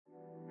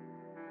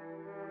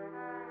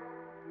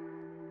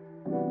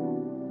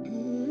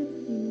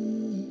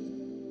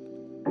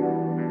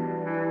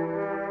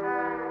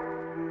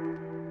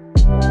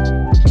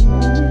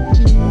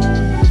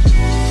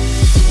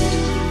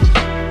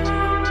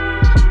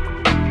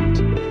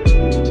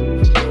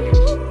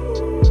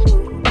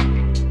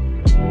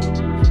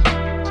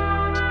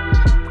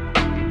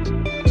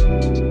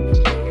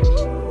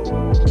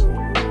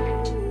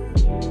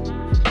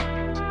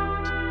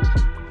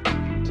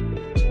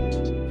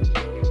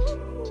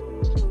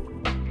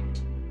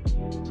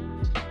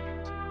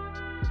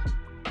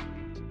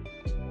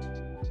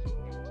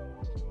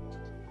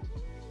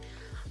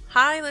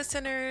Hi,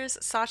 listeners.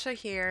 Sasha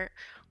here.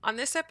 On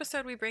this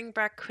episode, we bring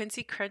back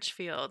Quincy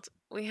Crutchfield.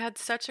 We had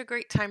such a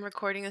great time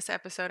recording this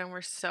episode, and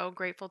we're so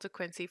grateful to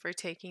Quincy for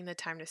taking the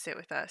time to sit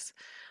with us.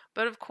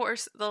 But of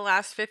course, the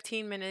last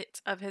 15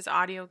 minutes of his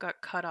audio got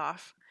cut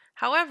off.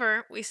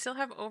 However, we still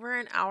have over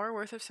an hour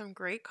worth of some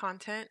great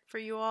content for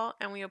you all,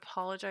 and we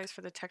apologize for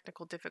the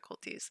technical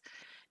difficulties.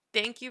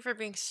 Thank you for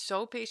being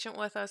so patient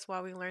with us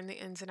while we learn the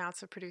ins and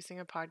outs of producing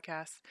a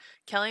podcast.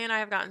 Kelly and I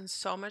have gotten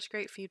so much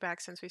great feedback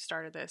since we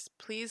started this.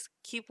 Please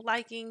keep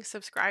liking,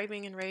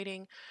 subscribing, and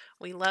rating.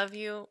 We love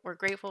you, we're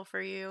grateful for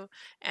you,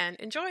 and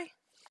enjoy.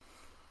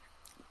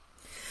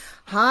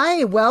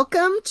 Hi,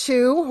 welcome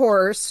to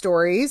Horror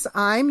Stories.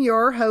 I'm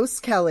your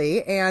host,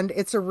 Kelly, and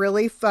it's a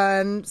really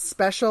fun,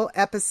 special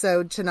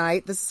episode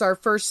tonight. This is our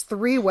first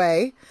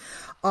three-way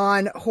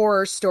on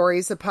Horror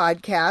Stories, a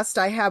podcast.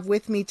 I have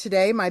with me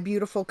today my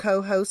beautiful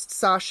co-host,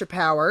 Sasha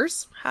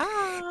Powers.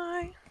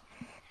 Hi.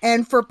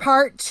 And for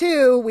part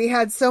two, we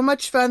had so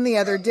much fun the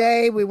other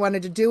day. We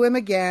wanted to do him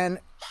again.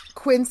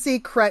 Quincy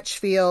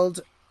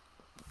Crutchfield.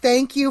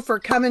 Thank you for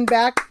coming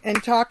back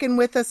and talking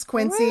with us,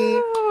 Quincy.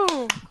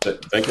 Woo!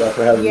 Thank y'all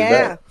for having me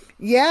back.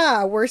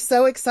 Yeah, we're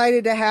so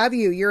excited to have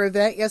you. Your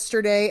event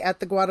yesterday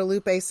at the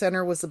Guadalupe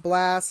Center was a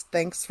blast.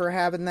 Thanks for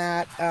having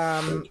that.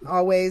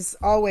 Always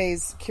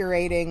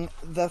curating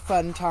the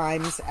fun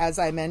times, as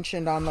I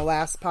mentioned on the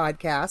last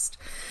podcast.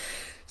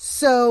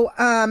 So,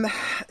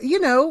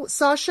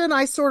 Sasha and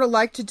I sort of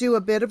like to do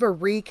a bit of a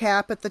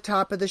recap at the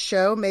top of the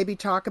show, maybe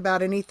talk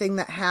about anything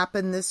that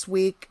happened this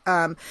week.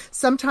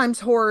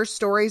 Sometimes horror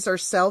stories are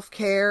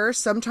self-care.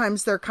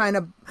 Sometimes they're kind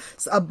of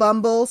a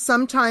bumble.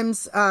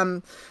 Sometimes,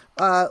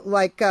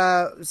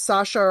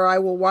 Sasha or I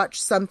will watch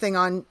something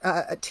on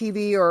a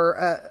TV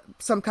or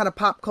some kind of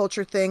pop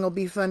culture thing will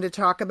be fun to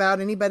talk about.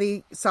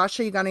 Anybody,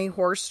 Sasha, you got any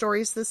horror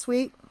stories this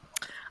week?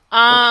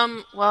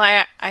 Well,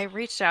 I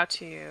reached out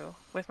to you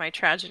with my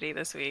tragedy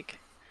this week.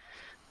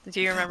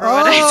 Do you remember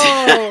what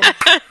I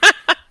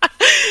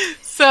did?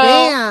 So,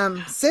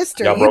 damn,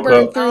 sister, you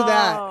burned through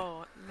that.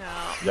 Oh,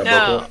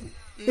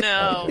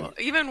 no.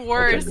 Even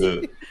worse.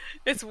 Okay,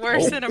 It's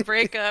worse than a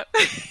breakup.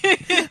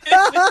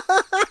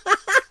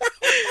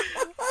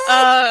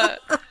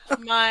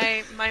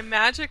 My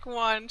magic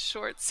wand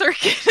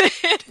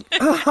short-circuited.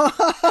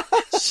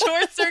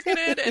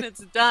 Short-circuited, and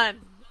it's done.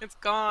 It's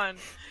gone.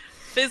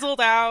 Fizzled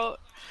out.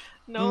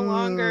 No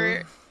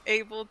longer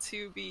able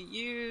to be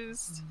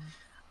used.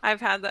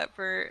 I've had that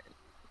for,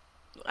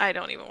 I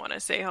don't even want to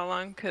say how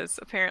long, because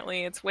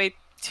apparently it's way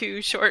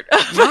too short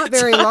of not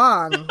very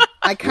long.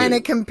 I kind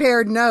of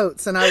compared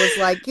notes and I was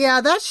like, yeah,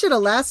 that should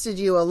have lasted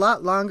you a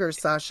lot longer,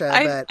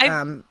 Sasha,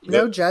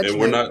 no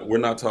judgment. And we're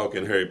not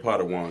talking Harry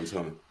Potter wands,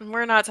 huh?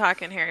 We're not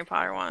talking Harry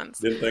Potter wands.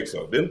 Didn't think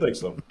so.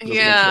 Just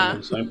yeah.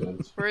 same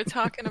things. We're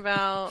talking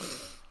about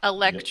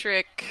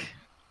electric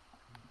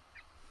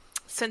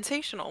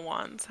sensational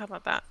wands. How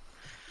about that?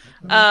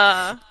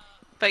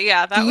 But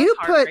yeah, that was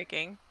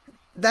heartbreaking.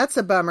 That's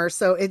a bummer.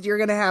 So you're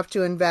going to have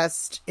to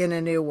invest in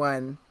a new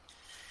one.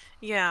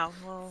 Yeah,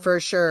 well, for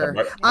sure.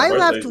 My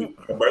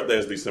birthday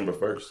is December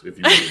 1st. If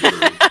you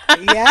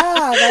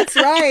yeah, that's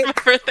right.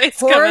 Birthday's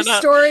horror coming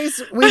up.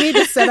 Stories. We need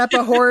to set up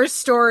a horror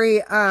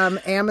story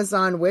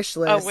Amazon wish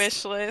list. A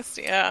wish list,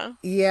 yeah.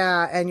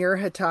 Yeah, and your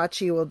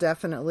Hitachi will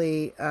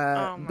definitely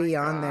be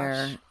on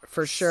there.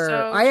 For sure.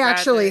 So I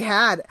actually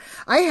had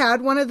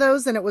one of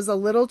those and it was a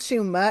little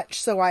too much.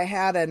 So I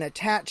had an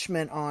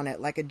attachment on it,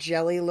 like a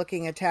jelly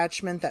looking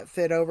attachment that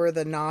fit over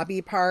the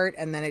knobby part.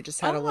 And then it just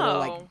had a little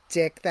like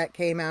dick that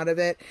came out of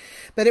it.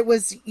 But it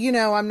was,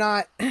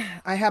 I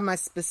have my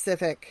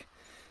specific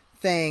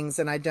things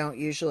and I don't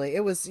usually,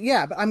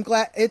 but I'm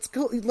glad it's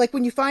cool. Like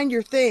when you find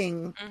your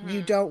thing,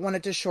 you don't want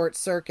it to short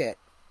circuit,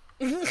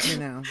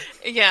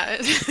 Yeah,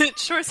 it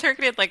short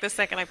circuited like the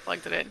second I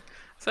plugged it in.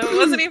 So it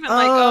wasn't even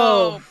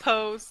like,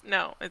 pose.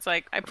 No, it's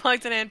like I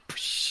plugged it in,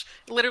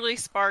 literally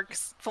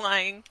sparks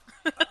flying.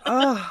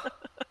 Oh,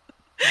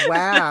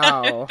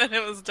 wow. And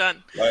it was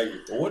done. Like,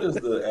 what is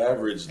the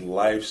average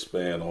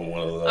lifespan on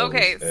one of those?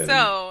 Okay,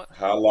 so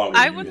how long?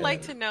 I would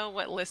like to know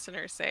what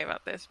listeners say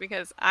about this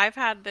because I've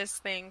had this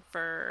thing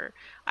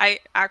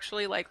I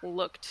actually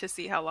looked to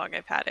see how long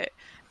I've had it.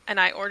 And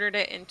I ordered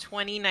it in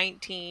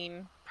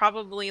 2019,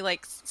 probably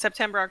like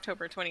September,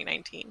 October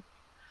 2019.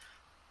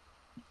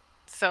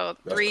 So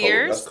that's 3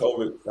 years.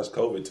 That's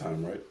COVID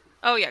time, right?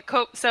 Oh yeah,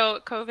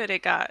 so COVID,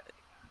 it got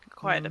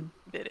quite a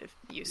bit of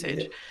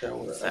usage. Yeah,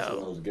 that's what I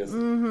was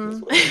guessing. Mm-hmm.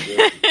 That's what I was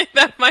guessing.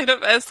 That might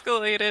have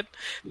escalated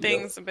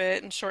things a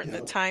bit and shortened the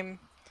time.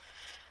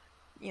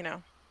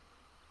 The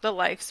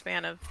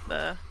lifespan of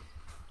the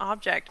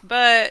object.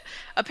 But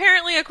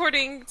apparently,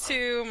 according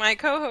to my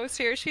co-host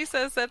here, she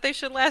says that they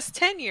should last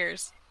 10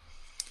 years.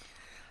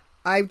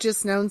 I've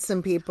just known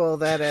some people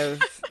that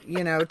have,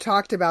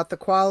 talked about the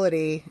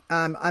quality.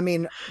 I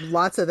mean,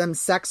 lots of them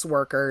sex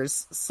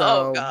workers.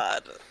 So, oh,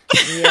 God.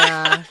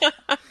 Yeah.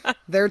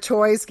 Their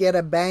toys get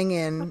a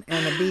banging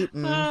and a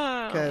beating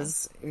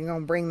because you're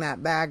going to bring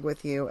that bag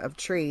with you of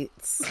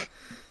treats.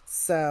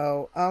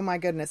 So, oh my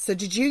goodness. So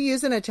did you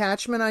use an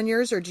attachment on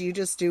yours, or do you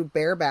just do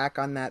bareback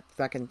on that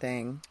fucking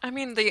thing? I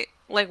mean, the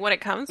like what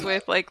it comes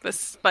with, like the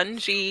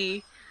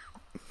spongy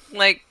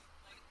like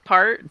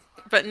part,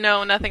 but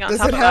no, nothing on Does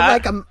top it of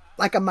have that.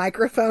 like a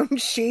microphone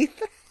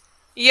sheath?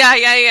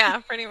 Yeah,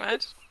 pretty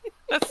much.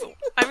 That's.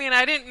 I mean,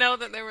 I didn't know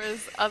that there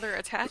was other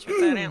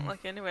attachments. I didn't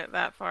look into it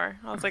that far.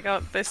 I was like,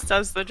 oh, this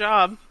does the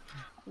job.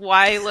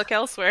 Why look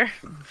elsewhere?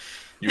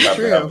 You have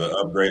to have True.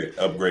 the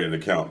upgraded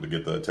account to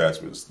get the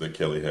attachments that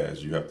Kelly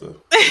has. You have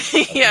to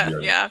Yeah,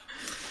 be yeah.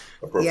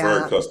 a preferred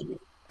Yeah. customer.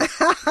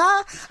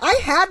 I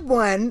had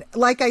one,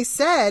 like I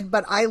said,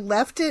 but I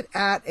left it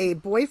at a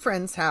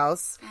boyfriend's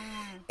house,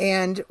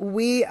 and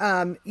we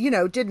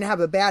didn't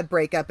have a bad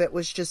breakup. It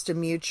was just a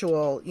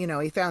mutual,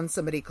 he found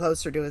somebody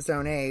closer to his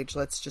own age,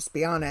 let's just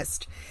be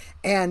honest.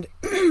 And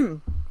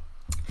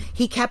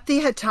he kept the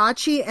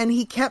Hitachi, and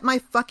he kept my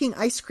fucking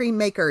ice cream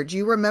maker. Do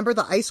you remember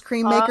the ice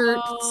cream maker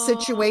Oh,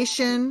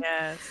 situation?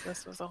 yes,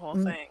 this was a whole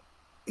thing.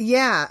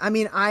 Yeah, I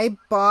mean, I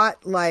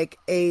bought like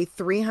a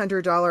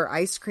 $300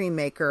 ice cream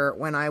maker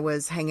when I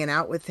was hanging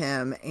out with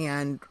him,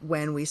 and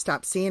when we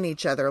stopped seeing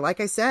each other, like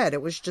I said,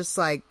 it was just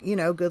like,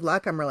 good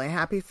luck. I'm really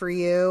happy for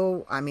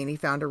you. I mean, he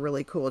found a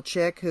really cool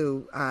chick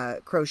who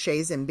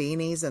crochets in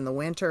beanies in the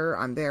winter.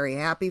 I'm very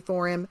happy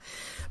for him,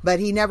 but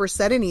he never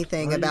said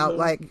anything How you about know?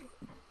 like,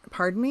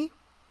 pardon me?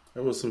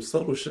 There was some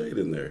subtle shade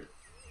in there.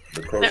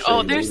 The Oh,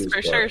 crochet there's beanie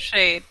for sure spot.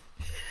 shade.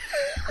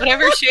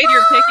 Whatever shade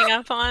you're picking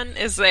up on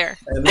is there.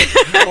 And then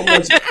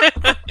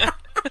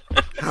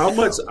how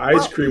much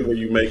ice cream were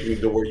you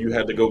making to where you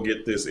had to go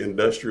get this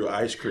industrial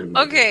ice cream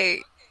maker?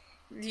 Okay,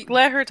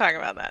 let her talk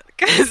about that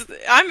because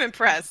I'm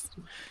impressed.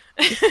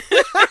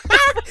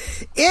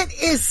 It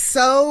is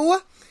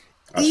so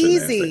I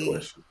shouldn't ask that easy.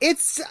 question.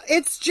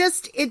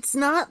 It's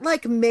not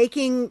like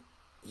making,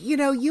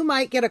 you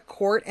might get a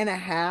quart and a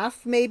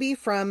half maybe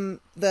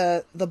from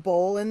the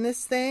bowl in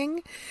this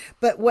thing,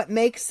 but what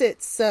makes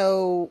it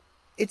so,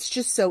 it's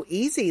just so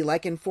easy.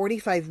 Like in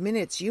 45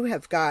 minutes you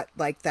have got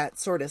like that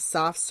sort of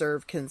soft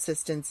serve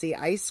consistency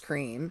ice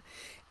cream,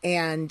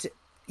 and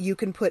you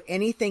can put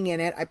anything in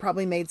it. I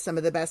probably made some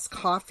of the best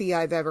coffee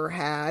I've ever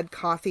had,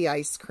 coffee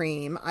ice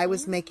cream. I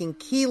was making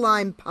key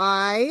lime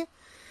pie.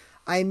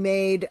 I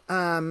made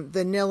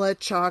vanilla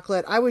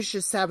chocolate. I was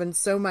just having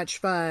so much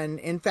fun.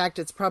 In fact,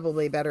 it's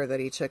probably better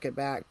that he took it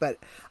back. But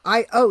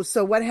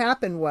so what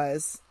happened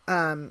was,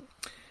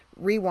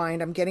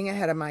 rewind, I'm getting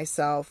ahead of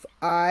myself.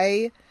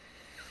 I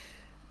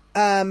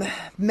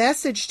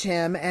messaged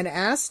him and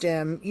asked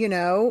him,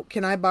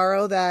 can I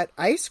borrow that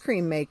ice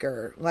cream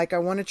maker? Like, I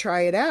want to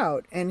try it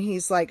out. And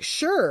he's like,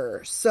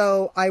 sure.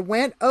 So I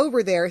went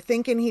over there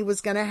thinking he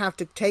was going to have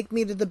to take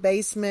me to the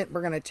basement.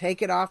 We're going to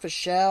take it off a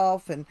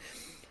shelf, and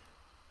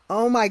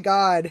oh my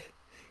God,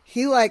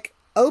 he like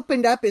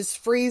opened up his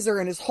freezer,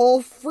 and his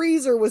whole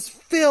freezer was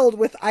filled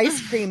with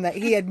ice cream that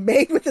he had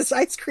made with this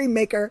ice cream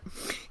maker.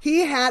 He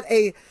had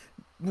a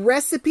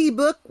recipe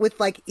book with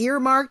like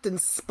earmarked and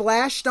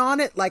splashed on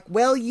it, like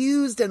well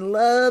used and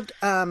loved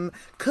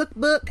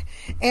cookbook.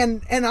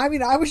 And I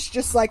mean, I was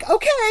just like,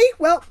 okay,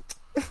 well,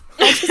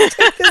 I'll just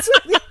take this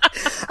with me.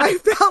 I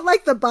felt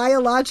like the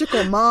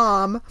biological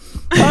mom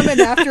coming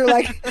after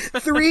like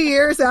 3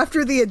 years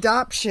after the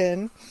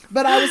adoption.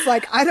 But I was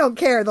like, I don't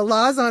care. The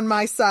law's on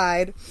my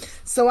side.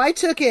 So I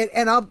took it,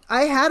 and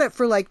I had it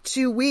for like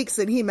 2 weeks,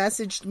 and he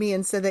messaged me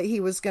and said that he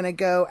was going to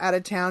go out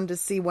of town to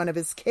see one of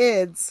his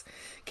kids.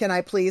 Can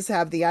I please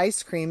have the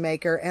ice cream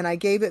maker? And I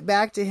gave it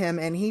back to him,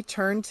 and he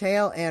turned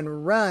tail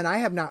and run. I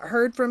have not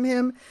heard from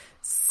him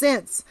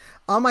since.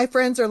 All my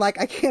friends are like,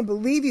 I can't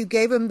believe you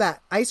gave him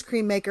that ice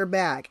cream maker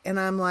back. And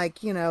I'm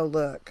like,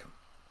 look,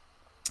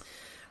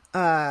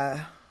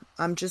 I'm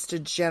just a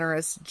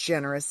generous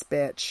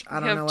bitch. I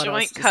You don't know have what else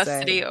joint to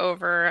custody say.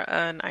 over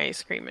an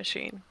ice cream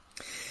machine.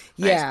 Ice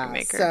Yeah, cream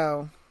maker.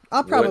 so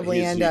I'll What probably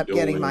is end he up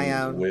getting my doing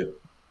own. with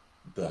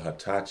the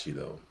Hitachi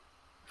though?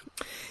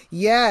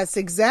 Yes,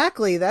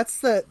 exactly. That's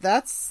the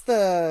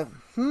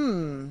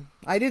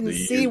I Do didn't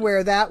see you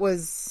where that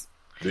was.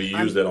 do you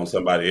use that on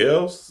somebody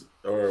else,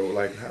 or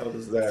like how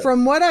does that?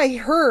 From what I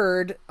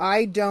heard,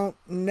 I don't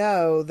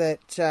know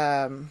that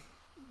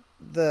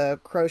the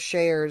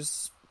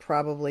crocheters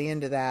probably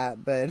into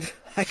that, but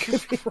I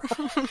could be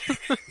wrong.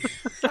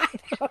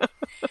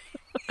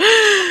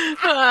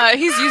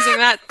 He's using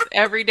that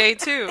every day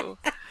too.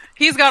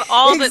 He's got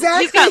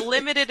he's got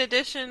limited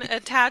edition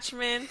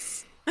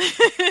attachments.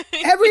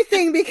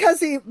 Everything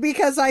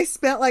because I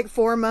spent like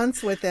 4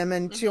 months with him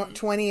in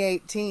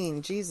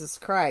 2018. Jesus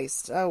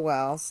Christ. Oh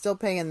well, still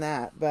paying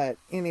that. But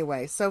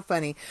anyway, so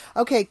funny.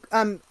 Okay,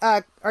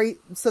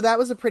 so that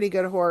was a pretty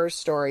good horror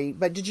story.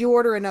 But did you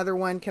order another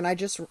one? Can I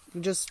just I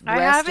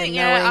rest haven't in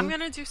yet. I'm knowing?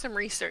 gonna do some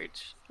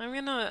research. I'm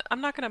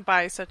not gonna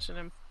buy such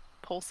an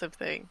impulsive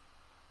thing.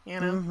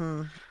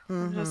 I'm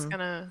just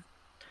gonna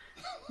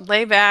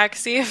lay back,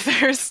 see if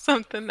there's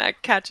something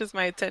that catches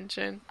my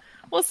attention.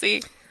 We'll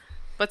see.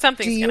 But Do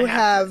something's you gonna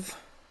have to have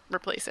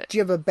replace it. do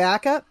you have a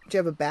backup? Do you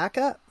have a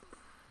backup?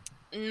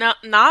 Not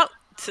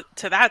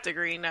to that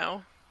degree,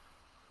 no.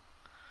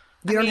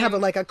 You don't have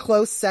a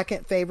close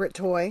second favorite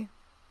toy?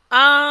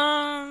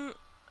 I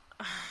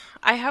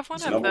have one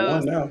It's of number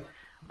those. one now.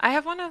 I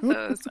have one of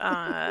those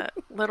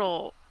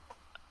little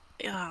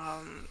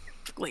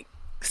like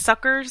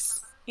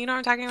suckers. You know what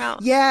I'm talking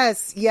about?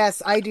 Yes,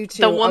 yes, I do The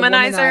too. A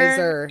womanizer.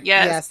 womanizer.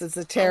 Yes, Yes, it's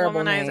a a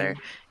terrible womanizer. name.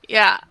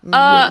 Yeah.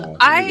 Let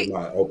me get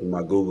my open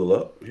my Google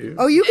up here.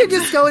 Oh, you could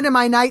just go into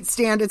my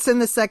nightstand. It's in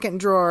the second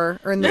drawer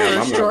or in the Ma'am,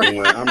 first drawer.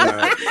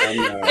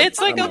 It's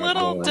like I'm a not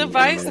little going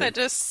device in there. that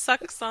just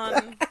sucks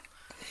on.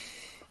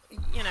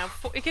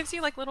 It gives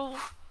you like little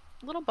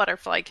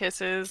butterfly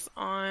kisses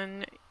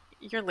on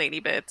your lady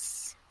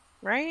bits,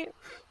 right?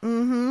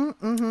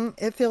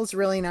 It feels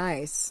really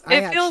nice. I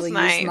It feels actually used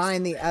nice.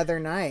 mine the other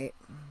night.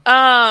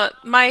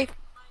 My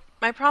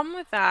problem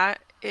with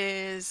that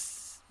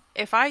is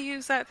if I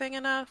use that thing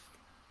enough,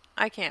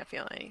 I can't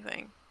feel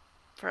anything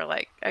for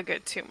like a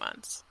good 2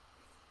 months.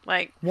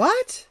 Like,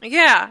 What?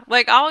 yeah,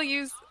 like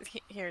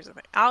here's the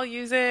thing. I'll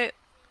use it,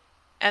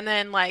 and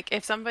then like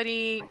if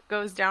somebody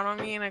goes down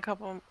on me in a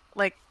couple,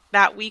 like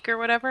that week or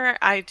whatever,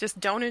 I just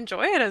don't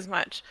enjoy it as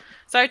much.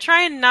 So I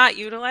try and not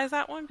utilize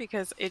that one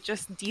because it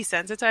just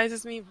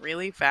desensitizes me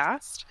really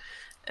fast.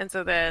 And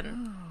so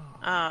then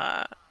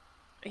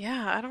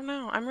yeah, I don't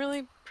know. I'm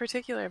really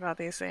particular about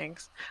these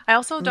things. I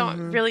also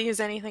don't really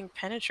use anything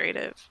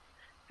penetrative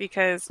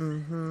because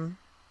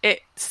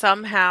it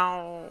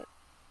somehow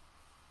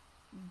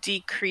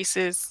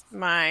decreases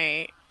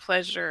my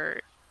pleasure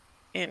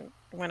in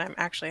when I'm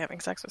actually having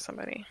sex with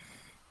somebody.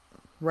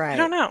 Right. I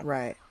don't know.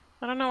 Right.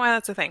 I don't know why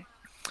that's a thing,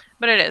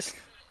 but it is.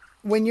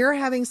 When you're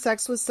having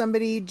sex with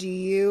somebody, do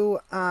you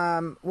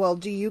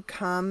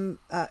come,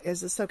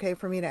 is this okay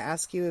for me to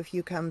ask you if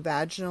you come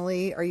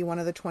vaginally? Are you one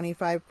of the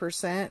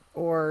 25%,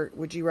 or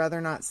would you rather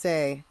not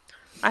say?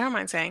 I don't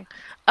mind saying.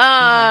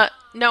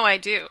 No, I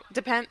do.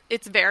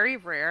 It's very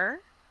rare,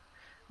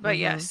 but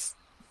yes,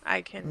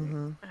 I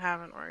can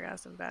have an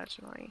orgasm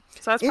vaginally.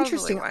 So that's probably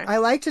Interesting. why. I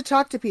like to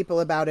talk to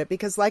people about it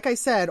because, like I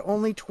said,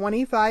 only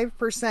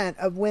 25%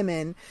 of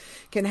women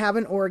can have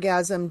an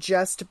orgasm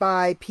just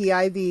by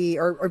PIV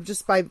or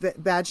just by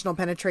vaginal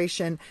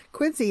penetration.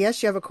 Quincy,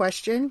 yes, you have a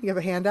question? You have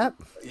a hand up?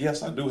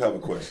 Yes, I do have a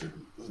question.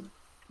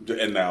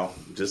 And now,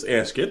 just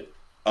ask it.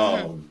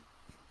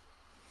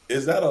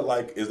 Is that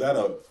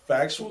a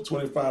factual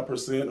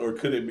 25%, or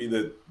could it be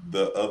that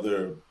the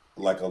other,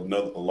 like a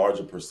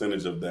larger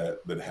percentage of that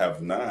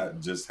have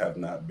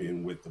not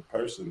been with the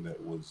person that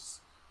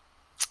was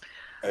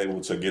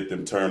able to get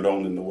them turned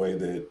on in the way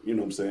that, you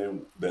know what I'm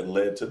saying, that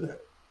led to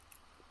that?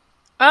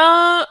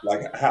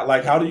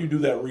 How do you do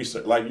that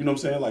research? Like, you know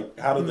what I'm saying? Like,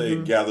 how do they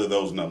gather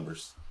those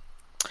numbers?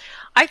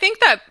 I think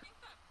that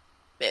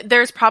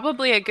there's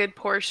probably a good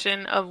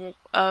portion of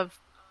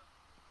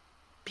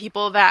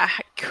people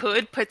that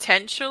could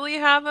potentially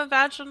have a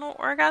vaginal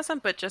orgasm,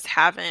 but just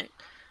haven't.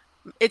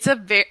 It's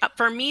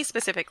for me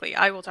specifically,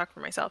 I will talk for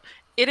myself.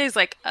 It is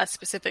like a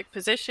specific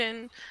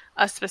position,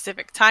 a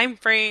specific time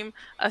frame,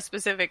 a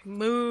specific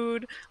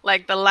mood.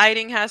 Like the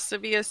lighting has to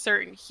be a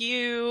certain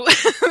hue.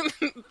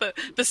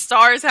 the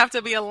stars have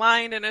to be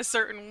aligned in a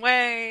certain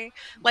way.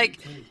 Like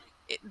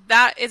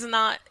it's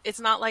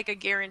not like a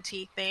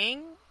guarantee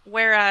thing.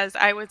 Whereas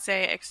I would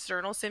say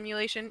external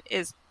stimulation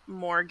is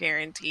more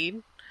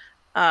guaranteed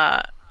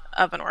uh,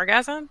 of an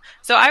orgasm.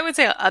 So I would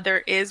say there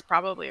is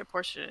probably a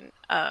portion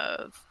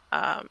of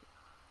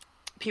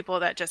people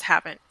that just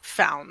haven't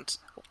found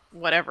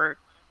whatever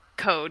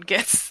code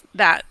gets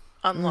that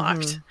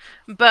unlocked.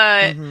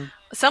 But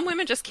some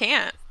women just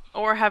can't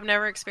or have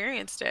never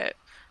experienced it.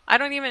 I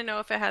don't even know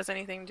if it has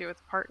anything to do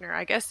with partner.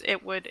 I guess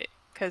it would,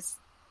 because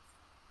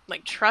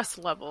like trust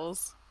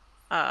levels,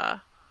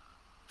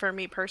 for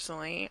me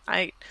personally,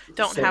 I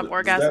don't have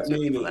orgasms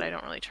with people that I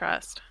don't really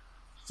trust.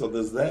 So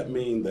does that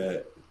mean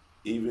that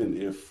even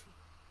if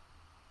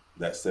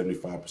that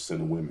 75%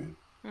 of women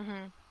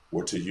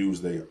were to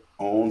use their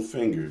own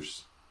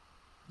fingers,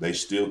 they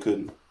still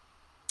couldn't?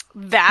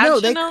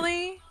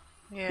 Vaginally?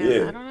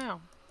 Yeah. I don't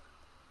know.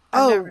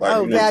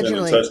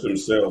 Vaginally. Touch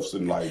themselves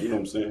and, like, you know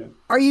what I'm saying?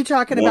 Are you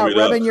talking about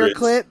rubbing your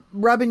clit,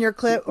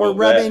 or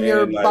rubbing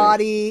your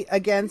body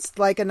against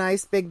like a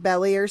nice big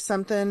belly or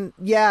something?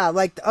 Yeah,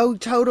 like, oh,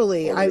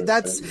 totally.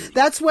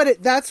 That's what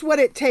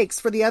it takes.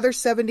 For the other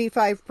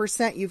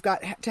 75%, you've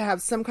got to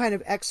have some kind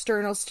of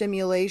external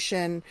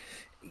stimulation,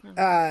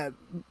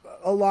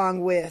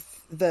 along with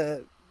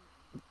the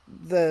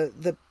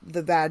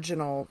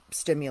vaginal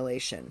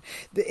stimulation.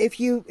 If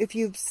you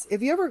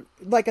ever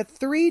like a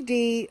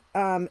 3D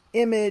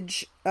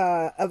image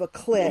of a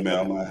clit,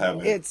 I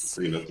haven't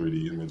seen a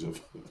 3D image of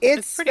it.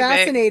 It's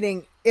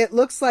fascinating. Big. It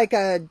looks like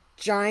a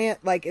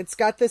giant, like it's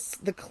got the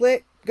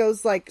clit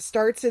goes like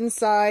starts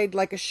inside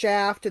like a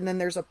shaft, and then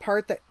there's a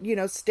part that, you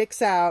know,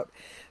 sticks out.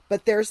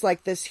 But there's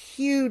like this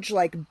huge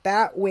like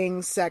bat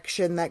wing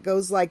section that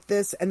goes like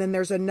this, and then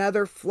there's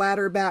another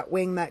flatter bat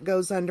wing that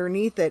goes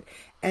underneath it.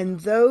 And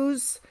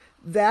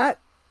that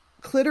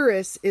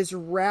clitoris is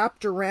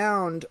wrapped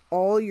around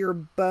all your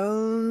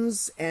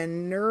bones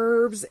and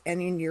nerves,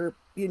 and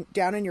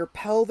down in your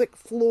pelvic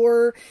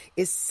floor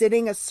is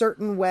sitting a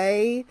certain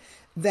way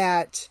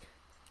that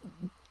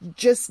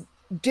just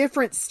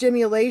different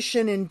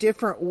stimulation in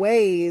different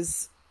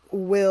ways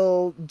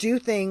will do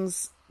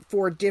things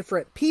for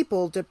different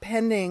people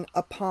depending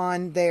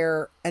upon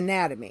their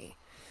anatomy.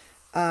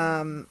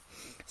 So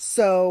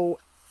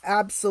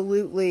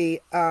absolutely,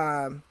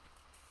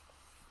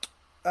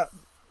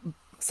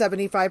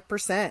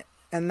 75%.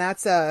 And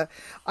that's I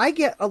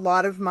get a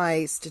lot of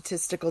my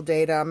statistical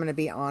data. I'm going to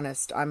be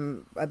honest.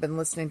 I've been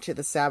listening to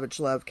the Savage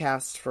Love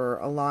cast for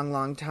a long,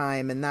 long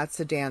time. And that's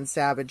a Dan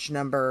Savage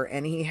number.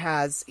 And he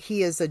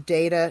is a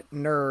data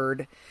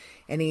nerd.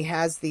 And he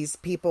has these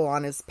people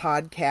on his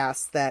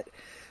podcast that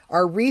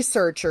are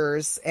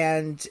researchers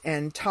and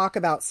talk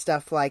about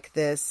stuff like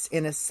this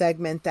in a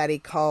segment that he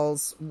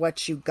calls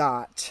What You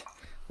Got,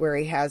 where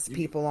he has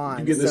people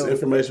on. You get this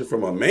information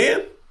from a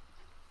man?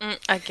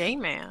 A gay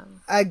man.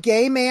 A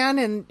gay man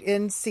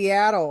in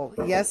Seattle.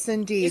 Yes,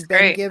 indeed. He's Been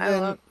great.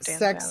 given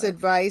sex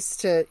advice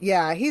to,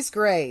 yeah, he's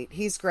great.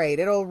 He's great.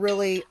 It'll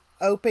really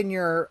open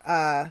your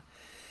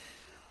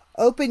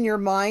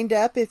mind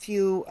up if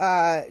you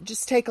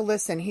just take a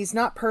listen. He's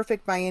not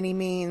perfect by any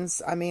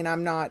means. I mean,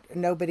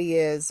 nobody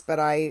is, but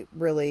I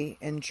really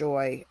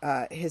enjoy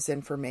his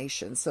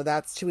information. So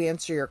that's, to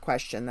answer your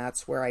question,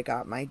 that's where I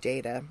got my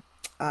data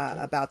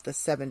about the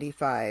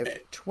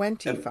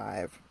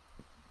 75-25.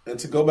 And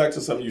to go back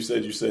to something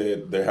you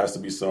said there has to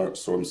be some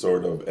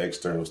sort of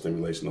external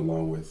stimulation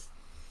along with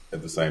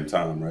at the same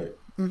time, right?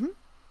 Mm-hmm.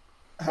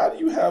 How do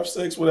you have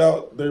sex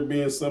without there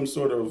being some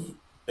sort of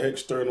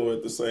external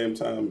at the same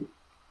time?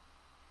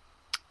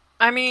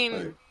 I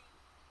mean,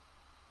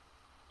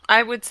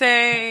 I would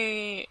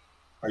say,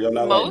 are y'all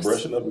not like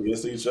brushing up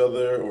against each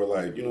other, or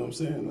like, you know what I'm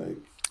saying? Like,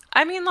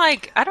 I mean,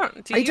 like, I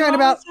don't. Are you talking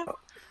about?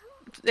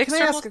 Can I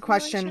ask a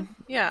question?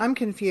 Yeah. I'm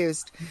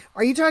confused.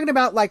 Are you talking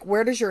about, like,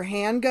 where does your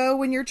hand go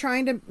when you're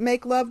trying to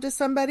make love to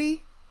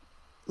somebody?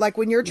 Like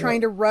when you're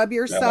trying to rub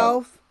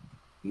yourself?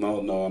 No,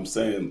 I'm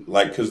saying,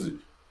 like, because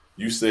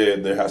you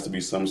said there has to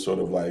be some sort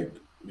of, like,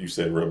 you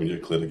said rubbing your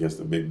clit against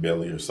the big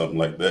belly or something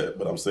like that.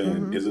 But I'm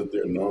saying, isn't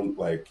there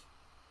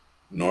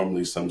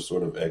normally some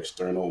sort of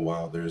external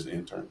while there's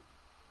internal?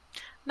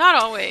 Not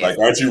always. Like,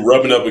 aren't you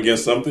rubbing up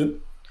against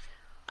something?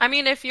 I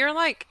mean, if you're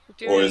like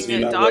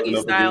doing a doggy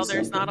style,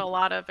 there's not a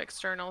lot of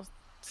external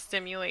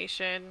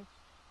stimulation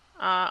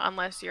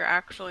unless you're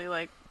actually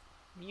like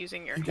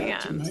using your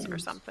hands or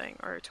something,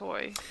 or a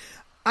toy.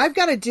 I've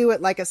got to do it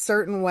like a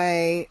certain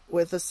way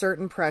with a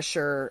certain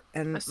pressure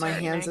and my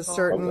hands angle. A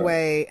certain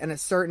way and a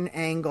certain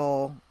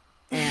angle.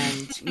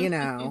 And,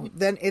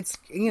 then it's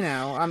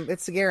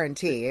a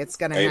guarantee. It's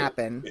going to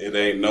happen. It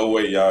ain't no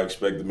way y'all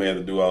expect the man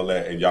to do all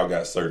that. And y'all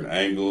got certain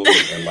angles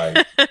and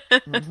like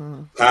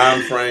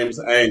time frames,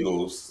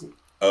 angles,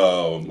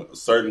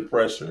 certain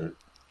pressure.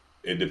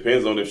 It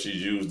depends on if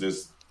she's used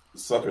this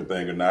sucker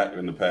thing or not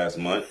in the past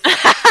month.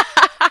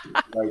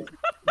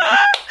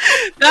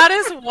 That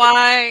is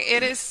why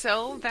it is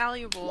so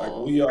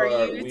valuable for you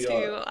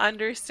to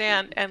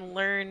understand and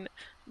learn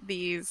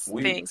these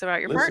things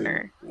about your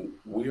partner.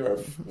 We are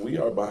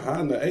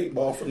behind the 8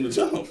 ball from the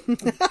jump.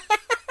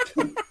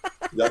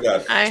 Y'all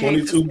got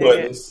 22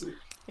 buttons.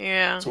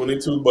 Yeah,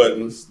 22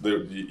 buttons.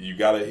 You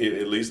got to hit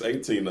at least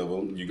 18 of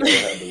them. You got to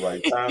have the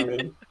right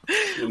timing.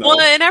 Well,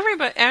 and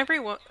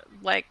everyone,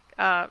 like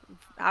I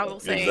will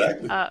say,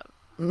 exactly.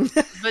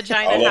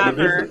 Vagina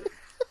haver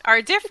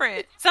are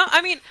different. So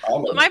I mean,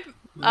 I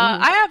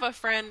have a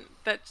friend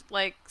that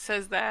like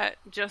says that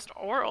just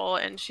oral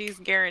and she's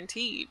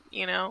guaranteed,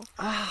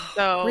 Oh,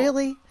 so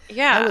really?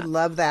 Yeah. I would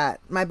love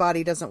that. My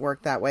body doesn't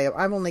work that way.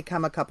 I've only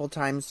come a couple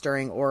times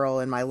during oral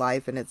in my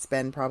life, and it's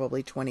been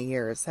probably 20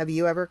 years. Have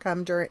you ever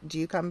come do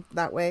you come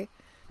that way?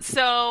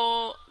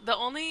 So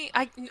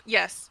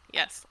yes,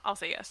 I'll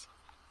say yes.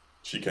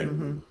 She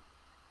came.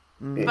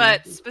 Mm-hmm.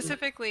 But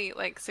specifically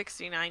like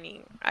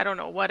 69ing, I don't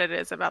know what it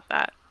is about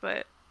that,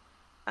 but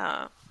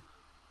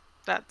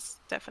that's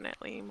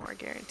definitely more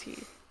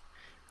guaranteed.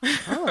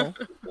 Oh,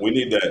 we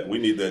need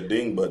that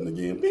ding button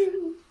again.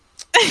 Bing.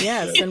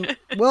 Yes, and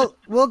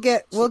we'll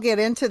get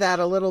into that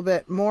a little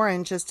bit more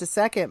in just a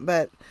second.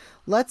 But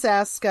let's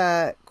ask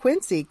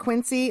Quincy.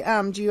 Quincy,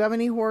 do you have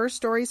any horror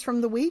stories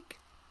from the week?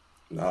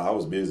 No, I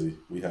was busy.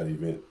 We had an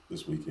event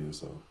this weekend,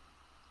 so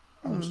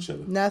I was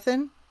chilling.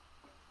 Nothing.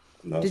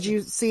 Did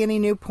you see any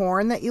new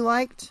porn that you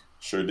liked?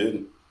 Sure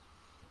didn't.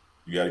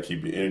 You got to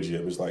keep your energy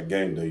up. It's like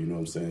game day, you know what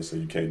I'm saying? So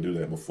you can't do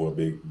that before a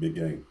big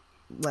game.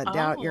 Let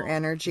out your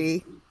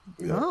energy.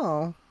 Yeah.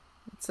 Oh,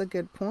 that's a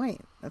good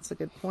point. So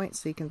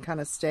you can kind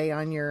of stay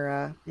on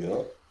your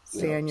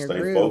stay on your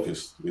groove.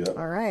 Focused. Yeah.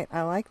 All right,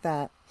 I like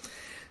that.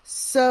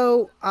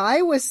 So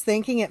I was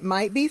thinking it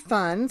might be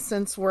fun,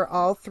 since we're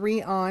all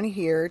three on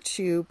here,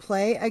 to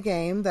play a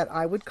game that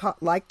I would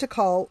like to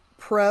call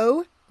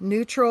Pro,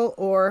 Neutral,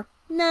 or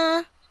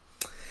Nah.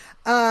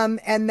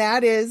 And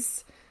that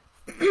is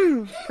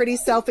pretty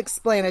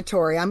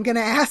self-explanatory. I'm going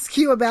to ask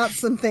you about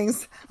some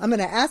things. I'm going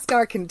to ask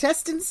our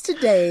contestants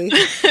today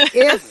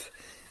if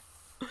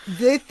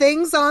the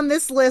things on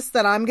this list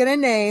that I'm going to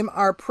name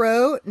are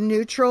pro,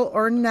 neutral,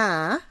 or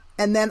nah.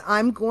 And then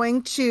I'm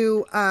going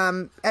to,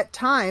 at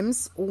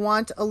times,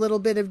 want a little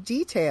bit of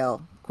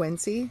detail,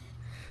 Quincy.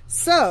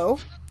 So,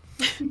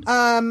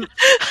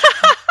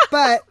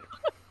 but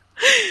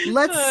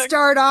let's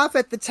start off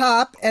at the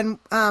top, and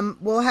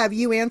we'll have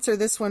you answer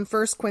this one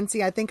first,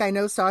 Quincy. I think I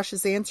know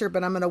Sasha's answer,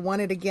 but I'm going to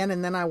want it again,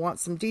 and then I want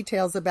some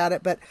details about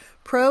it. But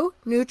pro,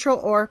 neutral,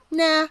 or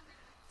nah,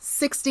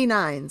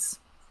 69s?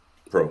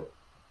 Pro.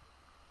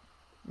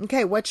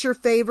 Okay, what's your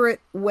favorite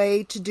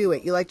way to do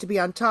it? You like to be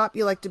on top?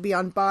 You like to be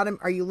on bottom?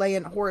 Are you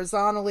laying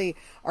horizontally?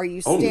 Are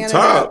you standing on the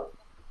top? up?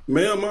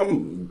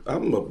 Ma'am,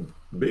 I'm a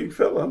big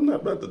fella. I'm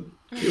not about to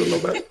kill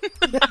nobody.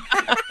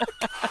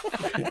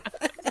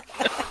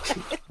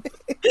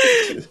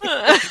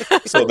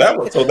 So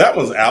that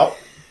one's out.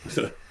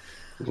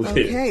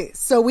 Okay,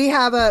 so we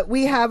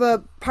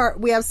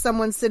have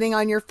someone sitting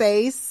on your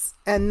face,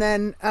 and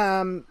then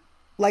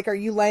like, are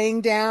you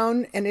laying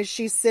down, and is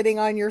she sitting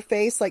on your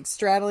face, like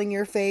straddling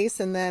your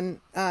face, and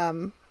then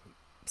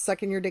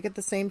sucking your dick at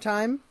the same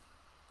time?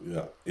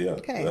 Yeah.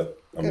 Okay.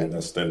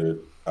 That's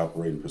standard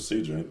operating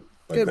procedure. Ain't it?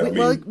 Good. That,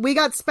 well, we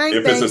got spank.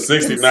 If it's a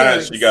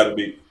 69, she got to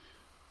be.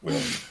 Well,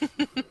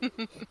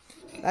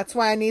 that's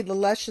why I need the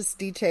luscious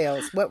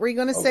details. What were you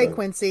going to say,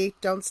 Quincy?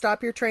 Don't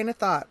stop your train of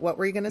thought. What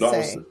were you going to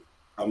say?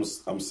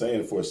 I'm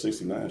saying for a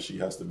 69, she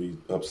has to be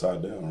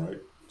upside down, right?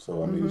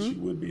 So I mean, she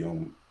would be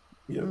on.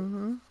 Yeah.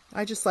 Mm-hmm.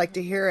 I just like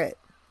to hear it.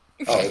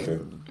 Oh, okay.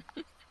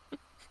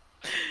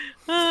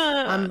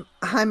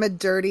 I'm a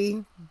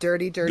dirty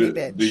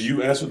bitch. Do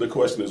you answer the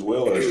question as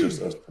well, or is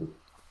just us two?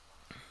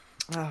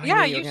 Oh,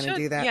 yeah, you should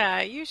do that.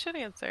 Yeah, you should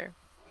answer.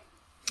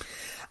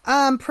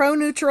 Pro,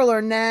 neutral,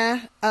 or nah?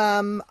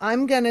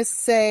 I'm gonna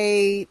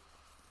say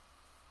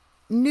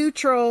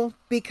neutral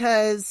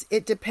because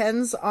it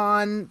depends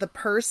on the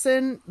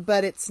person,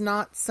 but it's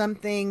not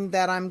something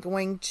that I'm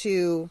going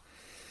to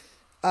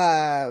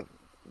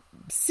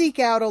seek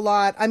out a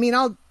lot. I mean,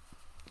 I'll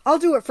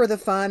do it for the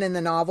fun and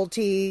the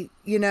novelty,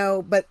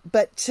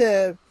 but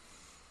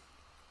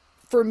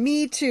for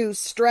me to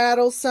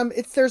straddle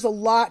there's a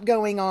lot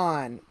going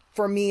on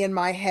for me in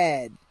my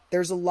head.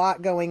 There's a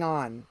lot going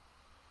on.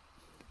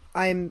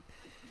 I'm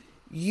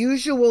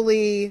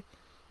usually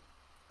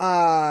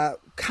kind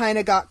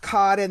of got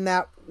caught in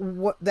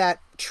that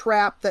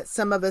trap that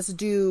some of us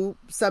do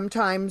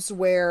sometimes,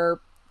 where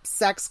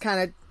sex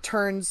kind of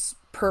turns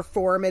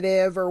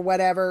performative or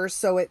whatever.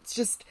 So it's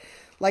just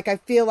like, I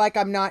feel like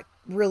I'm not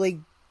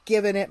really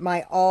giving it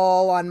my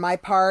all on my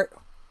part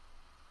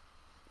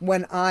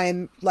when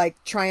I'm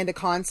like trying to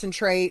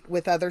concentrate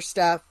with other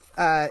stuff.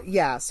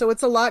 So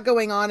it's a lot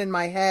going on in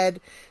my head,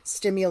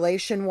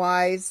 stimulation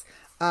wise.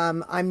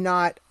 I'm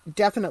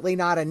definitely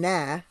not a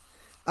nah,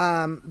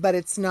 but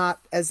it's not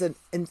as an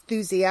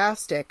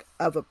enthusiastic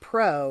of a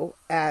pro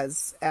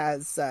as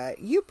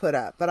you put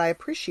up, but I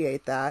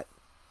appreciate that.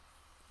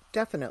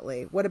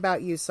 Definitely. What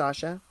about you,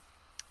 Sasha?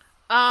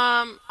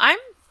 I'm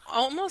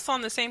almost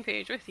on the same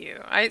page with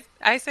you.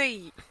 I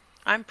say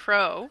I'm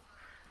pro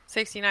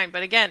 69,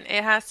 but again,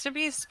 it has to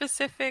be a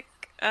specific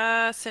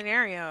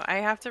scenario. I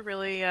have to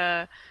really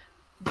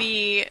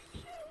be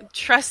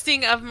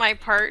trusting of my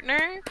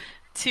partner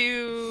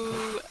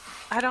to,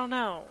 I don't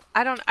know.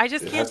 I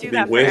just can't do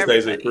that for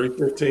Wednesdays everybody. at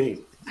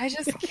 3:15. I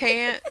just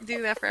can't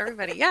do that for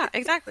everybody. Yeah,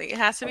 exactly. It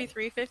has to be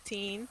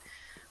 3:15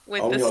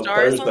 with Only the on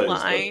stars Thursdays,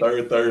 aligned.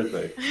 the third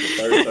Thursday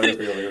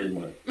of every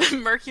month.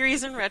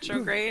 Mercury's in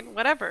retrograde,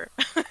 whatever.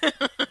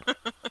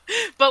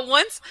 But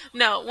once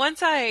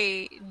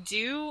I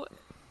do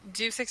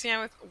 69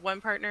 with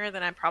one partner,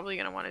 then I'm probably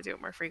going to want to do it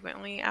more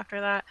frequently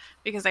after that,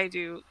 because I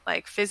do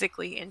like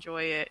physically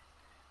enjoy it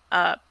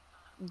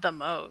the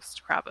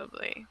most,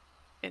 probably.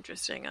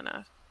 Interesting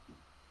enough.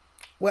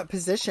 What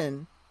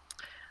position?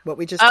 What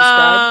we just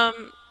described?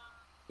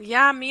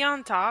 Yeah, me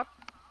on top,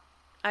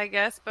 I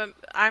guess, but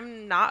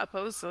I'm not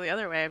opposed to the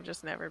other way. I've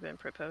just never been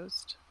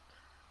proposed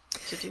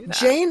to do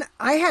that.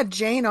 I had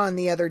Jane on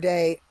the other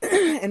day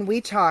and we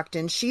talked,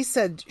 and she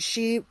said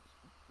she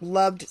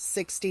loved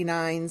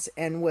 69s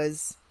and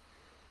was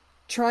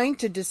trying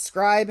to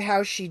describe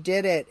how she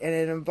did it, and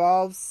it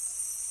involves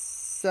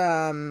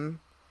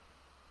some...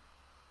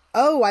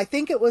 I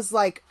think it was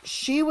like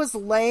she was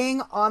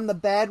laying on the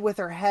bed with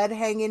her head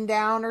hanging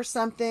down or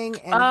something,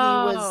 and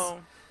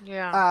he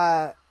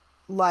was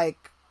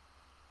like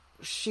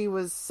she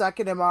was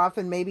sucking him off,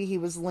 and maybe he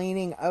was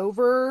leaning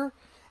over,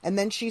 and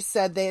then she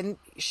said then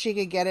she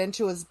could get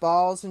into his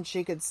balls and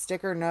she could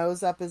stick her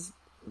nose up his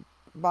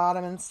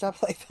bottom and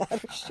stuff like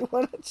that, if she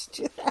wanted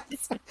to do that.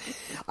 So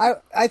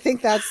I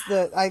think that's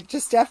I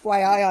just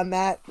FYI on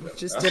that.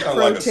 Just that a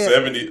pro like tip.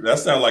 70. That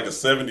sounds like a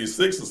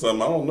 76 or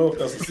something. I don't know if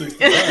that's a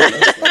 69.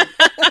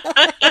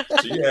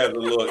 That's she had a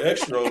little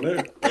extra on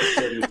there. That's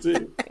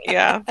 72.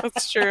 Yeah,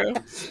 that's true.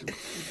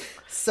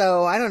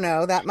 So I don't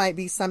know. That might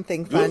be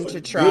something fun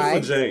to try.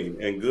 Good for Jane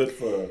and good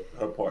for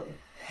her partner.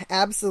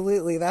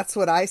 Absolutely, that's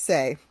what I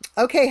say.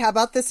 Okay, how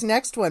about this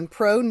next one?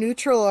 Pro,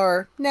 neutral,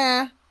 or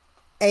nah,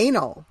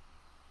 anal?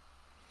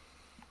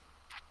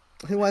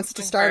 Who wants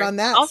to start on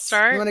that? I'll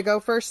start. You want to go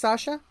first,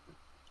 Sasha?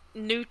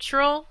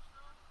 Neutral,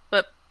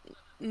 but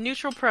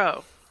Neutral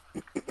pro.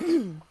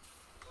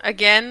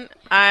 Again,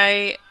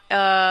 I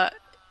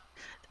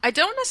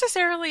don't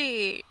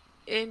necessarily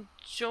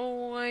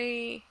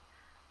enjoy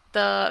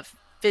the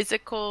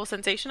physical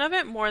sensation of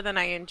it more than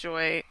I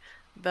enjoy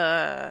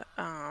the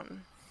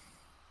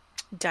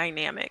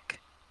dynamic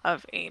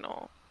of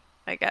anal,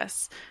 I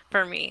guess,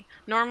 for me.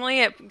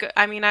 Normally,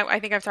 I mean, I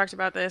think I've talked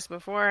about this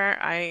before.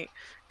 I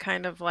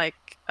kind of like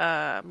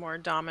a more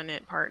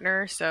dominant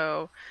partner.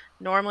 So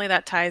normally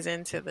that ties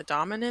into the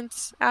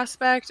dominance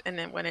aspect. And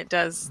then when it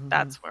does, Mm-hmm.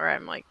 that's where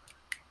I'm like,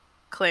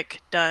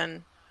 click,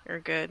 done, you're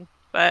good.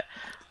 But,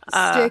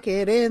 Stick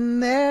it in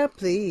there,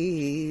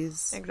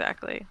 please.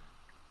 exactly.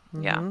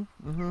 Yeah.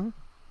 Mm-hmm. Mm-hmm.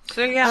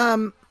 So, yeah.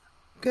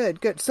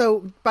 Good, good.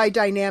 So by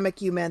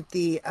dynamic, you meant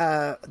the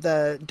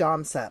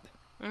dom sub.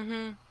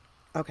 Mm-hmm.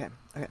 Okay,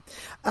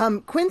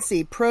 okay.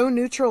 Quincy, pro,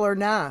 neutral, or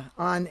nah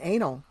on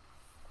anal?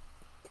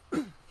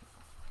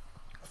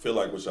 I feel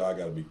like with y'all, I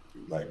gotta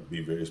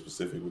be very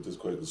specific with this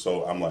question.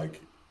 So I'm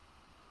like,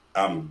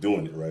 I'm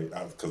doing it right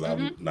because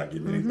Mm-hmm. I'm not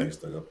getting Mm-hmm. anything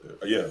stuck up there.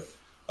 Yeah,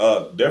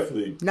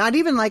 definitely. Not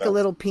even like a That,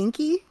 little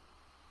pinky.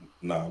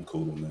 nah, I'm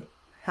cool on that.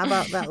 How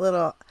about that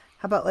little?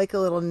 How about like a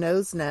little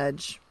nose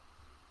nudge?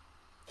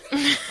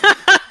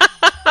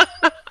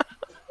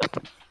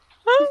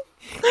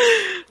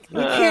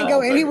 We can't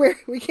go I'll take it. anywhere.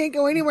 We can't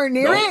go anywhere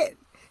near Don't it.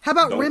 How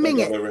about don't rimming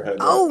think I've it? ever had that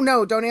Oh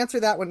no! Don't answer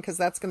that one because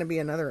that's going to be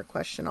another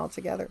question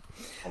altogether.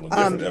 on a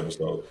Um, different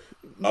episode.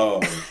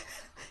 Um,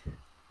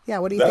 yeah.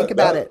 What do you think that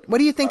about that it? What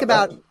do you think that's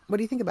about? What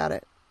do you think about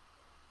it?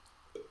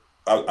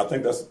 I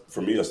think that's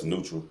for me. That's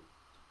neutral,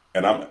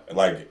 and I'm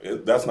like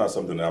that's not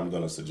something that I'm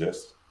gonna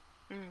suggest.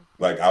 Mm.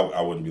 Like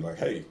I wouldn't be like,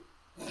 hey,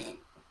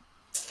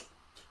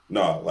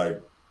 no,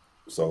 like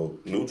so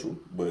neutral,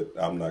 but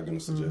I'm not gonna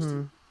suggest it.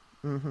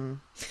 Mm-hmm. Mm-hmm.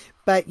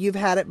 But you've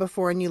had it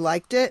before and you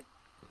liked it.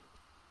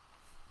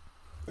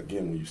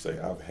 Again, when you say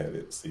I've had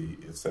it, see,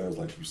 it sounds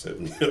like you set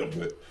me up,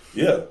 but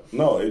yeah,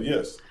 no,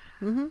 yes,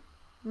 Mm-hmm.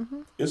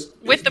 Mm-hmm. it's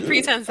With the good.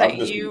 pretense that I'm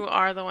just you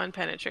are the one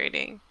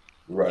penetrating.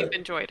 You've right,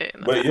 enjoyed it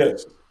in the but past.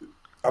 yes,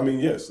 I mean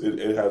yes,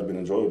 it has been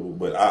enjoyable,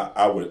 but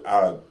I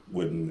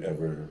wouldn't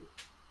ever.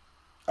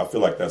 I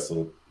feel like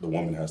the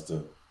woman has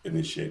to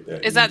initiate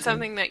that Is in that anything.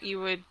 something that you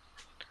would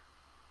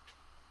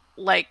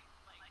like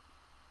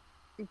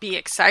be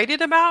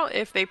excited about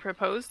if they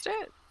proposed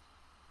it?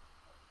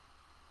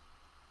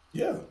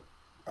 Yeah,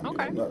 I mean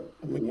Okay. I'm not.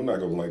 I mean we're not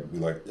gonna like be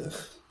like. Ugh,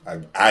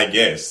 I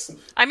guess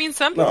I mean,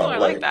 some people no, are like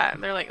like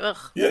that. They're like, ugh,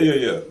 yeah, yeah,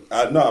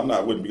 yeah. No, I'm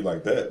not. Wouldn't be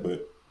like that,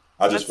 but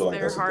I just that's feel like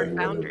their that's the hard thing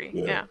where boundary.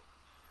 yeah, Yeah.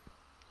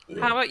 yeah.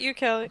 How about you,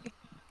 Kelly?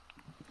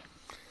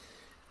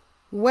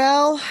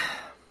 Well,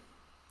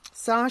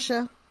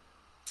 Sasha,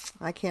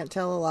 I can't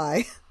tell a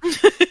lie.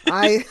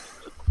 I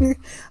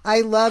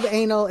I love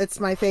anal. It's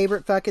my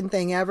favorite fucking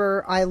thing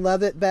ever. I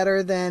love it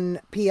better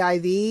than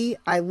PIV.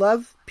 I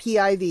love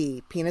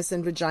PIV, penis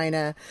and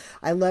vagina.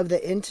 I love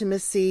the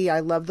intimacy. I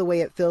love the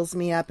way it fills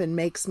me up and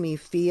makes me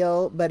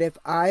feel. But if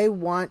I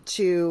want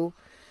to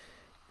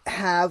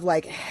have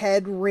like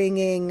head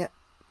ringing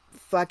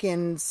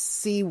fucking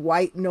see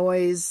white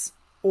noise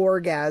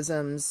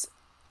orgasms,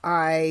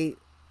 I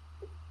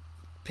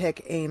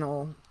pick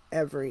anal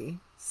every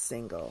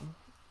single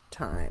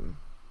time.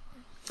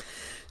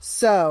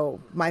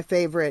 So my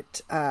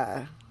favorite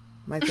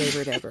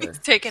ever.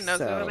 Taking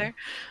notes over So there.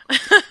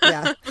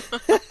 yeah,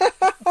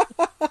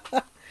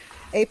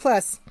 A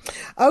plus.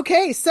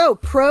 Okay, so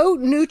pro,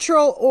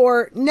 neutral,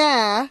 or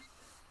nah,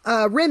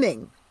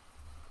 rimming.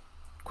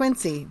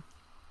 Quincy.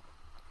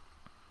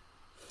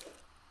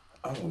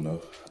 I don't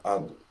know. I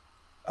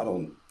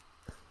don't.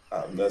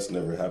 That's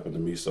never happened to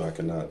me, so I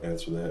cannot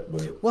answer that.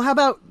 But Well, how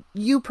about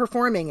you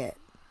performing it?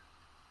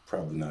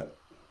 probably not.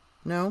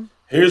 No.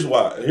 Here's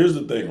why. Here's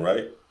the thing,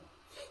 right?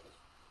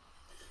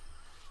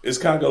 It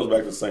kind of goes back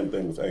to the same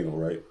thing with anal,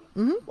 right?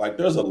 Mm-hmm. Like,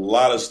 there's a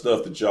lot of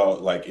stuff that y'all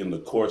like in the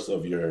course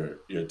of your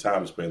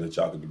time span that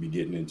y'all could be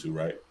getting into,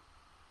 right?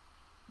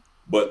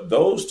 But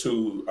those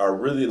two are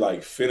really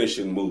like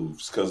finishing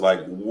moves because,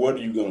 like, where are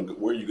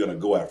you gonna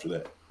go after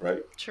that,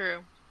 right? True.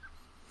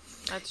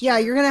 That's Yeah,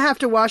 true. you're gonna have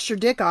to wash your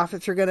dick off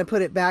if you're gonna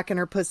put it back in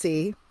her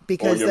pussy Or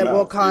because your that will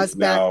mouth. cause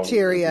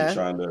bacteria.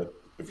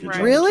 If you're Right.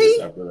 trying to kiss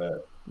Really? after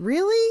that,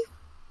 Really?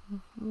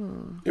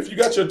 if you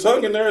got your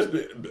tongue in there,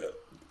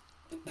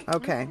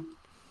 Okay.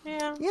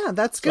 Yeah. Yeah,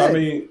 that's so I good.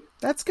 mean,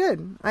 That's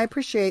good. I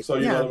appreciate. so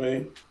you Yeah, know what I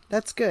mean.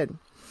 that's good.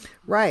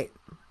 Right.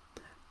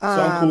 So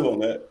I'm cool Um. on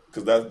that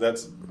because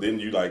that's then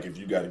you like if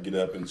you got to get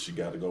up and she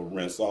got to go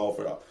rinse off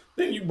or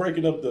then you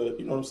breaking up the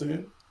you know what I'm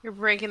saying You're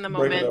breaking the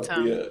breaking up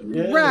momentum. the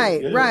yeah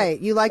Right. yeah Right.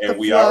 You like the and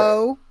we are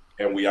flow.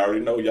 and we already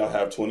know y'all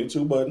have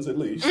 22 buttons at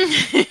least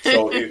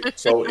so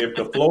if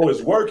the flow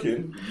is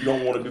working you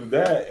don't want to do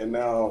that and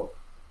now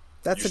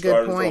That's a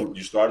good point.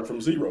 you started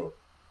from zero.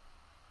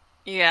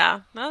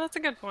 Yeah. No, that's a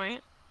good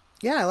point.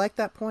 Yeah, I like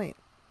that point.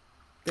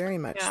 Very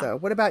much Yeah. so.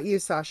 What about you,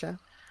 Sasha?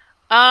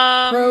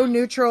 Pro, Um,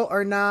 neutral,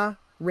 or nah,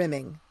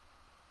 rimming?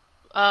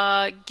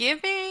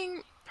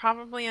 giving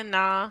probably a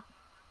nah.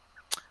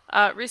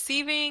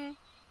 Receiving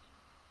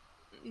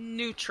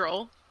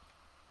neutral.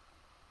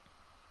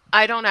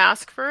 I don't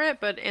ask for it,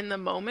 but in the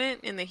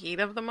moment, in the heat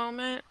of the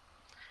moment,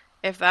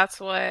 if that's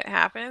what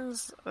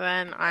happens,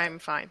 then I'm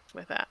fine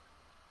with that.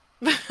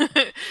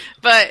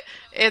 But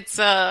it's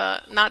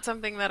not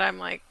something that I'm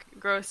like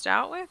grossed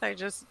out with. I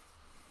just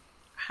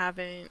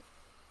haven't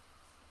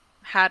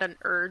had an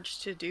urge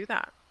to do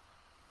that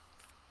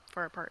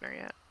for a partner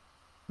yet.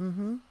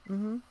 Mm-hmm.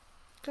 Mm-hmm.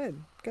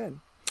 Good. Good.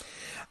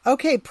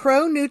 Okay,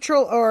 pro,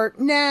 neutral, or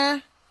nah.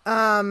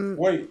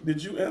 Wait,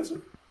 did you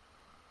answer?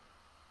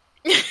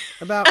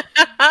 About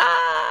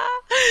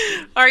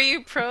Are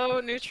you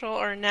pro, neutral,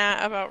 or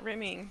nah about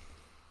rimming?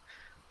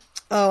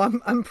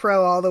 I'm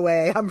pro all the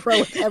way. I'm pro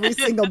with every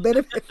single bit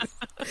of it.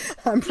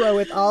 I'm pro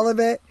with all of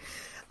it.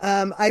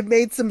 I've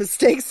made some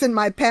mistakes in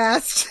my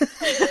past.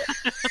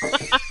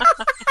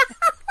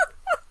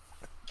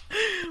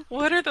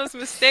 What are those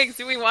mistakes?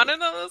 Do we want to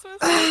know those mistakes?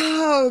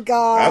 Oh I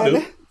God. do. I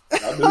do.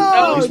 At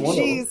Oh least one of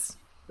them. jeez.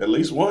 At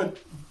least one.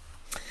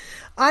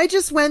 I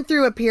just went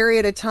through a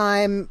period of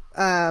time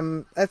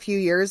a few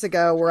years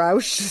ago where I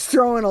was just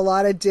throwing a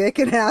lot of dick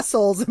and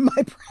assholes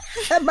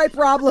at my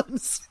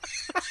problems.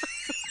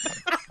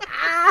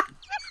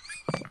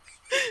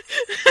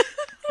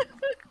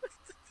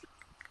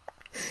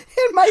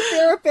 And my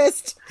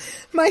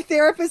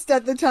therapist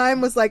at the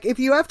time was like, if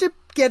you have to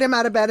get him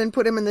out of bed and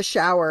put him in the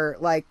shower,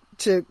 like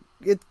to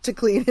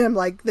clean him,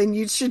 like, then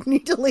you should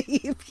need to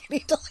leave. You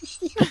need to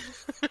leave.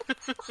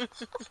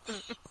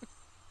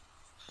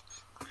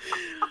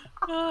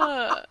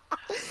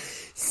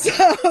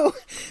 So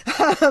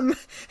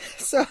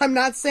I'm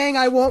not saying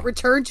I won't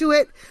return to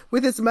it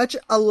with as much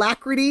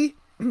alacrity,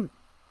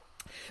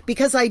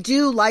 because I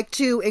do like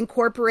to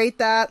incorporate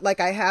that, like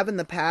I have in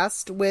the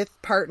past with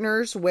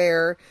partners,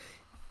 where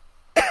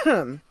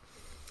I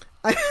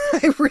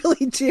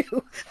really do.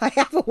 I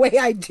have a way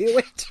I do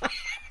it.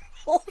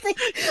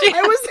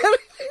 I was at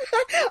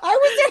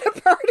a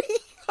party.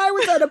 I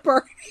was at a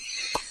party.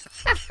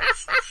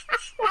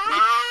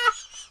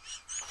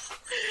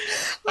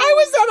 I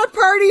was at a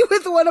party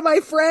with one of my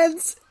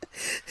friends.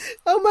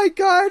 Oh my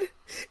God.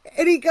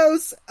 And he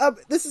goes,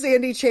 this is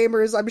Andy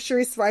Chambers. I'm sure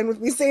he's fine with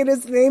me saying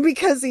his name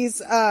because he's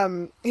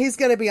going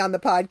to be on the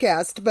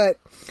podcast. But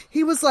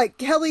he was like,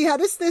 Kelly, how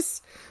does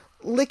this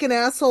licking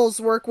assholes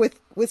work with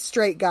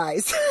straight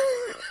guys?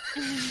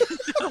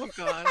 Oh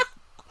God.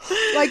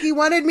 Like he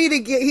wanted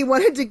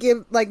to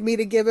give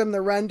him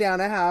the rundown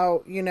of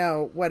how,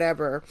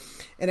 whatever.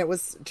 And it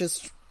was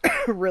just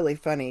really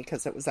funny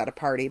because it was at a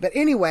party. But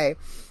anyway,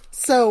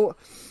 so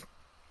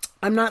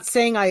I'm not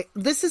saying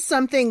this is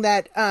something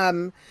that,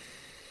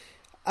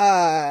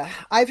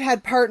 I've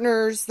had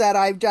partners that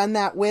I've done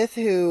that with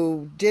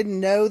who didn't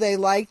know they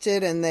liked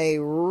it, and they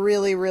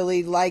really,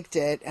 really liked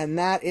it. And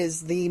that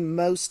is the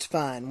most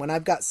fun when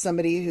I've got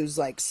somebody who's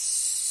like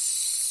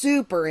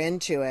super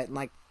into it and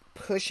like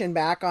pushing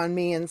back on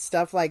me and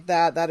stuff like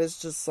that. That is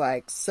just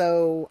like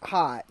so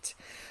hot.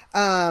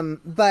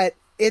 But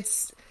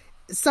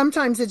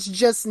sometimes it's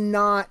just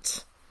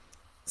not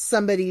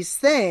somebody's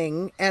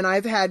thing. And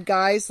I've had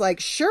guys like,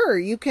 sure,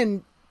 you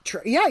can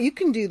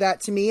do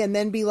that to me, and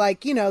then be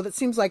like, that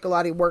seems like a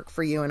lot of work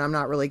for you and I'm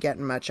not really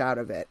getting much out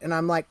of it. And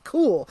I'm like,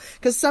 cool.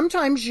 Because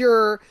sometimes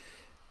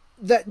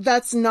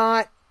that's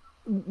not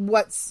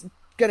what's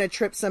going to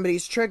trip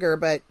somebody's trigger.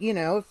 But,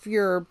 if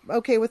you're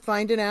okay with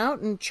finding out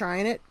and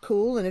trying it,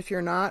 cool. And if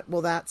you're not,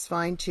 well, that's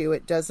fine too.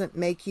 It doesn't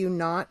make you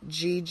not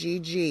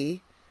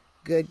GGG,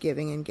 good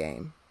giving and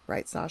game.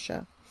 Right,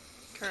 Sasha?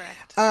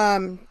 Correct.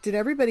 Did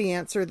everybody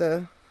answer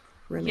the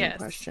rimming Yes.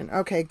 question?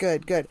 Okay,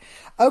 good.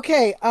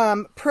 Okay,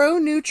 pro,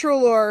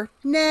 neutral, or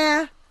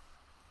nah.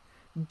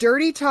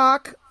 Dirty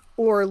talk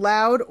or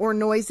loud or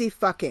noisy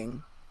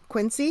fucking.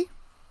 Quincy?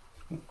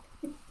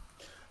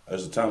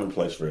 There's a time and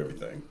place for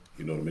everything.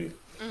 You know what I mean?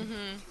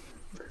 Mm-hmm.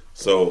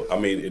 So, I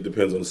mean, it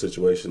depends on the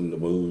situation, the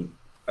mood.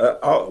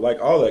 All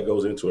that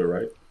goes into it,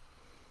 right?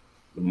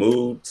 The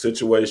mood,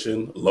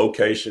 situation,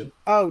 location.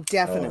 Oh,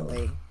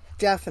 definitely.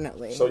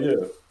 Definitely. So, yeah.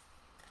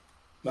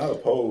 Not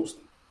opposed.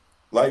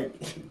 Like,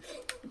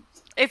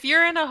 If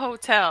you're in a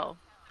hotel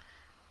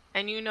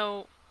and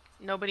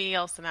nobody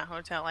else in that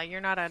hotel, like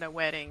you're not at a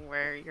wedding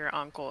where your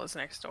uncle is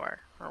next door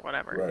or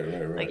whatever.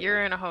 right. Like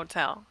you're in a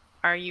hotel.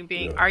 Are you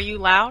Yeah. are you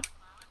loud?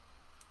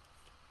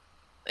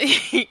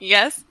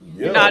 Yes?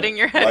 Yeah. You're nodding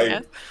your head, Like,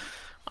 yes.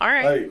 All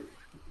right. like,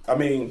 I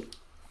mean,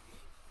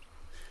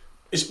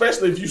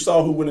 especially if you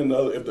saw who went in the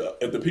other,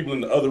 if the people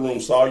in the other room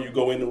saw you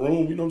go in the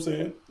room, you know what I'm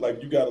saying?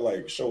 Like, you gotta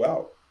like show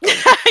out.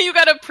 You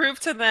gotta prove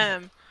to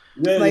them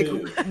Yeah, like,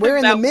 yeah. we're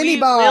in the that mini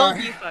we bar.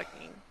 will be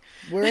fucking.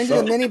 We're into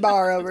the mini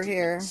bar over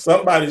here.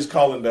 Somebody's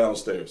calling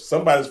downstairs.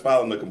 Somebody's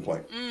filing a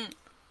complaint.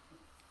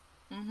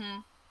 Mm-hmm.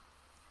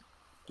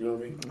 You know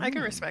what I mean? I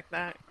can respect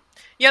that.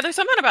 Yeah, there's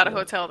something about a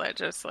hotel that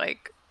just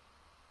like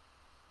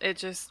it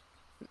just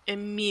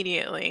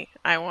immediately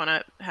I want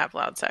to have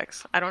loud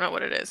sex. I don't know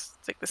what it is.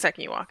 It's like the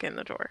second you walk in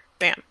the door,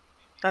 bam,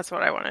 that's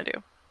what I want to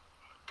do.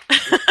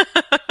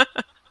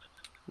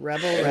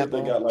 Rebel.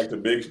 They got like the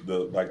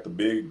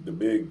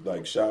big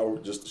like shower,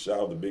 just the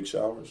shower, the big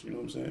showers. You know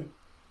what I'm saying?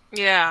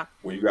 Yeah.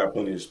 Where you got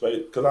plenty of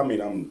space. Because I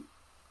mean,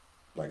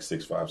 like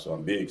 6'5", so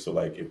I'm big. So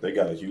like if they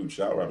got a huge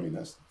shower, I mean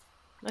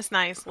That's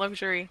nice.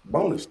 Luxury.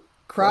 bonus.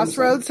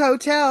 Crossroads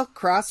Hotel.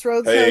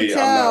 Crossroads Hey, I'm not.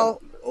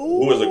 Hotel.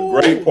 Who is a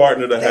great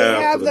partner to They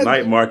have have for the the-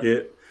 night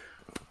market?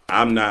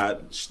 I'm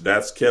not.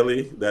 That's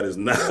Kelly. That is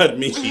not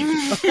me.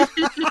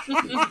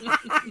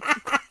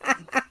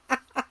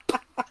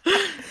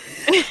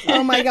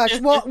 Oh my gosh.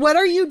 Well, what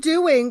are you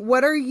doing?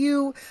 Are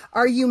you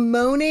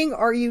moaning?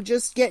 Are you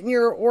just getting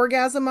your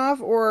orgasm off,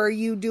 or are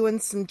you doing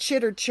some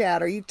chitter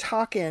chat? Are you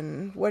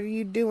talking? What are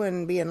you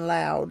doing being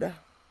loud,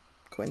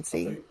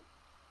 Quincy?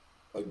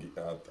 I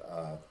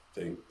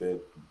think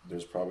that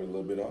there's probably a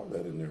little bit of all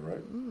that in there,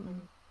 right?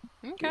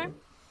 Okay. Yeah.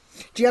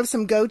 Do you have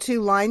some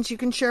go-to lines you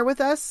can share with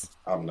us?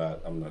 I'm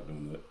not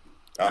doing that.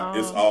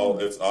 It's all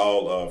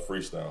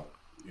freestyle.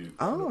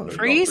 Oh.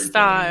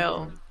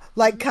 Freestyle.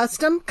 Like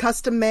custom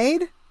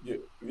made?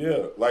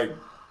 Yeah. Like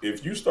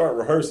if you start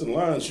rehearsing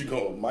lines,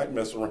 might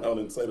mess around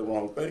and say the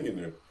wrong thing in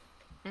there.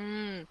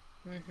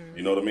 Mm-hmm.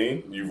 You know what I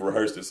mean? You've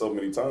rehearsed it so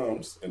many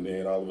times, and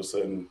then all of a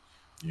sudden,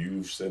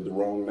 you've said the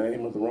wrong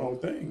name or the wrong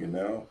thing, and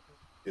now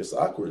it's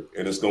awkward,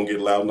 and it's gonna get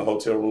loud in the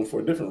hotel room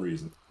for a different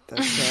reason.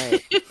 That's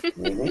right.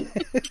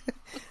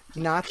 Mm-hmm.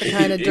 Not the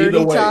kind of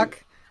dirty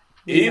talk.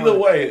 Either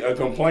way, a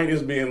complaint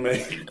is being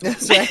made.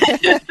 That's right.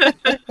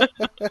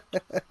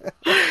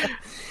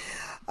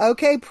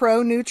 Okay,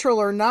 pro, neutral,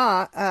 or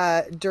not,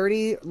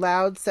 dirty,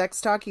 loud sex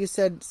talk. You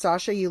said,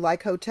 Sasha, you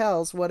like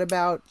hotels. What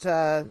about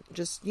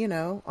just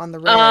on the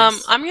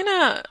regs?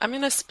 I'm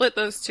gonna split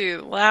those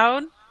two.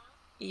 Loud,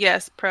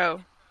 yes,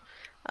 pro.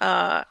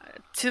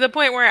 To the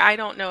point where I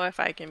don't know if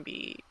I can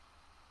be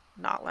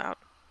not loud.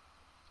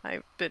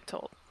 I've been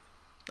told.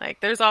 Like,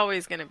 there's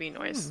always gonna be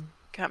noise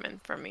coming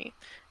from me,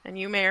 and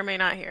you may or may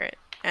not hear it.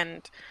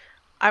 And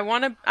I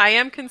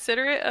am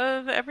considerate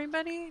of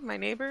everybody, my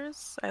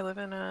neighbors. I live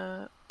in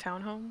a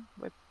townhome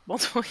with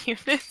multiple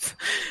units,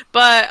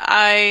 but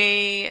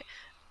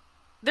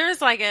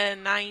there's like a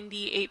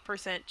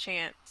 98%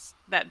 chance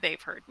that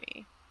they've heard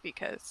me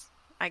because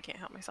I can't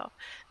help myself.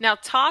 Now,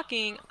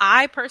 talking,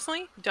 I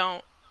personally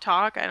don't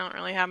talk. I don't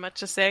really have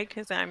much to say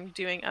because I'm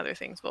doing other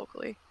things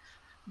vocally.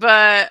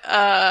 But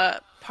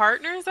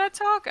partners that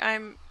talk,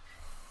 I'm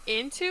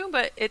into,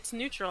 but it's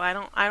neutral. I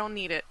don't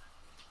need it.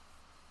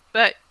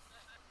 But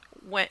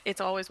when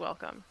it's always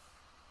welcome,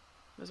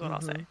 is what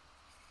I'll say.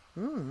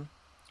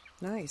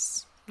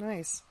 Nice.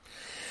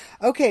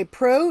 Okay,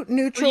 pro,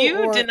 neutral,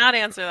 You did not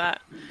answer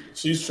that.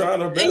 She's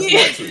trying her best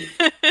not to.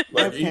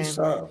 Like Okay.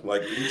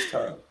 each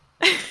time.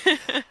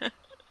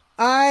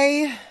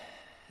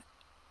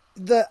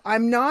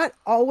 I'm not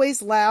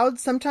always loud.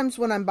 Sometimes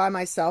when I'm by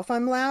myself,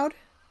 I'm loud.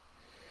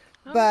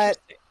 Oh, But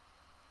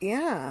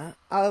yeah,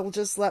 I'll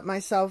just let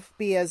myself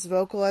be as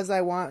vocal as I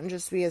want and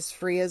just be as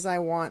free as I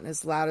want and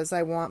as loud as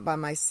I want by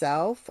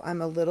myself.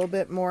 I'm a little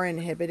bit more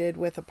inhibited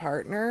with a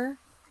partner.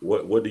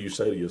 What do you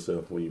say to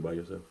yourself when you by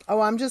yourself?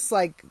 Oh, I'm just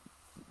like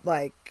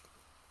What's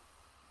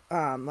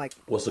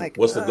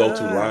the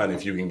go-to line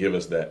if you can give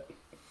us that?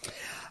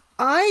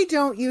 I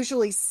don't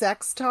usually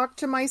sex talk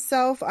to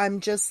myself.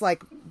 I'm just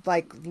like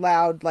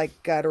loud,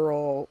 like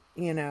guttural,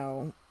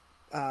 kind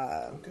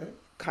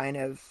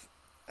of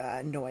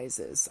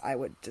noises. I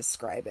would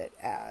describe it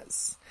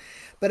as.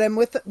 But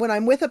when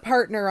I'm with a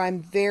partner,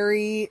 I'm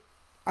very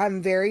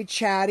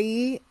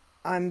chatty.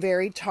 I'm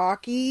very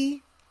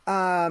talky.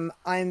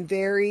 I'm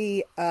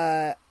very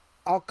I'll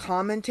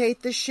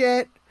commentate the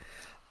shit.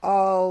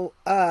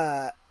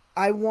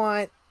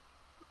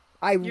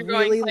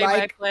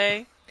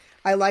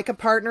 I like a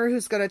partner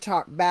who's going to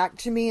talk back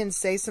to me and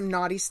say some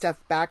naughty stuff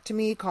back to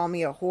me. Call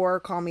me a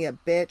whore, call me a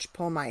bitch,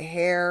 pull my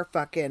hair,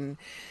 fucking,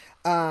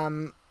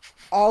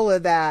 all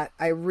of that.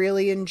 I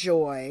really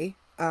enjoy.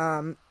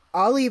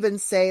 I'll even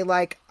say,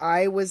 like,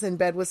 I was in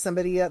bed with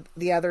somebody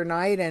the other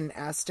night and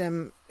asked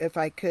him if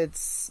I could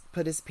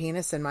put his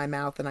penis in my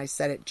mouth, and I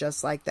said it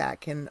just like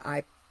that. Can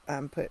I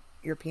put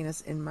your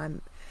penis in my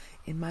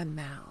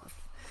mouth?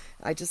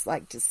 I just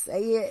like to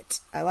say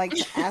it. I like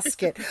to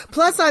ask it.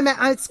 Plus,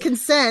 it's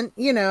consent.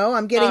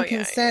 I'm getting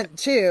consent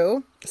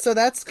too, so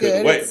that's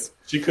good.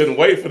 She couldn't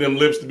wait for them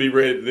lips to be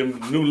ready, them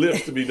new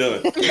lips to be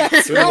done.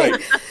 That's right.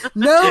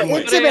 No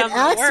intimate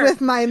acts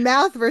with my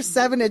mouth for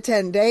 7 to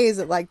 10 days.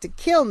 It like to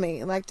kill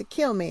me.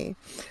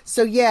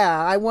 So yeah,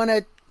 I want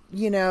to.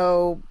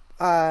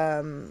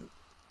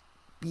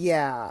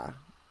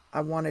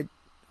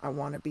 I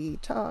want to be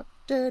talked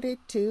dirty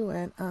too,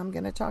 and I'm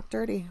gonna talk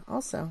dirty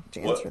also to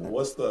answer that.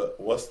 What's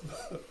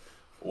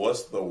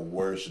the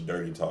worst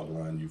dirty talk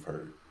line you've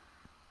heard?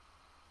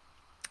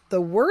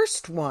 The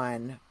worst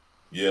one.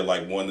 Yeah,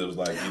 like one that was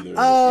like either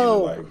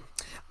like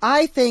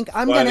I think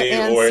I'm going to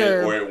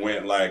answer. Or it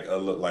went like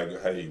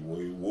hey,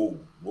 whoa,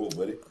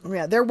 buddy.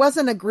 Yeah, there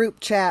wasn't a group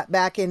chat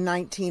back in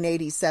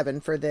 1987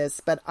 for this,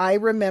 but I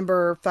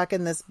remember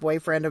fucking this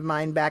boyfriend of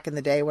mine back in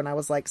the day when I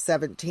was like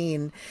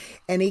 17,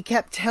 and he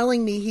kept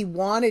telling me he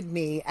wanted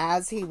me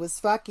as he was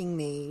fucking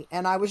me,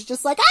 and I was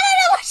just like, I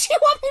don't know what you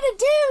want me to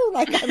do?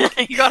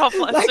 Like, You got all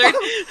flustered.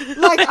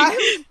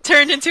 I'm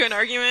turned into an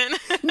argument.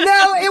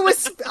 No, it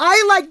was,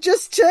 I like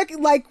just took,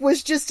 like,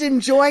 was just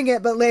enjoying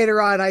it. But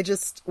later on, I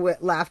just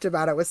laughed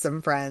about it with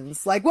some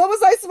friends. Like, what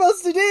was I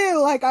supposed to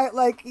do? Like,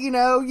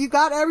 you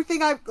got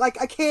everything. I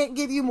can't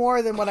give you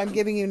more than what I'm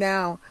giving you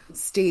now,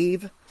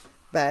 Steve.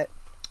 But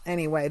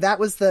anyway, that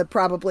was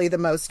probably the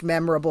most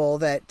memorable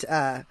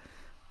that,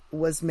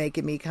 was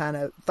making me kind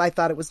of, I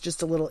thought it was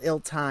just a little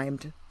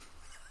ill-timed.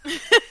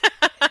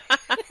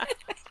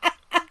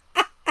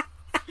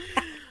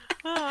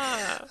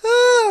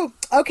 Oh,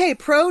 okay.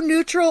 Pro,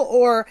 neutral,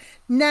 or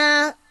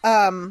nah,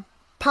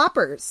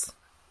 poppers.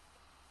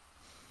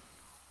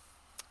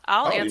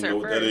 I'll I don't even answer know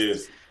what first. that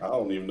is. I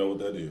don't even know what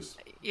that is.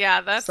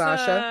 Yeah, that's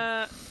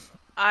Sasha?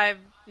 I've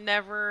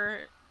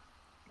never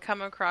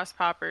come across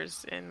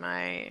poppers in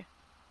my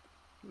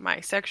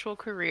sexual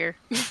career.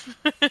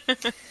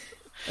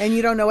 And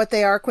you don't know what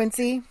they are,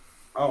 Quincy?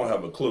 I don't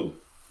have a clue.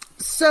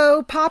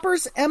 So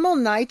poppers, amyl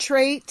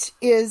nitrate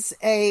is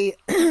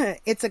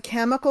it's a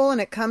chemical,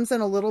 and it comes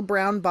in a little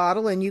brown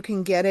bottle, and you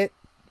can get it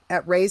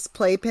at Ray's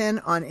Playpen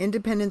on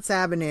Independence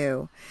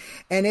Avenue.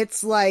 And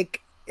it's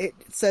like, it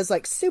says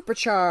like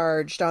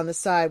supercharged on the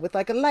side with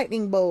like a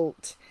lightning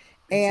bolt.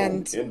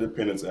 And It's on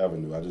Independence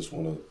Avenue. I just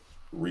want to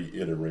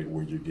reiterate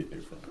where you're getting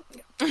it from.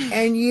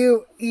 And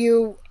you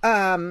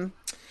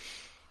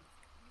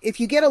if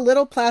you get a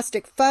little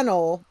plastic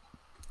funnel,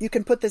 you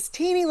can put this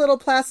teeny little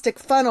plastic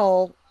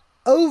funnel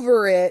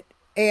over it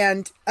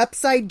and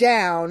upside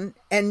down,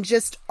 and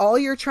just all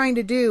you're trying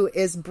to do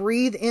is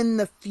breathe in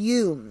the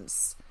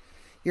fumes.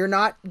 You're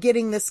not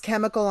getting this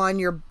chemical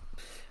on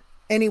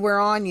anywhere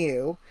on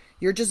you.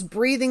 You're just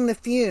breathing the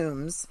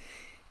fumes,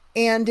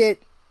 and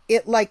it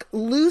like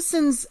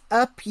loosens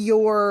up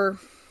your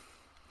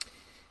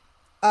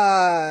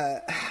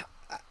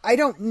I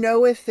don't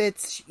know if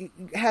it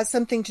has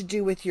something to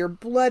do with your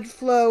blood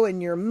flow and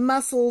your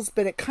muscles,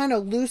 but it kind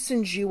of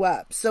loosens you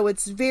up. So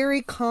it's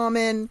very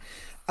common.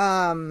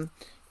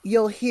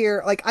 You'll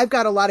hear, like, I've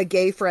got a lot of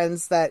gay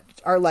friends that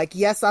are like,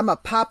 yes, I'm a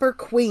popper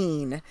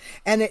queen.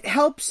 And it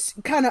helps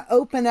kind of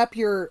open up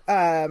your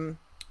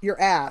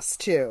ass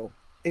too.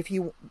 If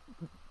you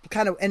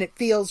and it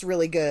feels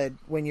really good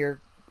when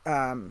you're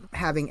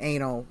having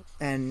anal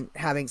and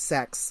having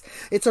sex.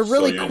 It's a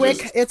really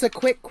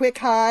quick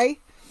high.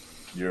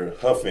 You're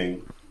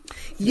huffing.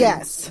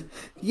 Yes.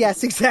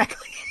 Yes,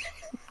 exactly.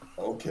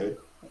 Okay.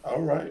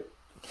 All right.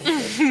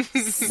 Okay.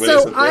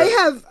 So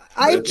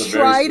I've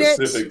tried it.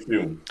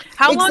 Fume.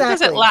 How long does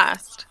it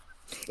last?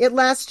 It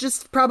lasts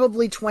just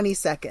probably 20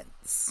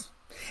 seconds.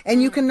 And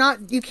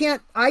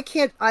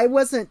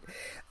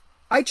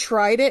I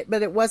tried it,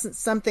 but it wasn't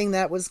something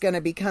that was going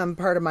to become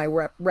part of my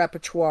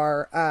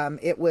repertoire.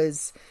 It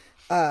was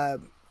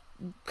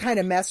kind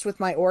of messed with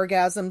my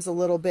orgasms a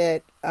little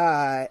bit,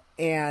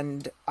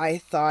 and I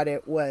thought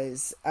it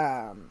was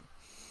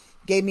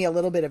gave me a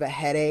little bit of a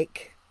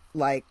headache.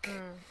 Like,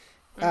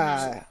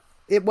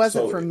 it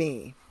wasn't for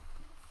me.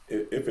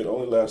 If it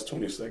only lasts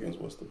 20 seconds,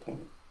 what's the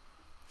point?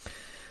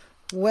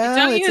 Well,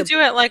 don't you do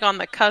it like on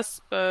the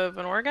cusp of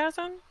an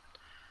orgasm?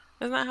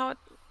 Isn't that how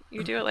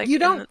you do it? Like, you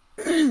don't.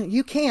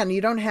 You can.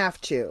 You don't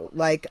have to.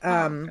 Like,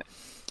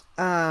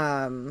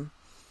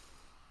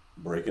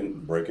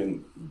 breaking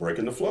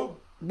the flow.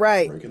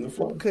 Right. Breaking the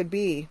flow. Could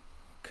be.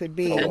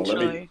 Hold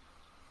on,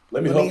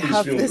 let me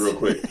huff these fumes real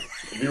quick.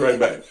 Be right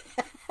back.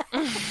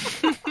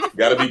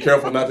 Got to be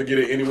careful not to get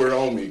it anywhere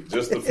on me.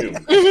 Just the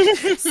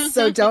fumes.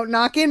 So don't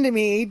knock into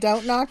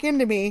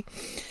me.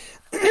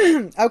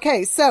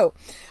 Okay, so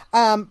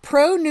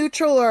pro,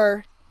 neutral,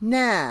 or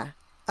nah.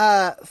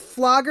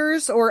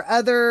 Floggers or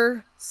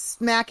other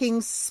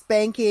smacking,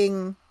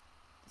 spanking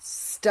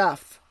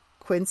stuff.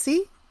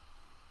 Quincy?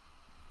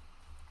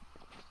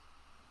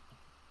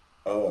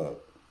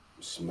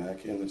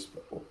 Smacking and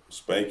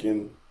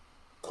spanking,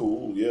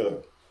 cool, yeah.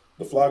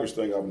 The floggers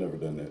thing, I've never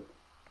done that.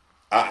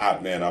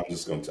 I'm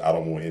just I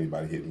don't want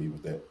anybody hitting me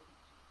with that.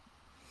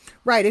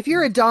 Right. If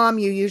you're a dom,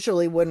 you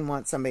usually wouldn't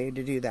want somebody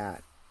to do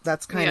that.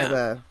 That's kind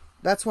of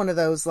that's one of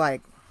those,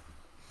 like.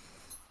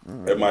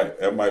 It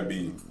might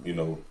be,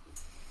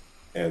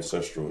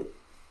 ancestral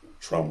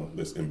trauma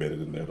that's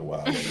embedded in there. The while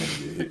I don't want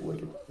to get hit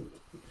with it.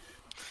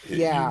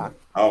 Yeah.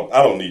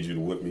 I don't need you to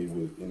whip me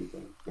with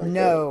anything. Like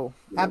no,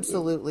 that.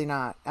 absolutely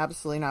not.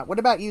 Absolutely not. What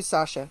about you,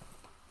 Sasha?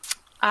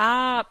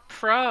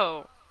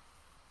 Pro,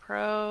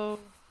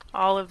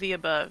 all of the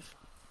above.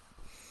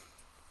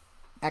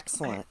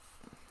 Excellent.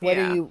 What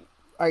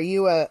are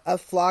you a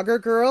flogger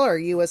girl? Are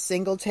you a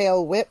single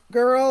tail whip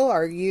girl?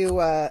 Are you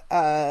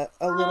a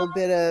little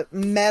bit of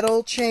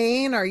metal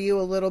chain? Are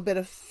you a little bit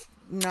of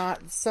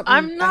not something?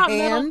 I'm not a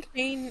hand?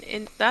 metal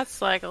chain.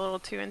 That's like a little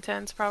too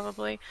intense,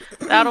 probably.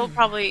 That'll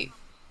probably,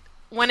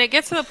 when it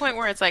gets to the point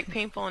where it's like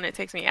painful and it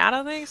takes me out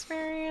of the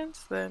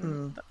experience,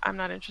 then I'm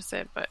not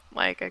interested. But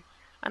like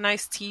a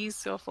nice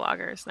tease to a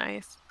flogger is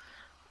nice.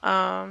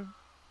 Yeah,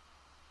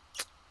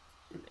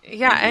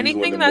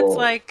 anything that's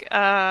like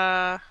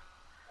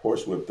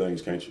horsewhip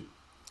things, can't you?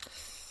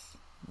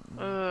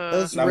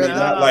 Those not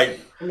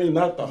I mean,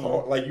 not the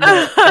hard, like you're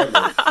not trying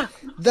to,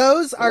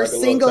 Those are like a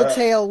little single tap.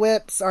 tail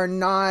whips are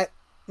not.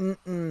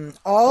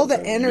 All the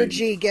Okay,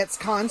 energy gets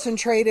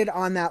concentrated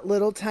on that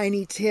little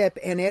tiny tip,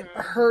 and it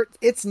hurt.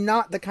 It's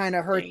not the kind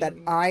of hurt that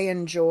I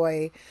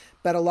enjoy,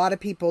 but a lot of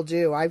people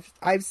do.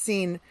 I've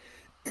seen.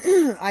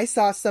 I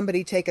saw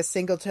somebody take a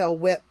single tail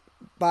whip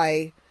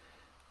by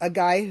a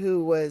guy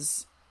who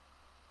was.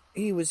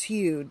 He was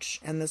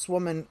huge, and this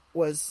woman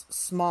was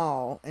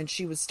small, and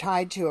she was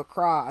tied to a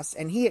cross,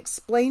 and he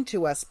explained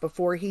to us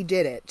before he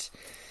did it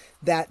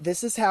that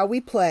this is how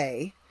we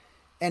play,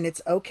 and it's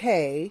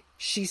okay.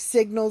 She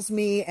signals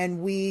me,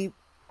 and we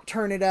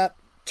turn it up,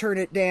 turn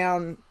it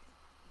down,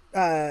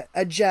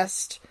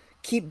 adjust,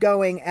 keep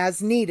going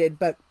as needed,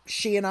 but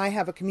she and I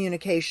have a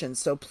communication,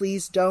 so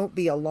please don't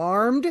be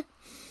alarmed.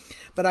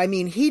 But I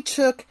mean, he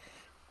took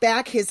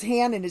back his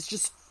hand and is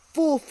just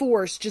full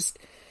force, just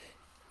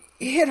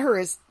hit her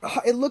as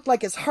it looked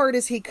like as hard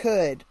as he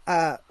could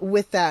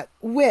with that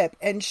whip,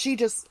 and she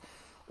just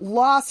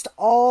lost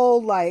all,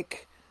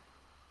 like,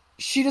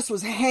 she just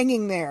was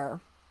hanging there,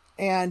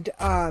 and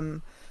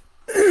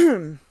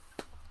and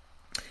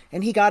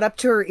he got up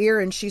to her ear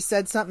and she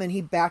said something, and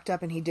he backed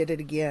up and he did it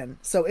again.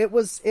 So it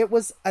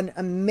was an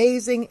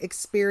amazing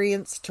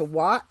experience to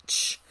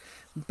watch,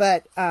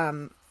 but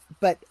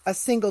a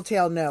single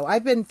tail, no.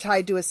 I've been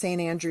tied to a St.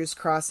 Andrew's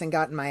cross and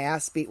gotten my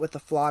ass beat with a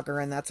flogger,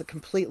 and that's a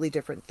completely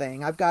different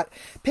thing. I've got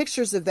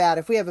pictures of that.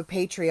 If we have a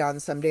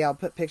Patreon someday, I'll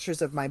put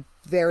pictures of my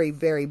very,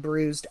 very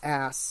bruised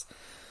ass.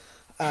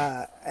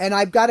 And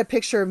I've got a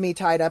picture of me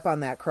tied up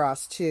on that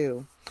cross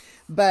too.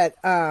 But,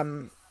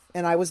 and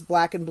I was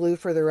black and blue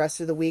for the rest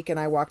of the week, and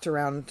I walked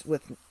around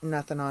with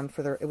nothing on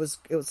it was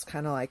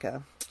kind of like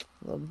a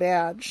little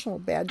badgy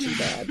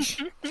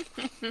badge,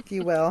 if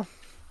you will.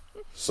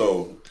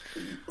 So,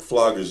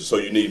 floggers. So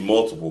you need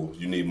multiple.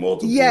 You need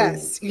multiple.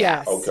 Yes.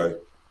 Okay.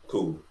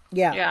 Cool.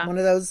 Yeah. One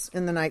of those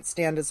in the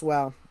nightstand as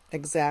well.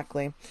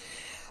 Exactly.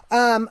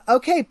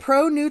 Okay.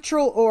 Pro,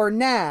 neutral, or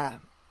nah.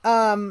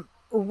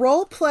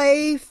 Role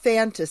play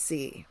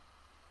fantasy.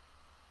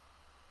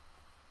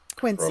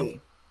 Quincy.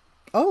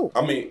 Pro.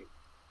 I mean,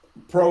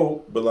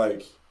 pro, but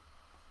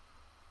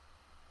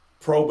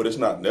it's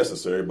not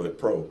necessary. But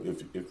pro,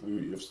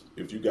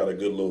 if you got a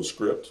good little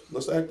script,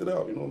 let's act it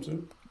out. You know what I'm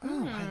saying?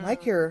 Oh,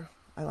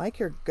 I like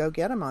your go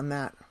get 'em on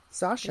that,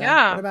 Sasha.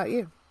 Yeah. What about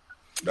you?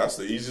 That's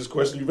the easiest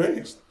question you've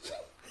asked.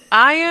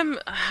 I'm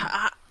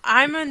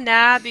a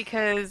nah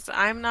because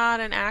I'm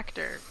not an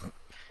actor.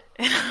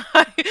 And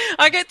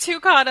I get too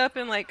caught up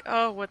in, like,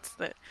 oh, what's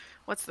the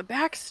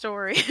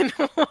backstory and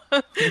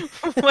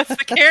what's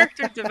the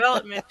character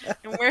development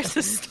and where's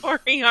the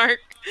story arc?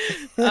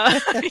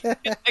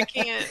 I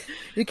can't.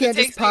 You can't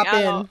just pop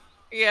in.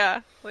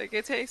 Yeah, like,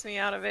 it takes me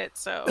out of it.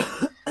 So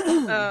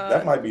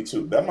that might be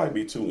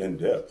too in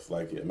depth.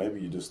 Like,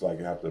 maybe you just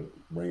have to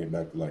bring it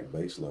back to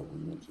base level.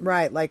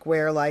 Right, like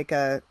wear a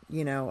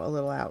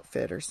little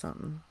outfit or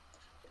something.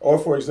 Or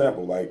for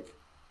example,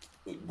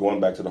 going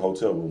back to the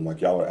hotel room,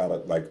 y'all are out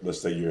of, let's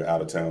say you're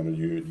out of town and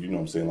you know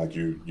what I'm saying,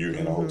 you're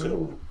in a hotel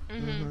room.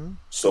 Mm-hmm.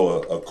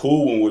 So a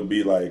cool one would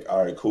be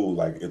all right, cool,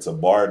 it's a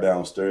bar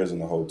downstairs in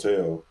the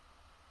hotel.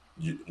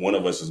 One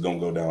of us is gonna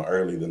go down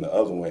early than the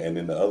other one, and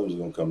then the other one's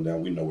gonna come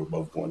down. We know we're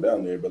both going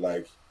down there, but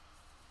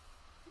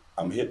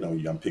I'm hitting on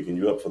you. I'm picking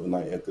you up for the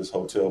night at this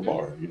hotel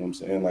bar. You know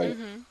what I'm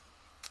saying?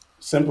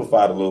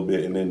 Simplify it a little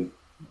bit, and then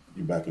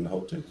you're back in the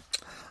hotel.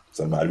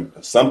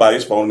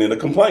 Somebody's phoning in a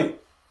complaint.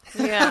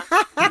 Yeah.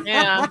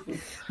 Yeah.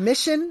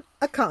 Mission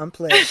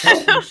accomplished.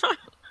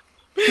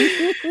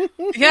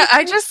 Yeah,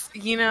 I just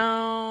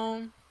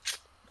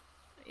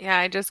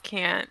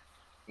can't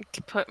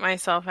put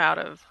myself out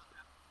of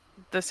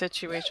the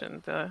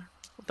situation,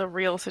 the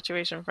real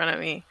situation in front of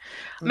me.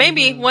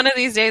 Maybe one of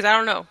these days, I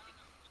don't know.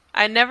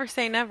 I never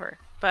say never,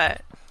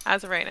 but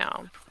as of right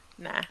now,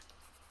 nah.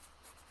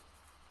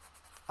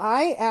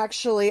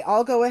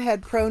 I'll go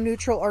ahead, pro,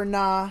 neutral, or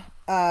nah.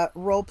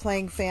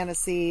 Role-playing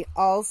fantasy,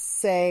 I'll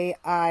say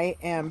I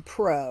am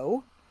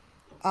pro.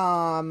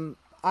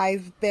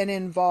 I've been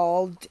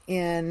involved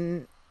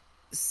in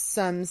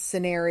some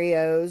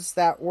scenarios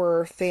that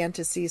were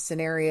fantasy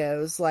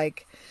scenarios.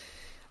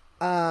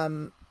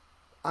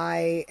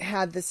 I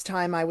had this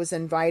time I was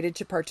invited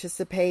to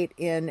participate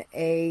in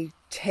a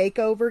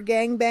takeover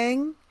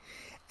gangbang.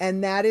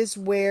 And that is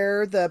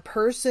where the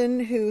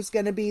person who's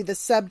going to be the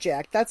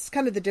subject, that's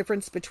kind of the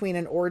difference between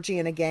an orgy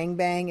and a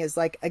gangbang, is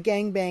a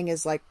gangbang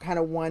is kind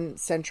of one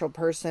central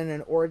person.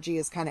 An orgy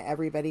is kind of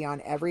everybody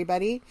on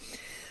everybody.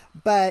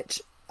 But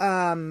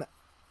the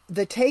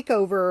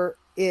takeover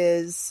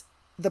is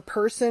the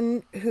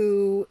person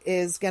who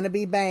is going to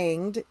be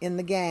banged in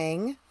the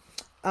gang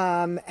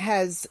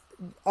has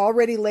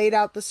already laid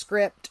out the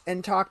script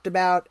and talked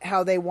about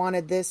how they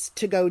wanted this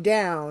to go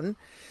down.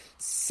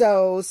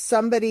 So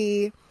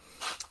somebody,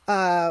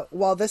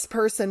 while this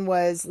person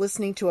was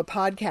listening to a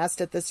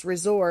podcast at this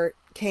resort,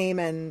 came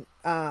and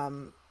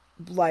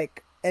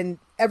and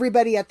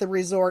everybody at the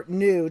resort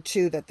knew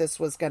too that this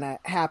was going to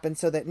happen,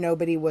 so that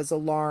nobody was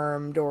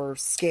alarmed or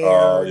scared.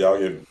 Oh, y'all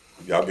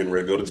getting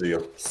ready to go to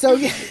jail. So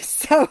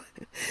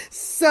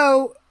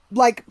So,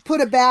 like,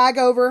 put a bag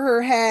over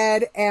her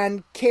head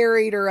and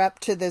carried her up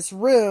to this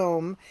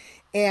room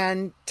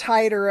and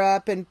tied her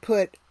up and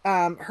put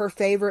her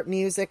favorite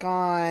music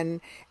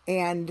on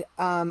and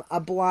a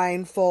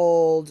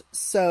blindfold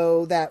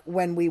so that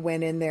when we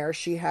went in there,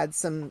 she had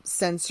some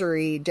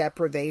sensory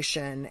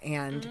deprivation,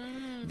 and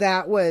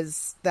that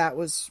was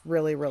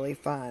really, really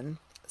fun.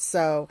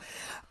 So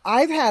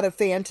I've had a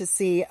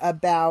fantasy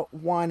about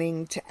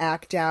wanting to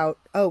act out.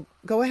 Oh,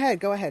 go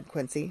ahead,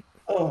 Quincy.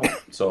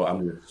 So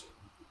I'm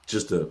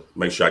just to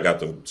make sure I got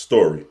the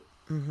story.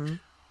 Mm-hmm.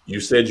 You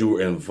said you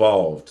were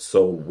involved.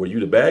 So were you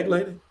the bag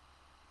lady?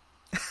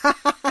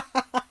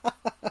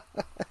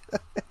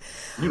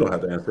 You don't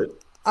have to answer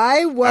it.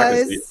 I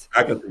was.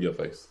 I can see your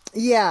face.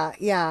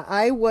 Yeah.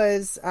 I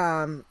was.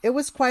 It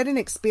was quite an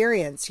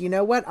experience. You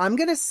know what? I'm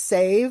gonna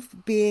save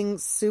being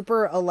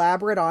super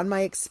elaborate on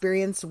my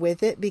experience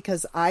with it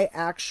because I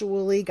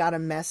actually got a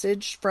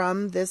message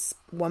from this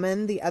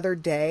woman the other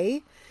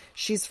day.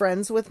 She's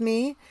friends with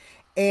me,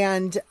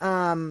 and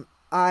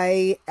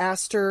I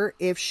asked her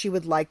if she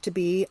would like to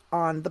be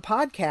on the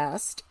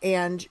podcast,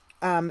 and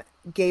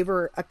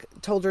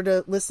told her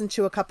to listen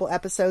to a couple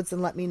episodes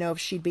and let me know if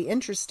she'd be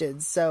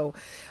interested. So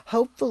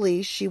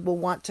hopefully she will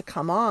want to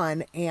come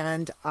on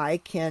and I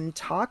can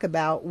talk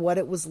about what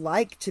it was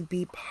like to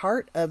be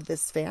part of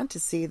this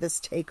fantasy, this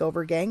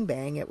takeover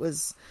gangbang. It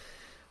was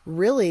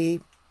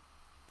really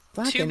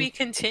fucking to be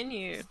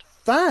continued.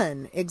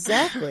 Fun.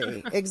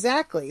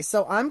 Exactly.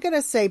 So I'm going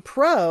to say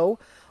pro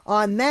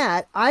on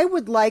that. I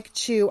would like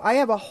to, I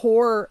have a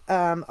horror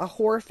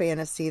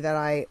fantasy that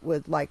I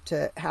would like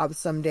to have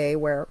someday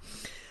where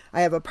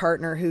I have a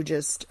partner who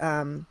just,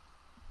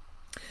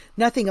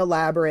 nothing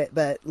elaborate,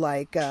 but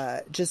like,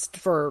 just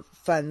for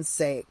fun's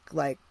sake,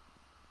 like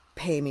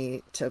pay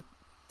me to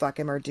fuck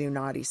him or do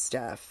naughty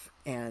stuff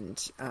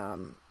and,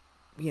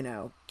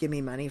 give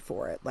me money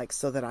for it. Like,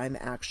 so that I'm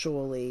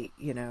actually,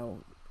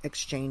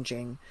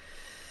 exchanging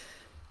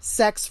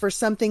sex for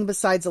something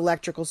besides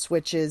electrical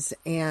switches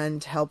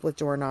and help with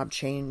doorknob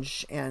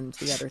change and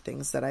the other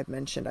things that I've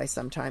mentioned. I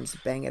sometimes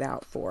bang it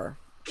out for.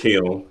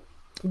 Kiln.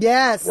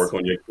 Yes. Work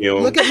on your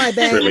kiln. Look at my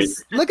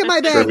bangs. Look at my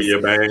bangs. Trim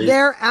your bangs.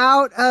 They're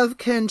out of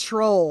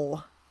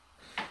control.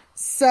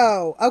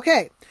 So,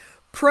 okay.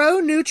 Pro,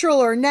 neutral,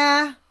 or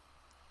nah?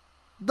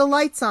 The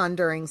lights on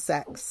during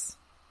sex.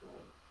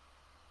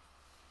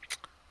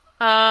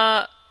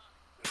 Pro?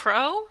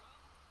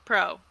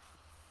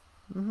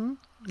 Mm-hmm.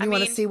 You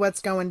want to see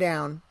what's going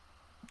down?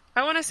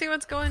 I want to see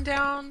what's going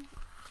down.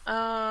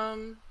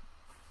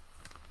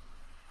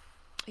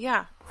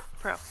 Yeah,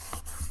 pro.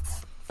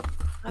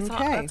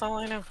 That's all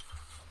I know.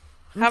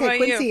 How about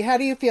Quincy, you? how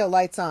do you feel?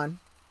 Lights on.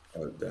 I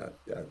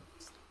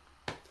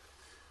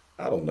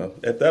don't know.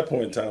 At that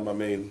point in time, I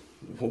mean,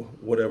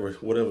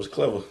 whatever's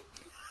clever.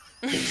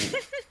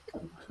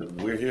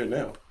 We're here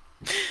now.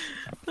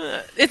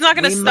 It's not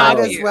going to We stop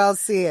might you. as well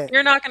see it.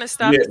 You're not going to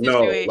stop the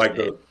situation. Like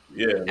the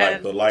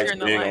lights turn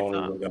the being lights on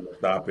isn't going to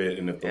stop it,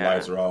 and if the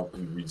lights are off,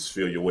 you just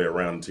feel your way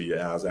around until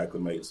your eyes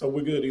acclimate. So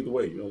we're good either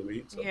way. You know what I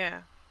mean? So.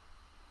 Yeah.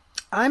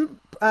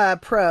 I'm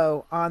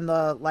pro on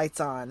the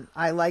lights on.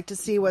 I like to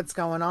see what's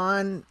going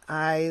on.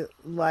 I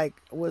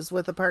was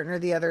with a partner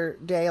the other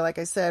day. Like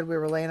I said, we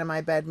were laying in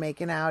my bed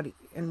making out,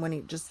 and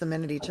when the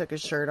minute he took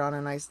his shirt on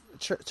and I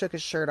took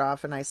his shirt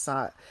off, and I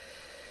saw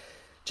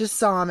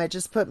him, it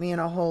just put me in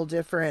a whole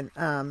different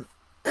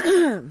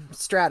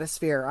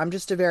stratosphere. I'm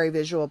just a very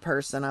visual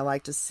person. I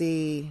like to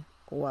see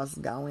what's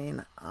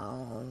going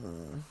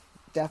on.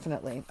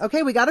 Definitely.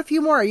 Okay, we got a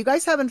few more. Are you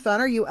guys having fun?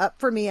 Are you up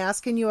for me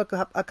asking you a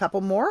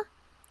couple more?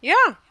 Yeah.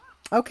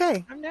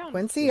 Okay. I'm down.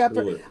 Quincy, I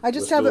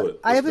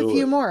have a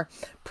few more.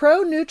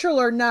 Pro, neutral,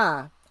 or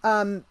nah?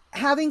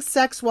 Having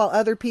sex while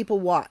other people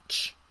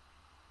watch.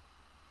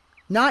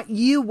 Not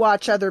you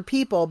watch other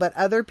people, but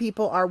other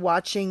people are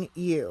watching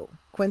you.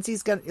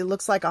 Quincy's it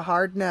looks like a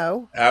hard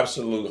no.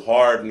 Absolute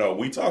hard no.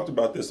 We talked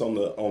about this on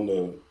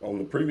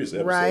the previous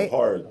episode. Right.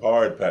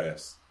 Hard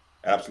pass.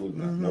 Absolute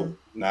no. Nope.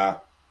 Nah.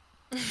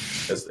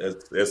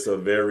 It's a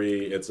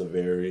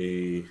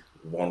very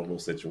vulnerable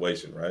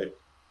situation, right?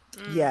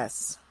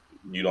 Yes.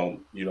 You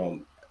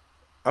don't.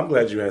 I'm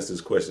glad you asked this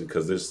question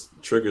because this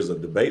triggers a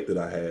debate that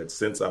I had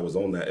since I was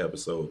on that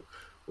episode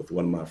with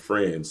one of my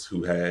friends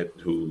I'm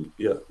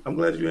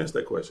glad you asked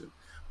that question.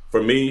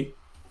 For me,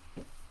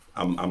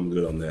 I'm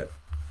good on that.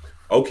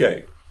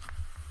 Okay.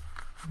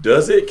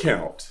 Does it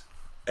count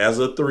as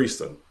a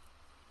threesome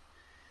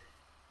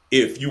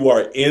if you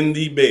are in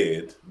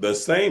the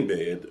same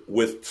bed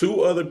with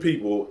two other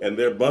people and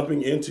they're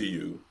bumping into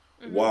you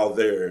while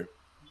they're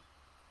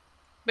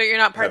But you're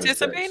not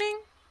participating?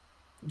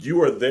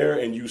 You are there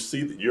and you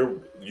see that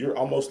you're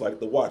almost like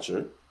the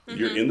watcher. Mm-hmm.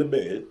 You're in the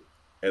bed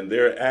and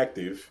they're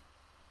active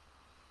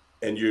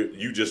and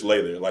you just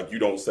lay there. Like you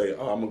don't say,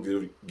 "Oh, I'm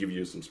gonna give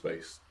you some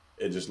space,"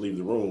 and just leave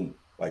the room.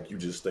 Like you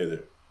just stay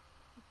there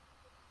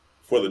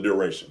for the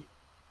duration.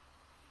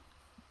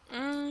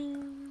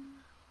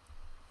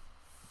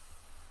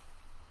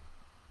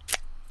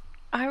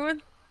 I'm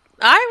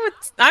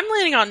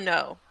leaning on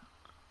no.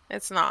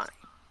 It's not.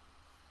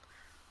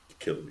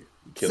 killing me.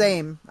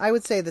 Same. I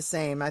would say the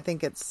same. I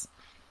think it's.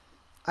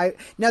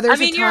 Now I there's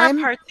mean, a you're a time.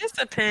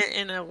 participant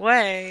in a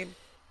way,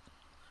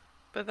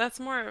 but that's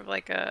more of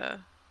like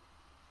a.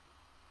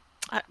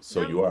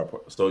 So No, you are.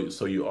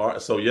 So you are.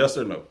 So yes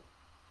or no?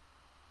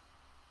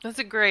 that's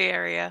a gray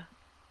area,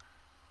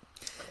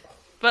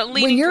 but When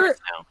leaning you're, towards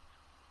no.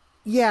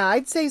 yeah,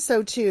 I'd say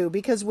so too.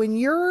 Because when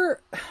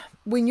you're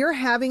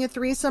having a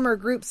threesome or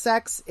group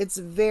sex, it's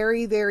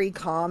very, very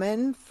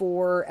common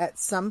for at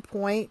some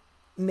point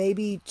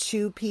maybe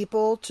two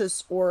people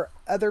or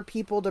other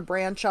people to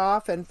branch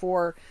off and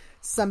for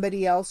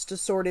somebody else to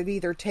sort of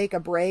either take a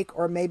break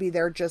or maybe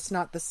they're just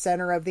not the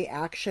center of the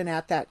action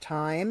at that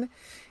time.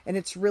 And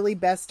it's really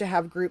best to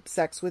have group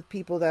sex with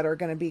people that are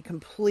going to be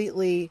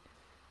completely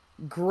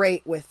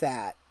great with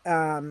that,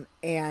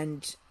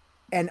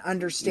 and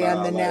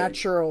understand Nah, the like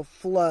natural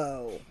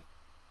flow.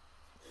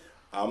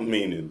 I'm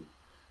meaning,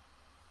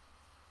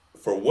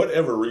 for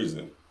whatever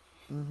reason,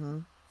 Mm-hmm.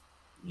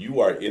 you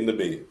are in the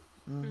bed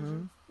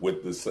Mm-hmm.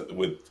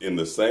 with in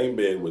the same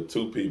bed with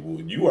two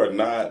people. You are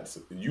not.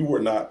 You were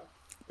not.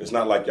 It's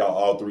not like y'all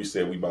all three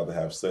said we about to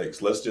have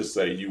sex. Let's just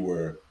say you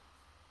were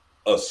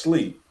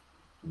asleep.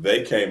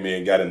 They came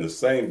in, got in the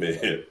same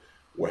bed,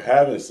 were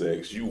having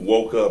sex. You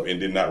woke up and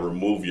did not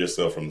remove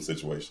yourself from the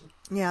situation.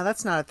 Yeah,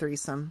 that's not a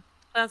threesome.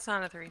 That's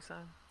not a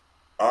threesome.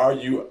 Are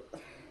you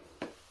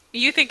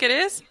You think it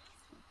is?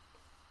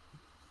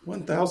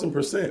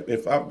 1000%?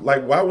 If I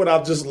like, why would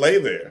I just lay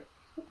there?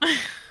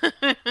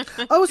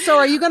 Oh, so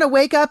are you going to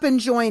wake up and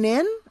join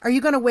in? Are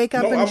you going to wake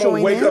up No, and I'm gonna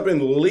join wake in? up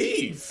and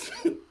leave.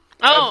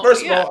 Oh,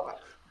 First yeah.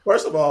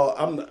 of all,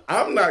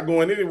 I'm not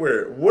going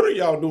anywhere. What are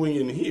y'all doing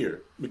in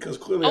here? Because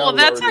clearly Oh, I well,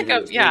 was that's already in like here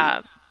a asleep.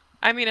 yeah.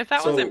 I mean, if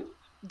that wasn't So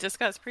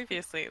discussed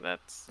previously,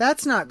 that's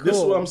That's not this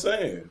is what I'm cool.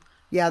 saying.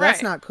 Yeah,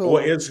 that's right. not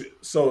Well, cool. it's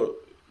so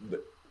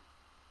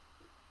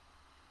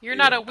You're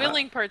not yeah. a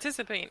willing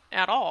participant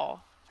at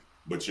all.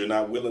 But you're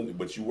not willing.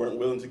 But you weren't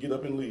willing to get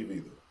up and leave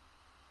either.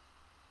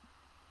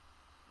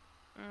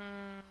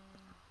 Mm.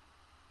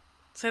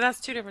 So that's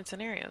two different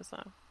scenarios,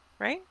 though,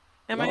 right?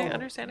 Am I No,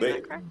 understanding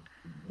that correct?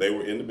 they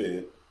were in the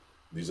bed.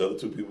 These other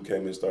two people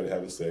came in and started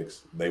having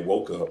sex. They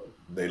woke up.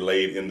 They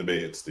laid in the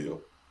bed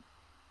still,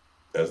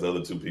 as the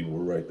other two people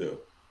were right there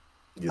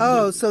getting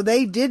Oh, busy. so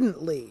they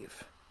didn't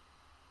leave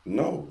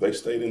No, they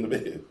stayed in the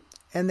bed.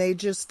 and they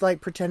just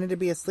like pretended to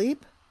be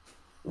asleep?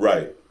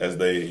 Right, as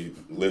they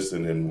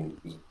listened and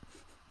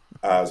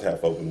eyes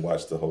half open,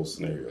 watched the whole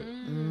scenario.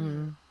 Mm.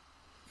 Mm.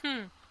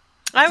 Hmm.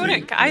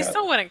 See, I now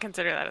still wouldn't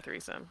consider that a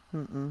threesome.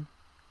 Mm-mm.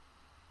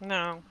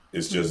 No.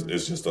 Mm-mm.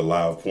 it's just a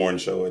live porn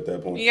show at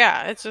that point.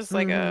 Yeah, it's just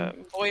like Mm-hmm. a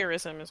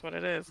voyeurism, is what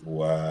it is.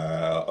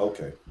 Wow.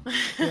 Okay.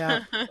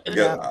 Yeah.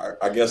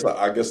 I guess Yeah.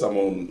 I guess I'm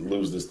gonna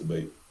lose this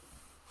debate.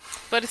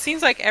 But it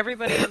seems like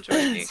everybody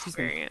enjoyed the Excuse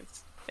me.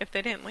 experience if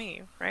they didn't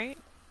leave, right?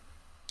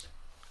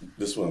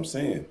 This is what I'm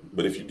saying.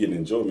 But if you're getting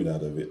enjoyment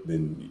out of it,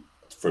 then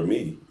for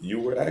me, you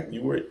were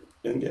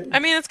engaged. I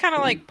mean, it's kind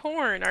of like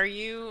porn. Are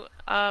you,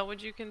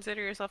 would you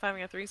consider yourself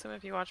having a threesome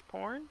if you watch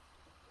porn?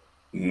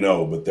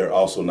 No, but they're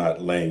also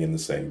not laying in the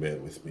same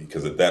bed with me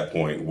because at that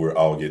point we're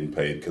all getting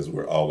paid because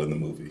we're all in the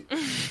movie.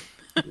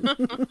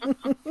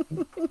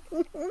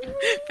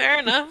 Fair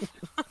enough.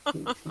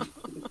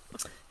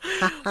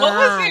 What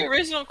was the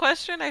original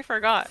question? I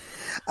forgot.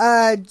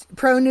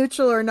 Pro,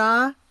 neutral, or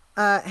nah?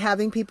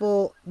 Having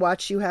people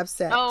watch you have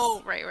sex.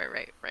 Oh, right.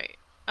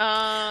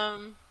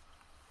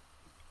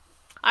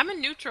 I'm a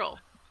neutral.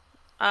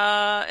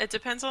 It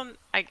depends on,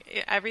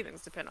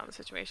 everything's dependent on the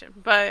situation,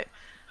 but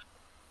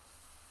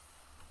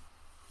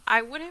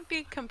I wouldn't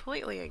be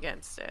completely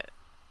against it.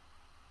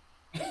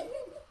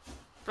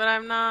 But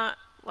I'm not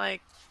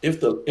like, If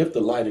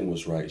the lighting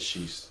was right,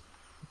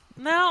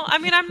 no, I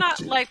mean, I'm not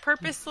she like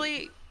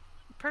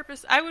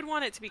I would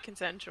want it to be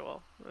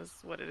consensual, is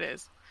what it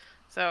is.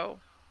 So,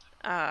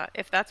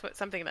 if that's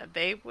something that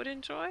they would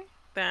enjoy,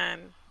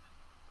 then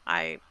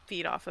I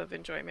feed off of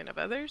enjoyment of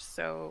others.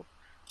 So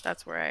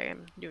that's where I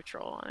am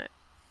neutral on it.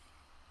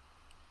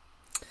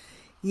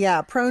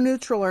 Yeah, pro,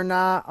 neutral, or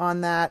not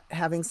on that.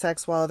 Having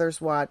sex while others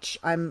watch.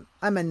 I'm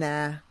a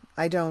nah.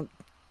 I don't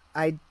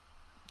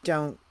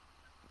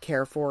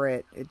care for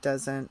it. It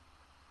doesn't.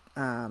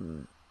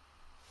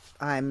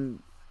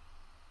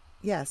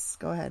 Yes.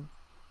 Go ahead,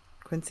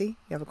 Quincy.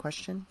 You have a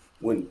question?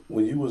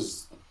 when you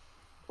was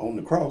on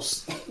the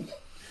cross,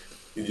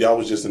 y'all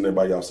was just in there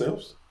by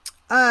yourselves.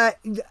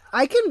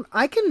 I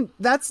can.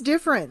 That's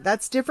different.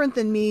 That's different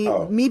than me.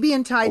 Oh, Me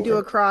being tied to a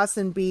okay, cross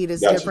and beat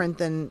is gotcha. different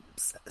than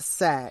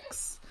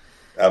sex.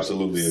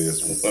 Absolutely, it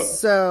is a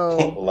So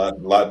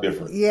lot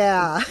different.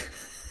 yeah,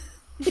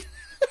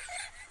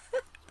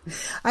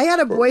 I had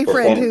a For,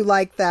 boyfriend for, who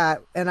liked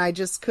that, and I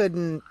just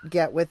couldn't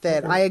get with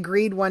it. okay. I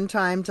agreed one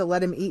time to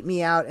let him eat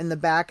me out in the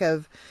back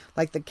of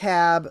like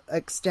the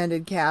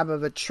extended cab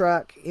of a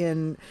truck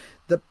in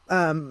the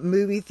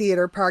movie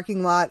theater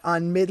parking lot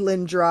on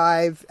Midland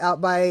Drive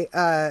out by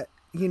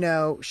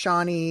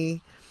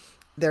Shawnee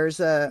There's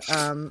a,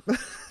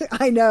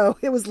 I know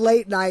it was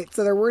late night,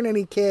 so there weren't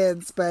any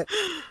kids, but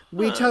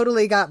we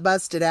totally got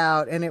busted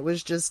out. And it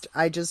was just,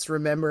 I just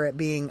remember it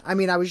being, I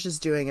mean, I was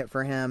just doing it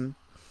for him.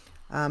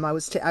 I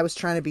was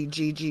trying to be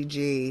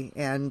GGG,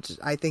 and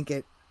I think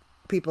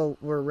people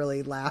were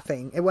really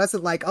laughing. It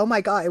wasn't like, oh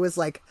my God, it was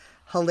like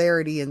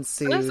hilarity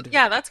ensued.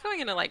 That's going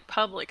into like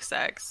public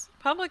sex.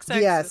 Public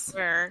sex is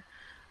where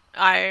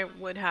I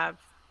would have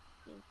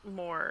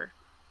more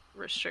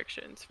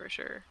restrictions for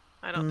sure.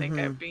 I don't think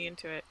I'd be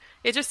into it.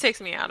 It just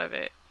takes me out of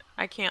it.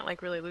 I can't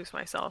like really lose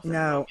myself.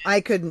 No, I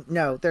couldn't.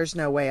 No, there's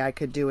no way I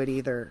could do it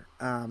either.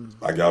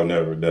 Like y'all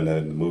never done that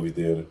in the movie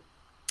theater?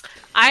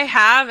 I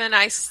have, and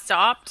I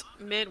stopped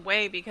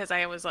midway because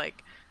I was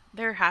like,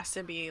 there has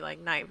to be like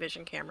night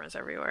vision cameras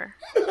everywhere.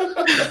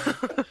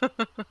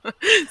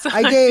 So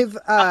I gave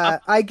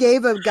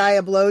a guy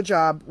a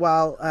blowjob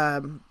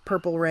while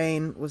Purple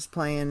Rain was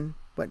playing.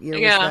 What year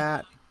was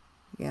that?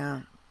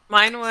 Yeah.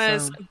 Mine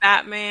was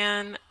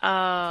Batman.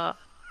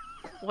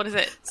 What is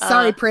it?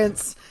 Sorry,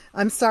 Prince.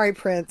 I'm sorry,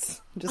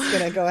 Prince. I'm just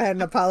gonna go ahead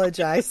and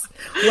apologize.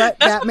 What?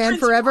 Batman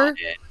Forever?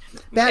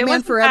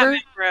 Batman Forever?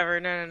 Batman Forever.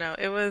 No.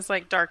 It was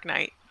like Dark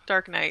Knight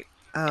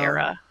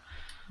era.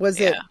 Was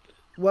it?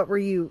 What were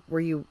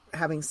you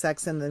having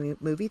sex in the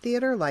movie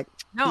theater? Like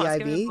no, PIV? I was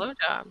giving a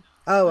blowjob.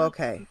 Oh,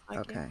 okay.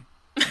 Okay.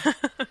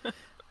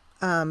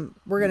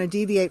 We're going to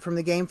deviate from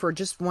the game for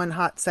just one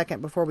hot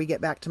second before we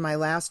get back to my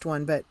last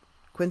one. But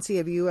Quincy,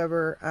 have you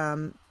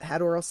ever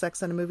had oral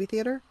sex in a movie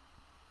theater?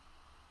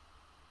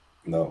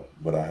 No,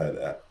 but I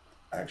had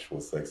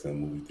actual sex in a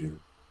movie theater.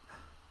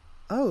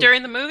 Oh,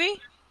 during the movie?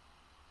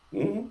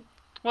 Mm-hmm.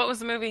 What was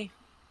the movie?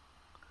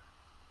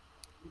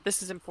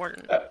 This is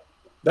important.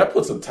 That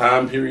puts a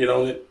time period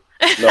on it.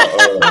 No,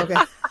 okay.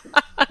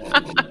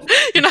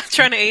 You're not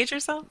trying to age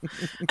yourself?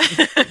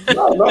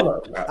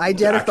 No.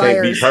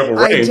 Identifiers.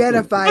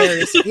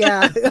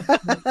 Yeah.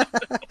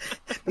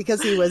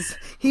 Because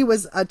he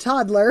was a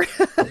toddler.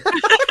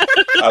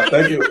 I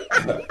think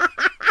it.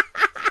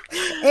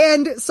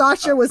 And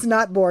Sasha was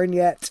not born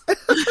yet.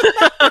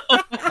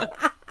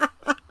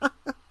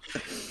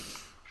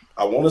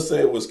 I want to say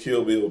it was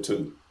Kill Bill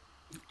 2.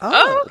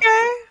 Oh,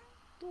 okay.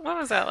 What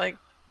was that like?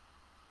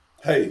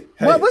 Hey.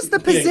 What was the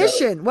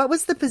position? What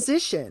was the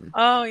position?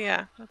 Oh,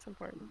 yeah. That's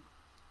important.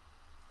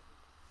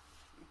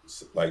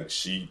 Like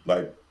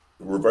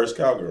reverse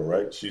cowgirl,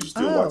 right? She's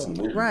still watching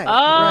the movie. Right.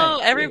 Oh,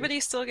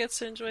 everybody still gets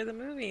to enjoy the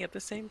movie at the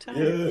same time.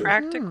 Yeah.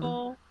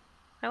 Practical.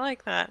 I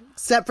like that.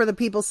 Except for the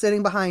people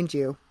sitting behind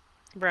you.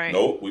 Right.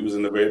 Nope, we was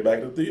in the very back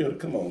of the theater.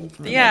 Come on.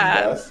 Come on,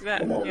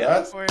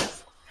 guys. Of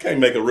course. Can't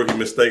make a rookie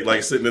mistake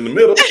like sitting in the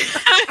middle.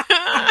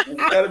 You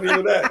gotta be in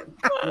the back.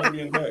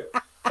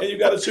 And you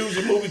gotta choose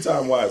your movie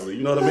time wisely.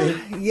 You know what I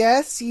mean?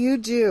 Yes, you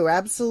do.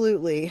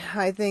 Absolutely.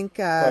 I think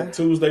like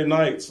Tuesday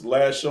nights,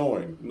 last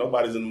showing.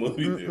 Nobody's in the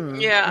movie theater.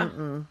 Yeah.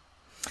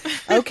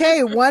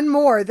 Okay, one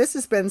more. This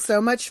has been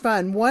so much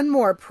fun. One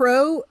more.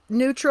 Pro,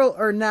 neutral,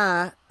 or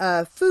nah,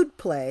 food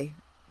play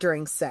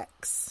during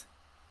sex.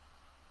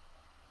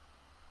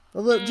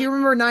 Look, do you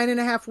remember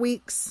 9.5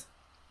 Weeks?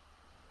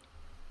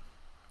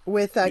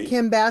 With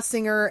Kim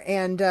Basinger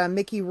and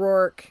Mickey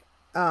Rourke.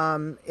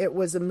 It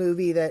was a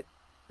movie that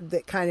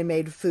kind of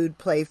made food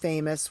play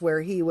famous,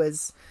 where he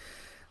was,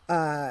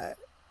 there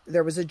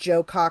was a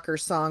Joe Cocker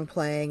song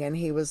playing, and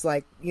he was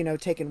like,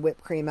 taking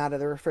whipped cream out of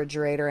the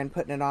refrigerator and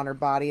putting it on her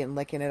body and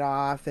licking it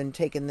off, and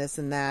taking this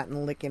and that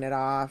and licking it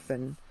off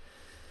and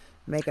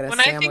making a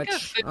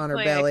sandwich on her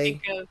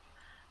belly. I think of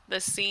the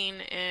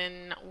scene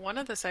in one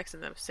of the Sex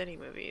and the City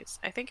movies.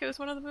 I think it was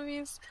one of the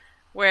movies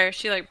where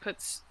she like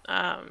puts,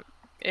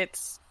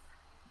 it's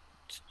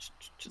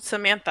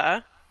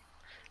Samantha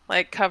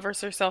like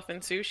covers herself in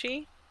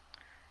sushi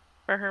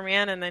for her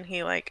man, and then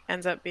he like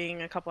ends up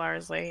being a couple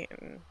hours late,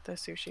 and the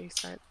sushi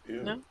starts.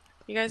 Yeah. No,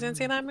 you guys didn't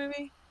see that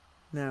movie?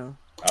 No,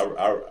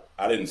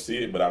 I didn't see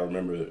it, but I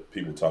remember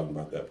people talking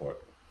about that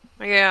part.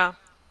 Yeah,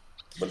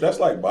 but that's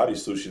like body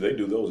sushi. They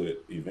do those at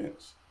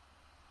events.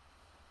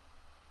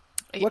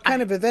 What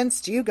kind of events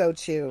do you go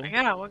to?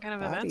 Yeah, what kind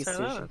of events are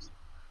those?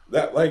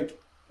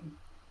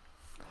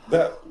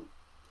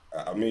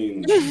 I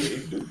mean,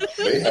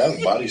 they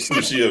have body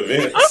sushi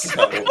events.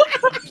 So.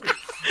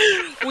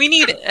 We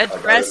need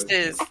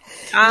addresses.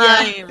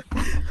 Time.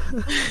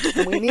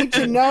 Yeah. We need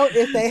to know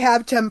if they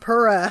have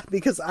tempura,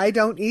 because I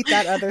don't eat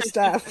that other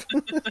stuff.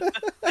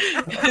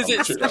 Is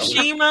it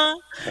sashima?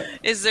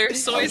 Is there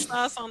soy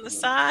sauce on the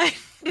side?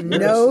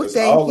 No,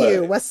 thank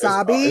you.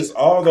 Wasabi? It's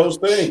all those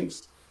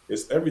things.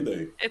 It's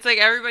everything. It's like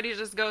everybody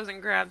just goes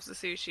and grabs the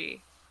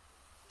sushi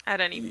at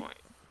any point.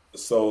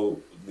 So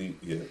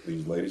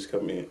these ladies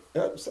come in.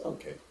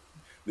 Okay,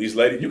 these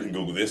ladies, you can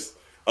Google this.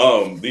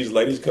 These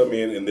ladies come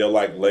in and they'll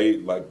lay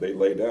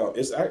down.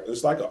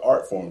 It's like an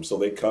art form. So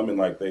they come and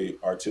they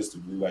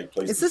artistically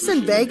place. Is this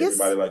in Vegas?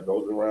 Everybody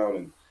goes around,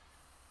 and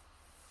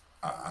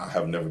I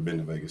have never been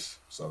to Vegas,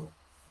 so.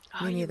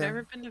 Oh, you've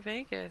never been to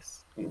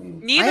Vegas?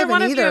 Mm-hmm. Neither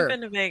one of you have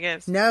been to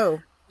Vegas.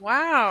 No.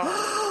 Wow.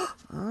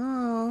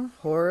 Oh,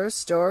 Horror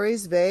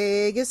Stories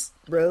Vegas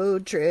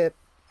road trip.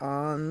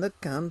 on the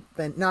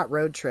company, not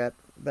road trip,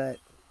 but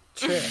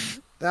trip.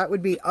 That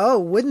would be, oh,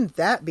 wouldn't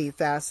that be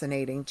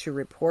fascinating to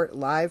report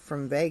live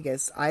from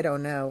Vegas? I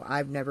don't know.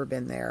 I've never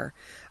been there.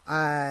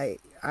 I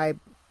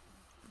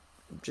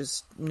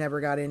just never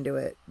got into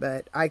it,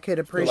 but I could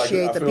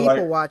appreciate the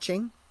people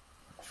watching.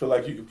 I feel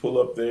like you could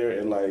pull up there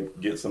and like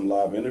get some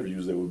live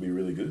interviews that would be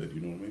really good.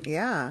 You know what I mean?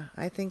 Yeah,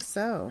 I think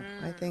so.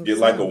 I think get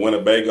so. like a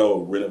Winnebago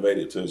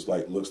renovated to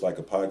like looks like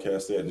a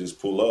podcast set, and just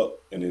pull up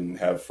and then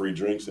have free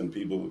drinks and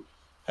people.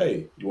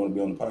 Hey, you want to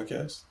be on the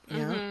podcast?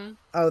 Yeah. Mm-hmm.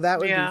 Oh, that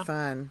would be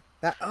fun.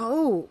 That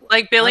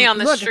like Billy on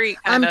the street.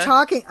 Kinda.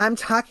 I'm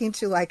talking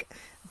to like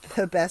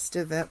the best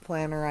event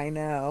planner I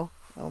know.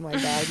 Oh my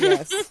God,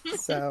 yes.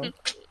 So.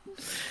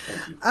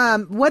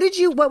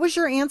 What was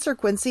your answer,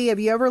 Quincy? Have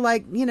you ever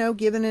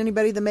given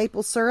anybody the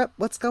maple syrup?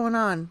 What's going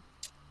on?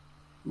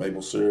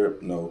 Maple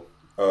syrup? No.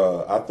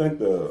 I think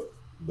the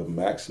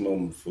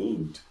maximum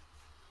food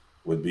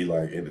would be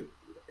like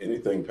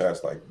anything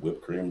past like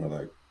whipped cream or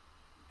like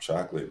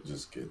chocolate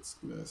just gets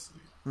messy.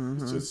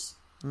 Mm-hmm.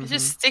 It's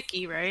just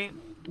sticky, right?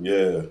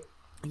 Yeah.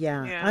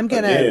 I'm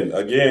gonna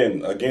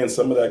again.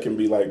 Some of that can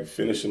be like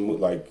finishing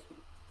like.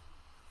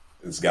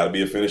 It's got to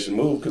be a finishing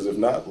move because if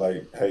not,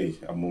 like, hey,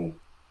 I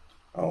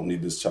don't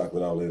need this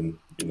chocolate all in,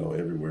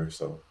 everywhere.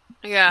 So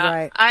yeah,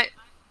 right.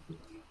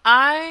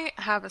 I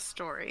have a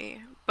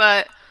story,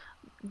 but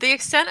the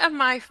extent of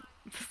my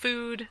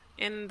food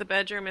in the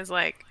bedroom is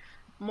like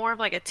more of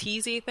like a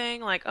teasy thing.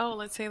 Like, oh,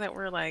 let's say that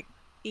we're like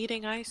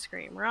eating ice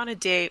cream. We're on a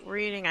date. We're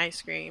eating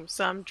ice cream.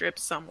 Some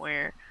drips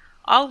somewhere.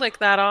 I'll lick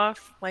that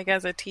off like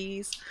as a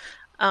tease.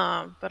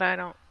 But I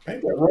don't.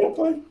 Ain't that role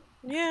play?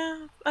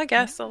 Yeah, I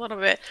guess a little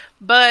bit.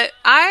 But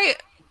I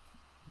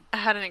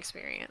had an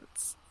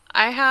experience.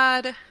 I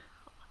had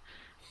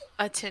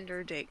a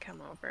Tinder date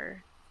come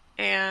over,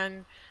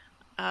 and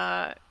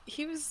I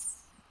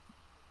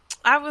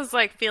was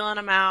like feeling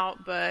him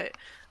out, but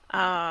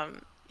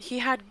he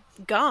had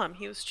gum.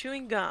 He was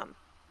chewing gum,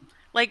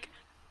 like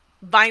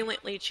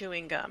violently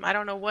chewing gum. I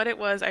don't know what it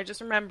was. I just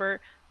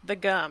remember the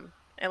gum,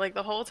 and like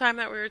the whole time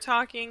that we were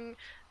talking,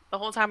 the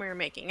whole time we were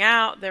making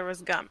out, there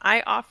was gum. I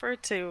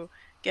offered to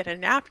get a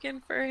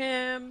napkin for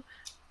him.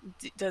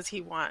 Does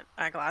he want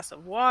a glass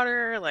of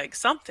water? Like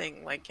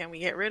something, like, can we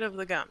get rid of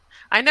the gum?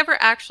 I never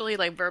actually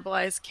like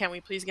verbalized, can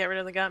we please get rid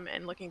of the gum?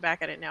 And looking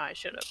back at it now, I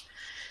should have.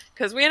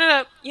 Because we ended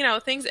up,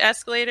 things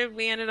escalated.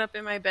 We ended up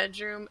in my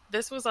bedroom.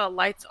 This was a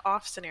lights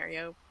off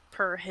scenario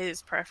per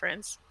his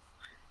preference.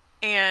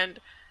 And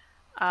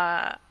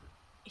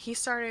he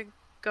started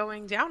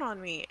going down on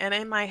me. And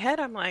in my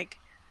head, I'm like,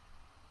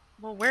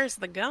 well, where's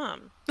the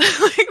gum?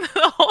 Like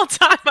the whole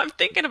time I'm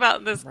thinking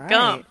about this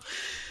gum.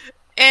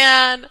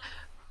 And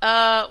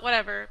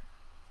whatever.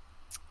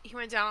 He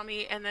went down on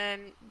me, and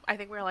then I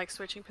think we were like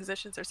switching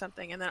positions or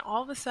something, and then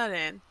all of a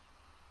sudden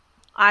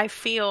I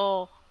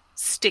feel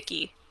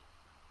sticky.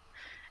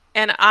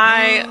 And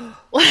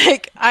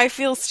I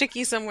feel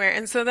sticky somewhere.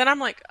 And so then I'm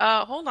like,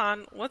 hold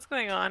on, what's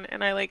going on?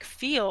 And I like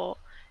feel,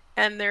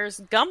 and there's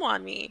gum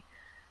on me.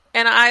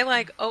 And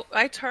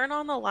I turn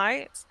on the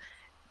lights.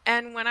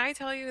 And when I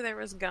tell you there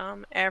was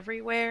gum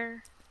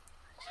everywhere,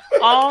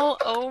 all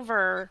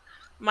over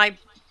my...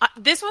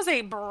 this was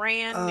a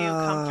brand new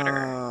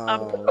comforter.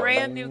 A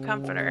brand new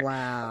comforter.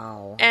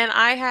 Wow. And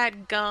I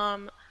had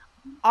gum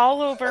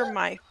all over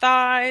my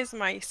thighs,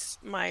 my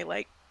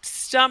like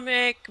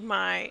stomach,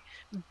 my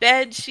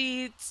bed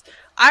sheets.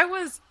 I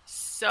was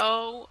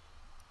so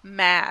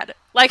mad.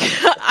 Like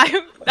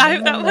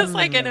that was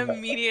like an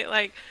immediate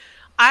like...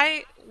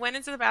 I went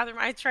into the bathroom.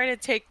 I tried to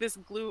take this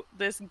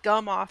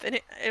gum off, and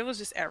it was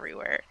just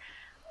everywhere.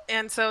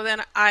 And so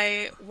then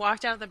I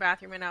walked out of the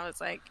bathroom, and I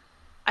was like,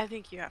 I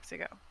think you have to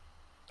go.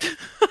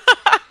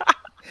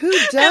 Who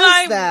does and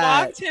I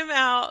that? walked him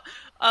out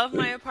of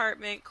my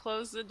apartment,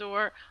 closed the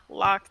door,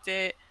 locked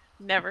it,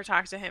 never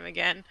talked to him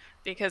again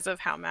because of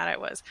how mad I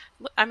was.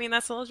 I mean,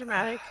 that's a little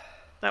dramatic.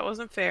 That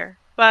wasn't fair.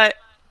 But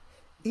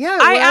yeah,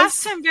 I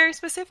asked him very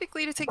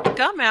specifically to take the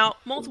gum out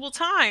multiple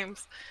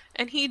times,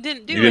 and he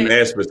didn't do it. You didn't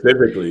ask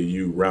specifically.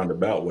 You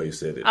roundabout way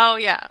said it. Oh,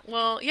 yeah.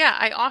 Well, yeah,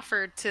 I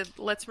offered to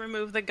let's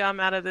remove the gum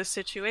out of this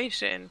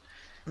situation.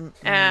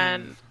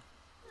 And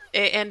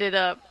it ended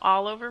up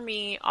all over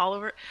me, all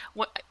over...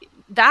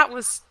 That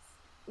was...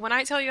 When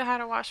I tell you how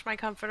to wash my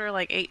comforter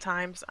like 8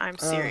 times, I'm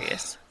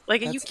serious.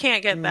 Like, you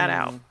can't get that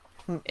out.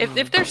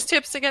 If there's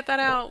tips to get that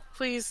out,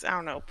 please, I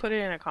don't know, put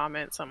it in a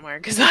comment somewhere,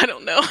 because I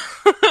don't know.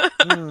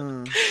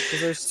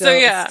 It's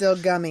still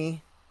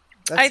gummy.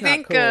 That's I not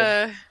think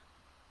cool.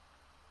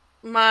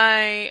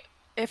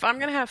 if I'm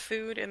gonna have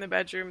food in the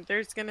bedroom,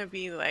 there's gonna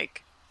be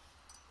like,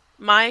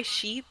 my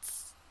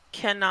sheets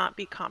cannot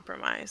be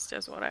compromised,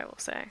 is what I will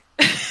say,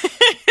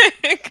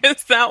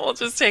 because that will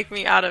just take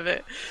me out of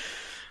it.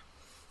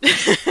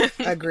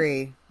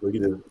 Agree. We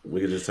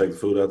could just take the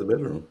food out the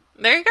bedroom.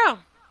 There you go.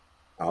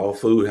 All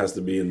food has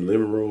to be in the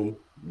living room,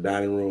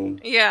 dining room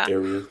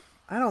area.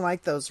 I don't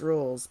like those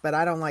rules, but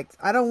I don't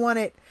want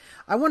it.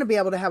 I want to be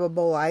able to have a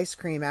bowl of ice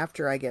cream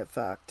after I get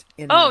fucked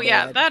in my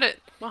yeah, bed. that is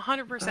I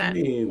 100%.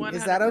 mean,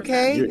 Is that 100%.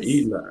 okay? you're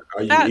eating.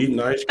 Are you That eating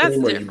ice that's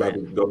cream, or are you about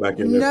different. to go back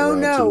in there for No,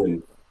 round two? no.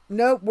 And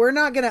Nope, we're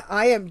not gonna.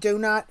 I am do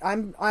not.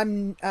 I'm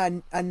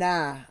a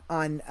nah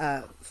on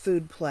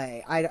food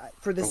play. I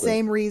for the okay,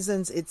 same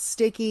reasons. It's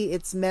sticky,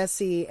 it's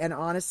messy, and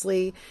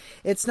honestly,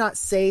 it's not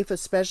safe,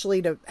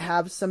 especially to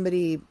have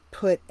somebody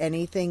put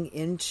anything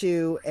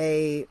into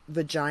a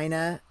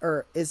vagina,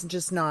 or is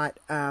just not.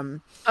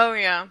 Oh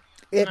yeah.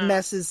 It No.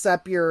 messes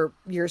up your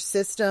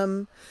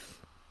system.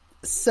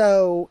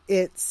 So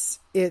it's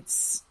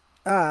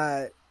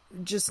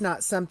just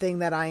not something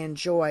that I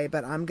enjoy.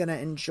 But I'm gonna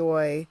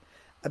enjoy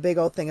a big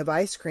old thing of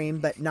ice cream,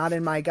 but not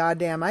in my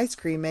goddamn ice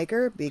cream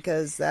maker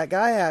because that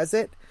guy has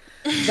it.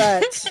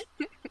 But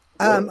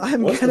I'm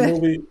what's the gonna.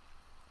 movie?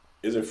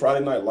 Is it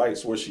Friday Night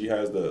Lights where she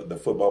has the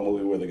football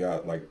movie where they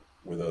got like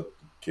where the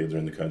kids are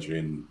in the country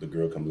and the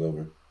girl comes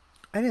over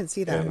I didn't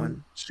see that and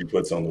one. she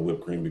puts on the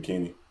whipped cream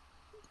bikini?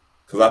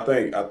 Because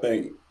I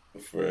think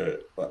for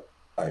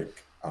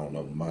like I don't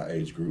know my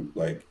age group,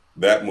 like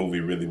that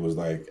movie really was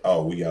like,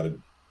 oh, we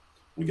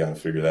gotta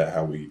figure that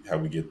how we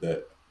get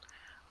that.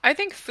 I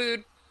think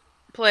food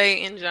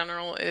play in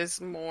general is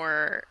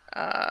more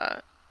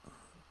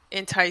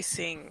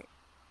enticing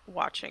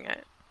watching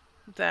it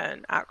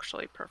than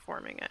actually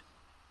performing it.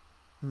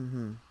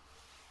 Mm-hmm.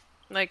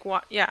 Like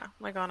what? Yeah,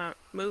 like on a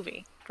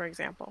movie, for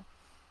example.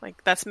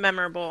 Like that's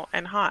memorable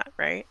and hot,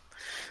 right?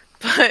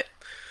 But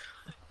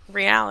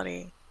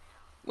reality,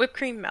 whipped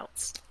cream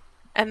melts,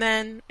 and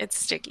then it's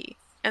sticky,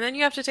 and then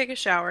you have to take a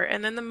shower,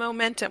 and then the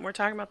momentum. We're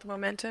talking about the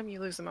momentum. You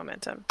lose the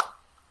momentum.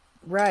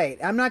 Right.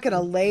 I'm not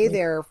gonna lay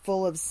there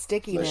full of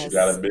stickiness and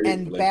Unless you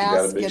got a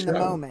bask big in the shower.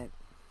 moment.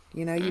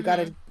 You got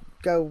Hmm. to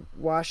go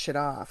wash it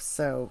off.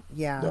 So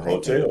yeah, The I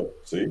think. hotel,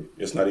 see,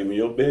 it's not even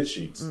your bed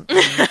sheets.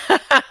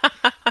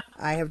 Mm-mm.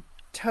 I have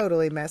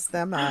totally messed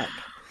them up.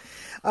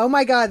 Oh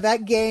my God,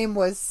 that game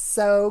was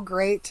so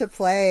great to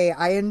play.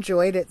 I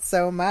enjoyed it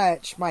so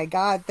much. My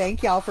God,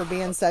 thank y'all for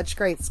being such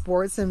great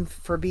sports and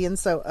for being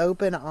so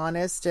open,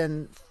 honest,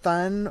 and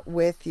fun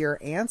with your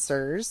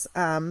answers.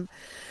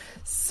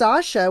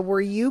 Sasha,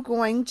 were you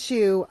going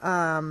to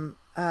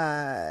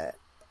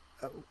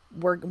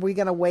were we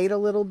going to wait a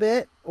little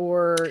bit,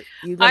 or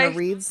you going to I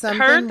read heard something?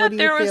 What that are you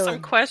there was some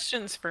feeling?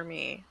 questions for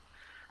me.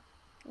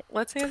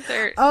 Let's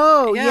answer.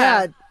 Oh,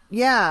 Yeah,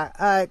 yeah.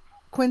 Yeah.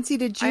 Quincy,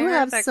 did I you heard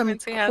have that some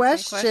Quincy had some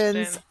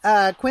questions?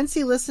 questions.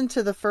 Quincy listened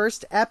to the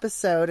first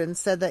episode and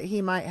said that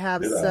he might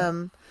have Did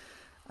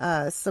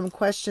I? some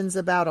questions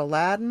about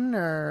Aladdin,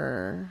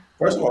 or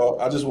First of all,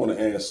 I just want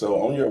to ask.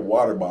 So, on your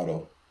water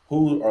bottle,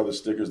 who are the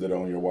stickers that are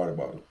on your water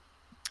bottle?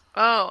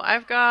 Oh,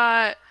 I've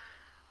got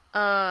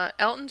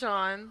Elton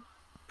John,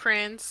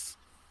 Prince,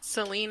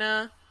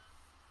 Selena.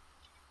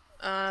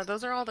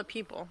 Those are all the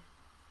people.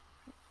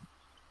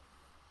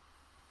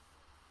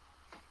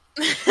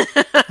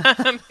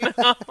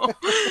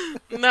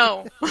 No,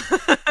 no,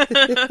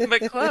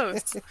 but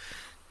close,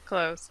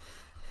 close.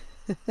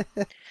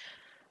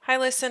 Hi,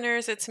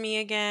 listeners. It's me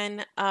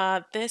again.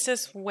 This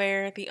is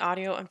where the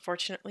audio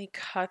unfortunately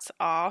cuts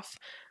off.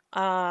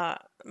 I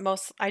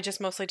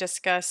just mostly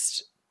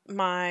discussed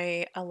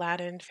my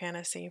Aladdin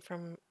fantasy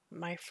from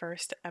my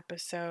first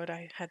episode.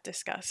 I had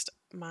discussed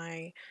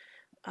my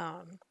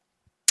um,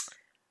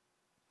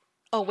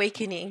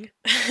 awakening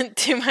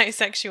to my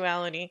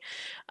sexuality.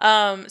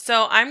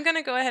 So I'm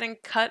gonna go ahead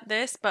and cut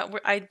this, but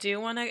I do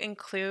want to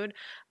include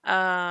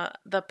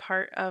the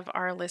part of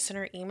our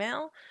listener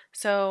email.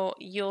 So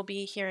you'll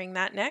be hearing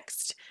that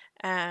next,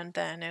 and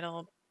then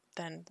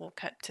we'll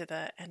cut to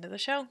the end of the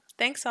show.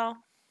 Thanks all.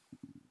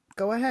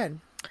 go ahead.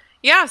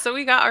 Yeah, so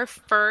we got our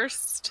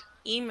first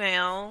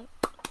listener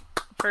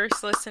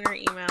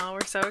email.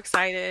 We're so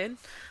excited.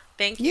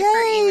 Thank you for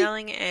Yay!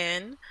 emailing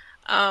in.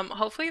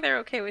 Hopefully they're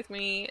okay with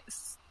me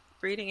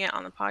reading it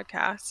on the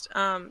podcast.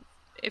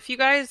 If you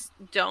guys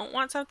don't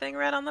want something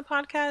read on the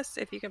podcast,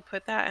 if you can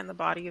put that in the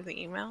body of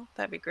the email,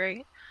 that'd be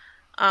great.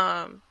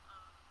 Um,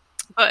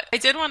 but I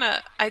did want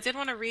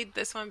to read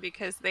this one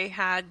because they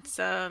had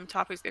some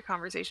topics of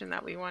conversation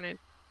that we wanted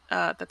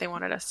that they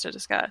wanted us to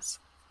discuss.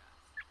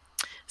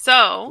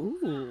 So,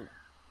 Ooh.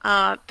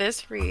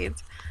 this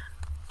reads,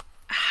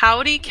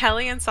 "Howdy,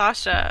 Kelly and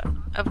Sasha.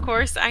 Of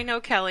course, I know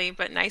Kelly,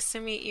 but nice to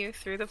meet you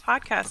through the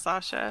podcast,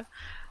 Sasha.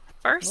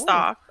 First Oh.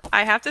 off,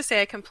 I have to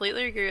say I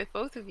completely agree with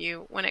both of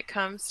you when it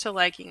comes to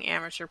liking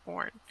amateur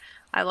porn.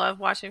 I love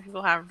watching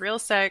people have real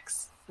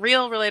sex,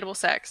 real relatable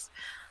sex.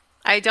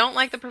 I don't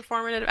like the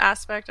performative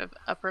aspect of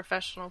a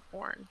professional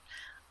porn.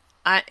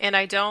 And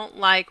I don't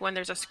like when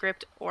there's a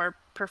script or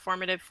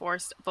performative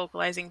force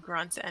vocalizing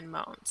grunts and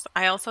moans.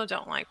 I also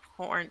don't like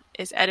porn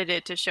is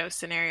edited to show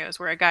scenarios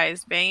where a guy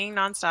is banging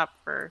nonstop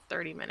for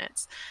 30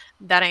 minutes.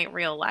 That ain't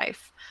real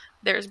life.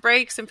 There's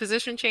breaks and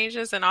position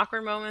changes and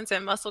awkward moments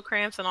and muscle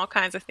cramps and all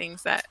kinds of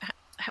things that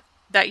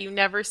you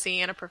never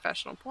see in a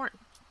professional porn.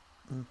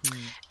 Mm-hmm.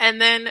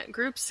 And then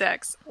group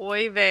sex,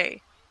 oy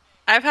vey.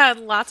 I've had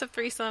lots of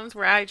threesomes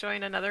where I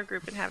join another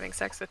group and having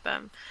sex with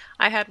them.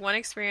 I had one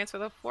experience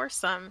with a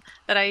foursome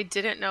that I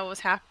didn't know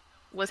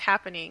was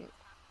happening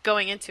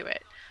going into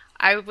it.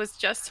 I was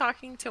just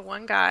talking to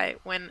one guy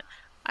when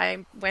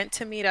I went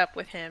to meet up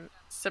with him.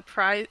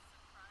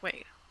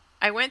 Wait.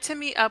 I went to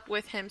meet up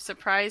with him,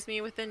 surprised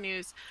me with the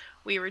news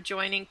we were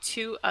joining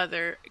two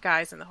other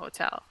guys in the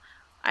hotel.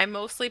 I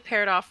mostly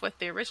paired off with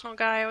the original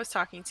guy I was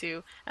talking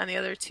to, and the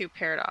other two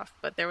paired off,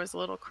 but there was a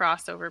little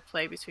crossover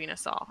play between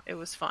us all. It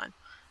was fun.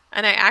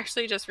 And I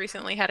actually just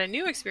recently had a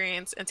new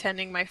experience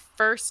attending my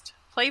first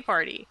play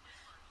party.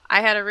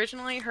 I had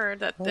originally heard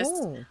that this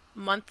Oh,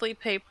 monthly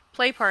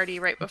play party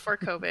right before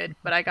COVID,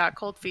 but I got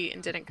cold feet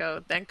and didn't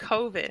go. Then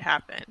COVID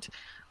happened.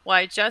 Well,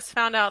 I just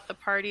found out the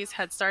parties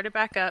had started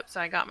back up,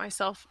 so I got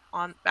myself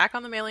on back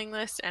on the mailing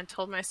list and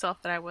told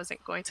myself that I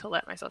wasn't going to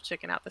let myself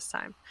chicken out this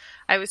time.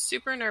 I was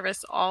super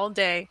nervous all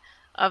day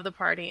of the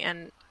party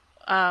and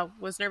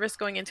was nervous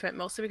going into it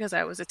mostly because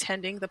I was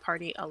attending the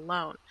party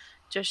alone,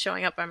 just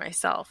showing up by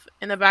myself.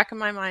 In the back of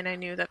my mind, I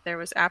knew that there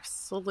was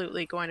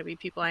absolutely going to be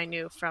people I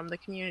knew from the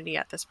community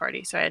at this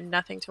party, so I had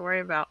nothing to worry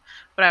about,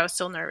 but I was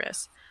still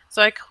nervous.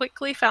 So I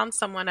quickly found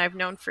someone I've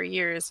known for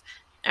years,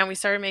 and we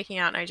started making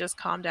out, and I just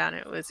calmed down,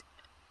 and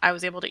I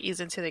was able to ease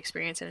into the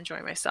experience and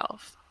enjoy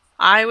myself.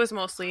 I was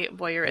mostly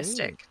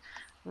voyeuristic. ooh.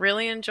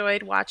 Really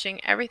enjoyed watching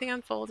everything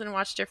unfold and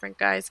watch different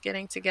guys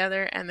getting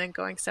together and then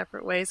going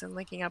separate ways and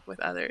linking up with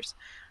others.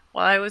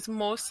 While I was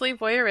mostly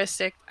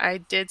voyeuristic, I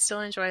did still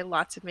enjoy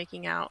lots of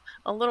making out,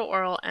 a little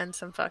oral, and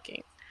some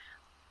fucking.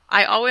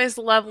 I always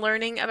love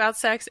learning about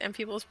sex and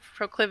people's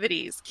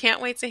proclivities.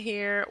 Can't wait to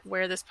hear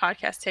where this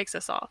podcast takes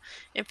us all.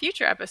 In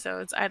future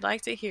episodes, I'd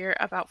like to hear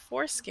about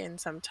foreskin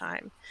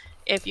sometime.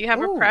 If you have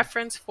a Ooh.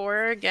 preference for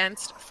or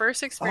against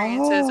first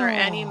experiences or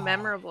any Oh.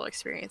 memorable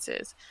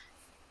experiences,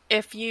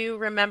 if you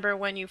remember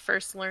when you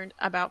first learned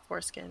about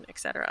foreskin,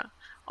 etc.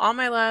 All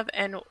my love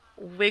and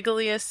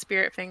wiggliest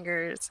spirit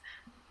fingers,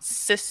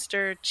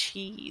 Sister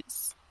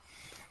Cheese.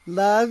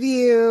 Love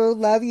you.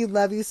 Love you.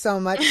 Love you so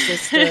much,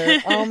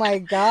 sister. Oh my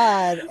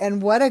God.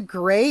 And what a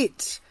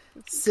great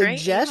Great email.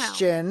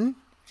 suggestion.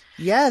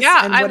 Yes.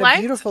 Yeah, And I what a liked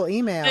beautiful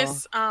email.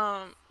 this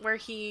where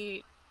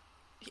she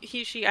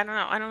I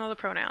don't know the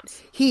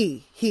pronouns.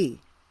 He.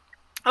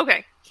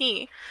 Okay,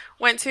 he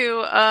went to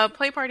a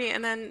play party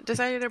and then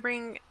decided to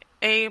bring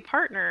a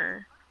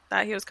partner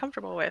that he was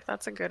comfortable with.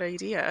 That's a good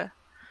idea.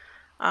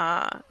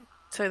 Uh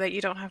so that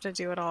you don't have to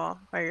do it all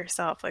by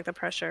yourself. Like the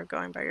pressure of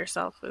going by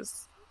yourself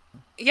is.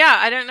 Yeah,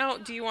 I don't know.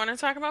 Do you want to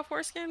talk about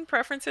foreskin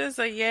preferences?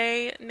 A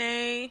yay,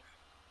 nay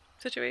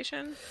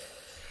situation?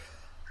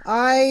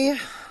 I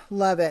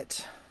love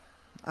it.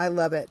 I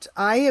love it.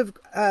 I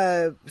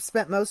have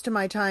spent most of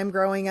my time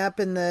growing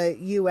up in the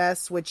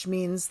U.S., which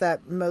means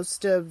that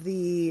most of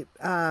the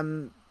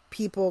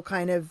people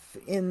kind of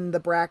in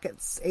the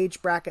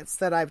age brackets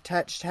that I've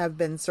touched have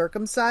been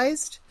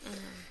circumcised. Mm-hmm.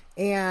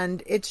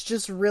 And it's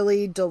just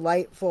really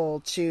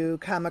delightful to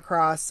come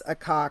across a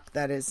cock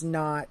that is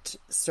not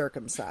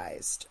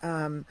circumcised.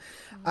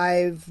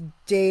 I've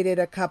dated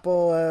a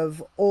couple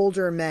of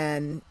older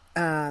men.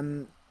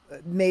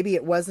 Maybe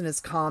it wasn't as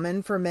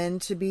common for men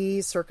to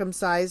be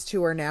circumcised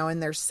who are now in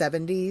their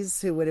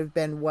 70s, who would have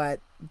been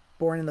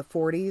born in the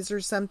 40s or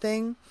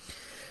something.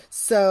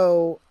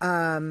 So,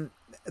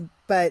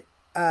 but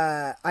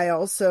I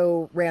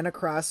also ran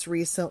across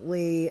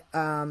recently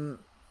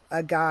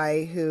a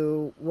guy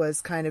who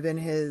was kind of in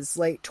his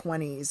late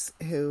 20s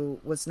who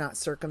was not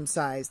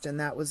circumcised, and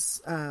that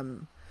was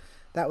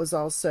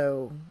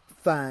also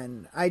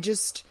fun.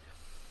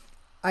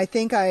 I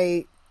think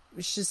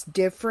it's just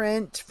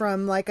different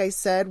from, like I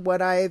said, what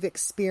I've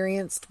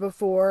experienced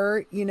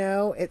before.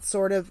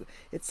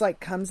 It's like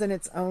comes in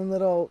its own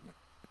little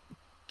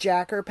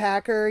jacker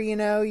packer,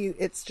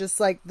 it's just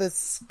like the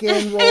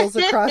skin rolls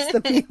across the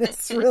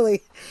penis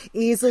really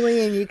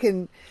easily, and you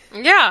can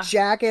Yeah,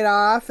 jack it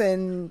off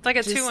and it's like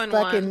a two just in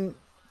one. fucking,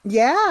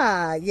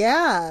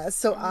 yeah.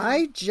 So Mm-hmm.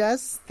 I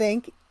just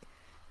think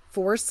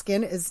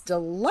foreskin is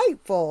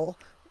delightful.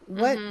 Mm-hmm.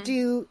 What do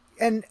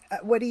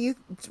you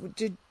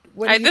did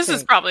what do you This is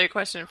think? probably a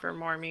question for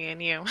more me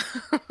and you.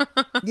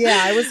 Yeah,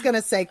 I was going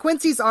to say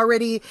Quincy's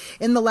already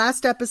in the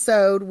last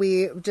episode.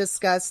 We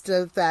discussed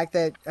the fact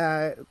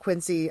that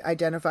Quincy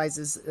identifies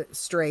as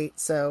straight,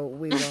 so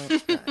we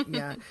won't.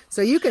 Yeah,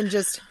 so you can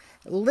just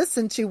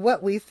listen to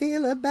what we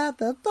feel about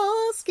the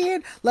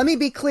foreskin. Let me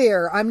be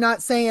clear. I'm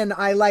not saying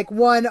I like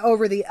one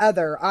over the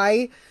other.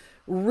 I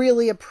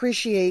really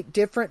appreciate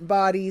different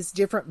bodies,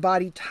 different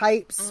body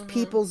types, Mm-hmm.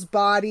 people's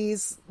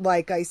bodies.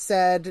 Like I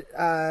said,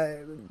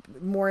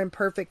 more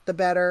imperfect the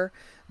better.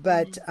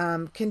 But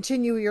Mm-hmm.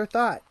 continue your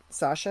thought,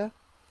 Sasha.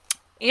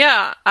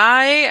 Yeah,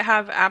 I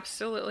have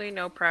absolutely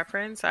no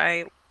preference.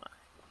 I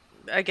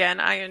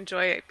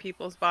enjoy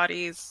people's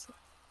bodies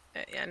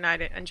and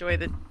I enjoy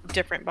the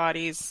different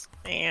bodies.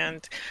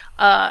 And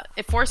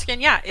if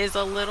foreskin, yeah, is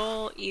a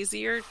little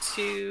easier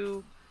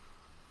to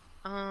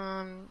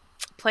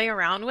play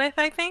around with,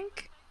 I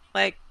think.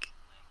 Like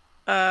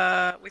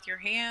with your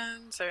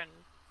hands and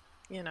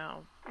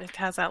it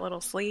has that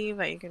little sleeve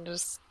that you can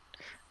just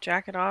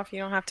jack it off. You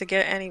don't have to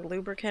get any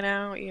lubricant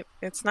out.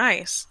 It's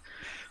nice.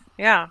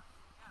 Yeah.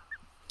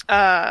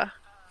 Uh,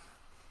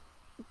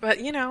 but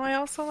I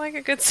also like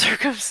a good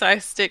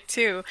circumcised stick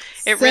too.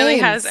 It really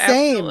Same, has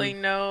absolutely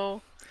same.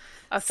 no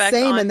effect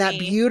Same, and on that me.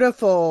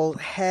 beautiful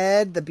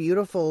head, the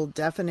beautiful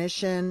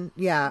definition.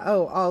 Yeah.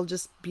 Oh, all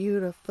just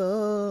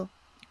beautiful.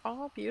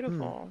 All Mm.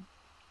 beautiful.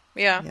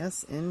 Yeah.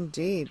 Yes,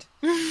 indeed.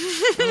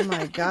 Oh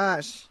my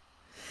gosh.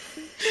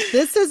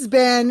 This has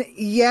been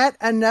yet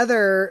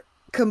another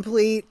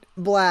complete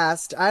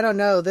blast. I don't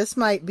know. This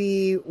might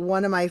be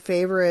one of my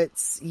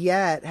favorites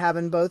yet,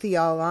 having both of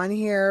y'all on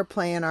here,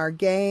 playing our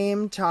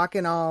game,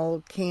 talking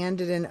all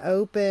candid and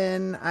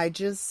open.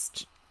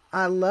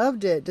 I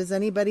loved it. Does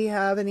anybody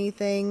have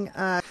anything?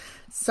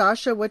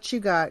 Sasha, what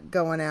you got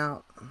going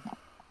out?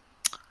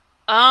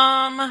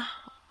 Um,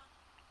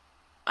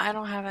 I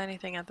don't have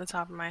anything at the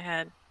top of my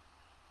head.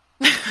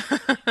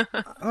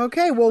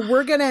 Okay, well,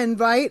 we're going to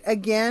invite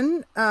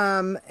again,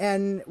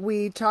 and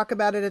we talk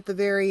about it at the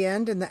very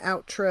end in the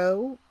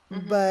outro.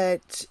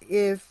 But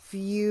if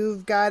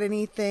you've got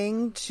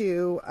anything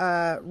to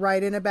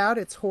write in about,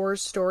 it's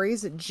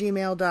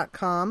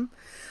horrorstories@gmail.com.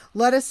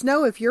 Let us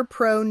know if you're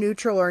pro,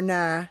 neutral, or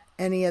nah,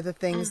 any of the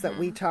things that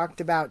we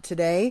talked about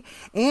today.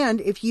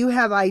 And if you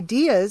have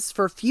ideas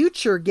for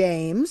future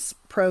games,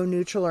 pro,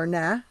 neutral, or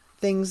nah,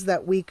 things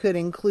that we could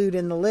include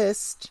in the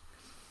list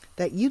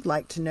that you'd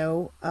like to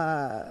know,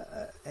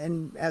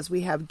 and as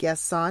we have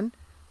guests on,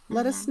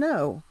 let us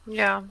know.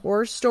 Yeah.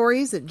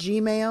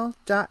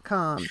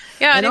 horrorstories@gmail.com.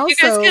 Yeah, and if you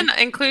guys also, can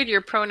include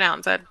your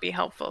pronouns, that'd be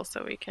helpful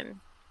so we can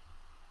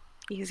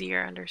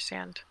easier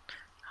understand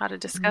how to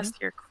discuss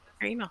your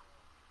email.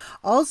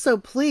 Also,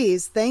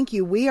 please, thank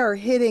you. We are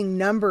hitting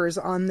numbers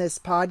on this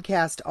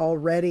podcast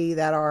already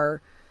that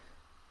are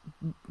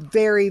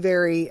very,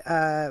 very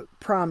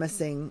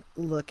promising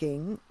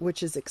looking,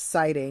 which is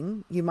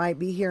exciting. You might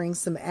be hearing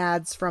some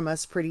ads from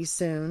us pretty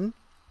soon.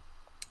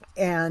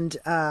 And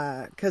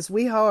because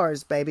we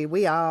whores, baby,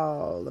 we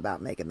all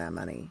about making that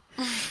money.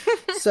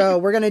 So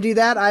we're going to do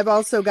that. I've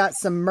also got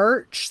some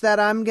merch that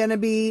I'm going to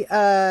be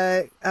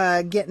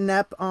getting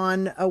up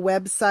on a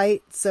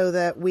website so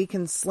that we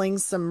can sling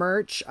some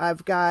merch.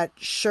 I've got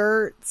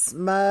shirts,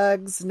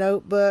 mugs,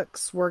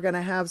 notebooks. We're going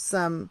to have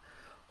some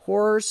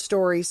horror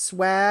story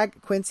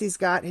swag. Quincy's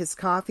got his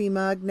coffee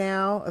mug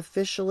now,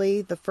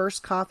 officially the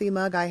first coffee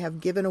mug I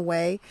have given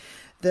away.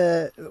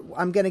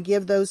 I'm going to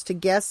give those to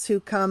guests who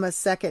come a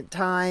second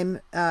time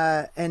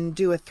and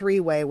do a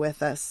 3-way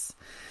with us.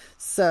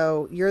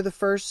 So you're the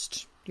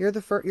first. You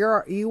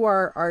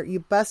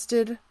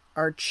busted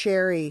our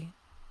cherry,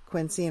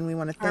 Quincy, and we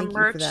want to thank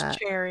you for that.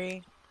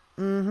 Cherry.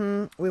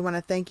 We want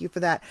to thank you for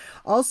that.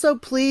 Also,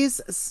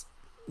 please,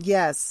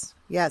 yes,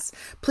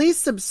 please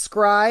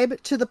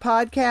subscribe to the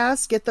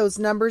podcast. Get those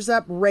numbers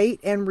up,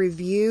 rate and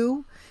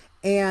review,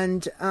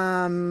 and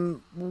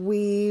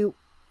we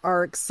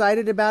are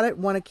excited about it.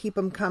 Want to keep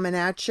them coming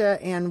at you,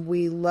 and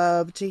we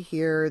love to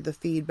hear the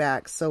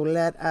feedback. So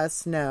let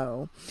us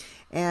know.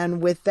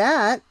 And with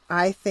that,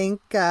 I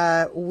think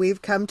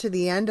we've come to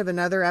the end of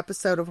another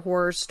episode of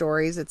Horror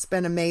Stories. It's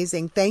been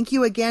amazing. Thank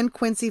you again,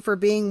 Quincy, for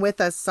being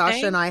with us.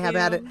 Sasha and I have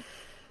had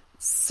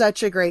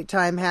such a great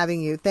time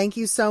having you. Thank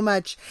you so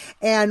much.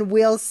 And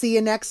we'll see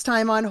you next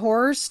time on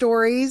Horror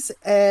Stories.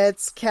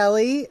 It's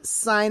Kelly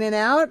signing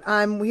out.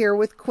 I'm here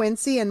with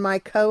Quincy and my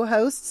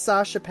co-host,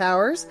 Sasha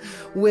Powers.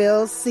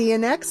 We'll see you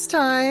next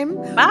time.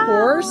 Bye.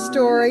 Horror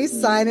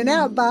Stories signing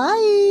out.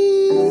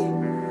 Bye.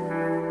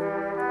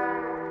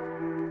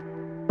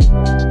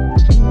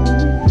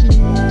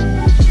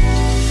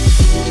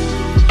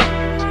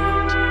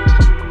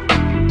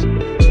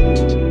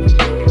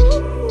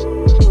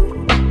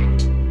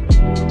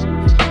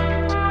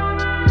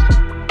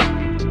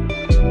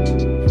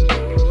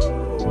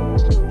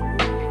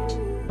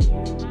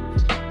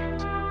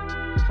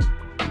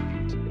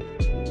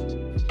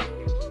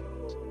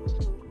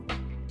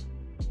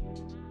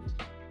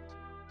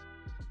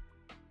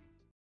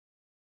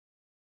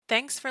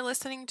 Thanks for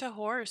listening to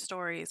Horror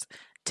Stories,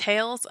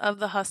 Tales of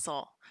the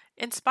Hustle.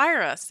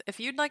 Inspire us.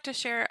 If you'd like to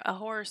share a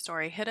horror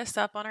story, hit us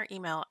up on our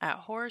email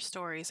at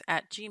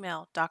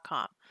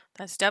horrorstories@gmail.com.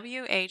 That's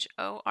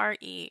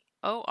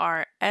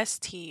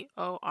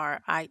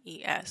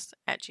WHOREORSTORIES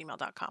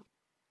 @gmail.com.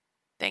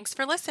 Thanks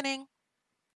for listening.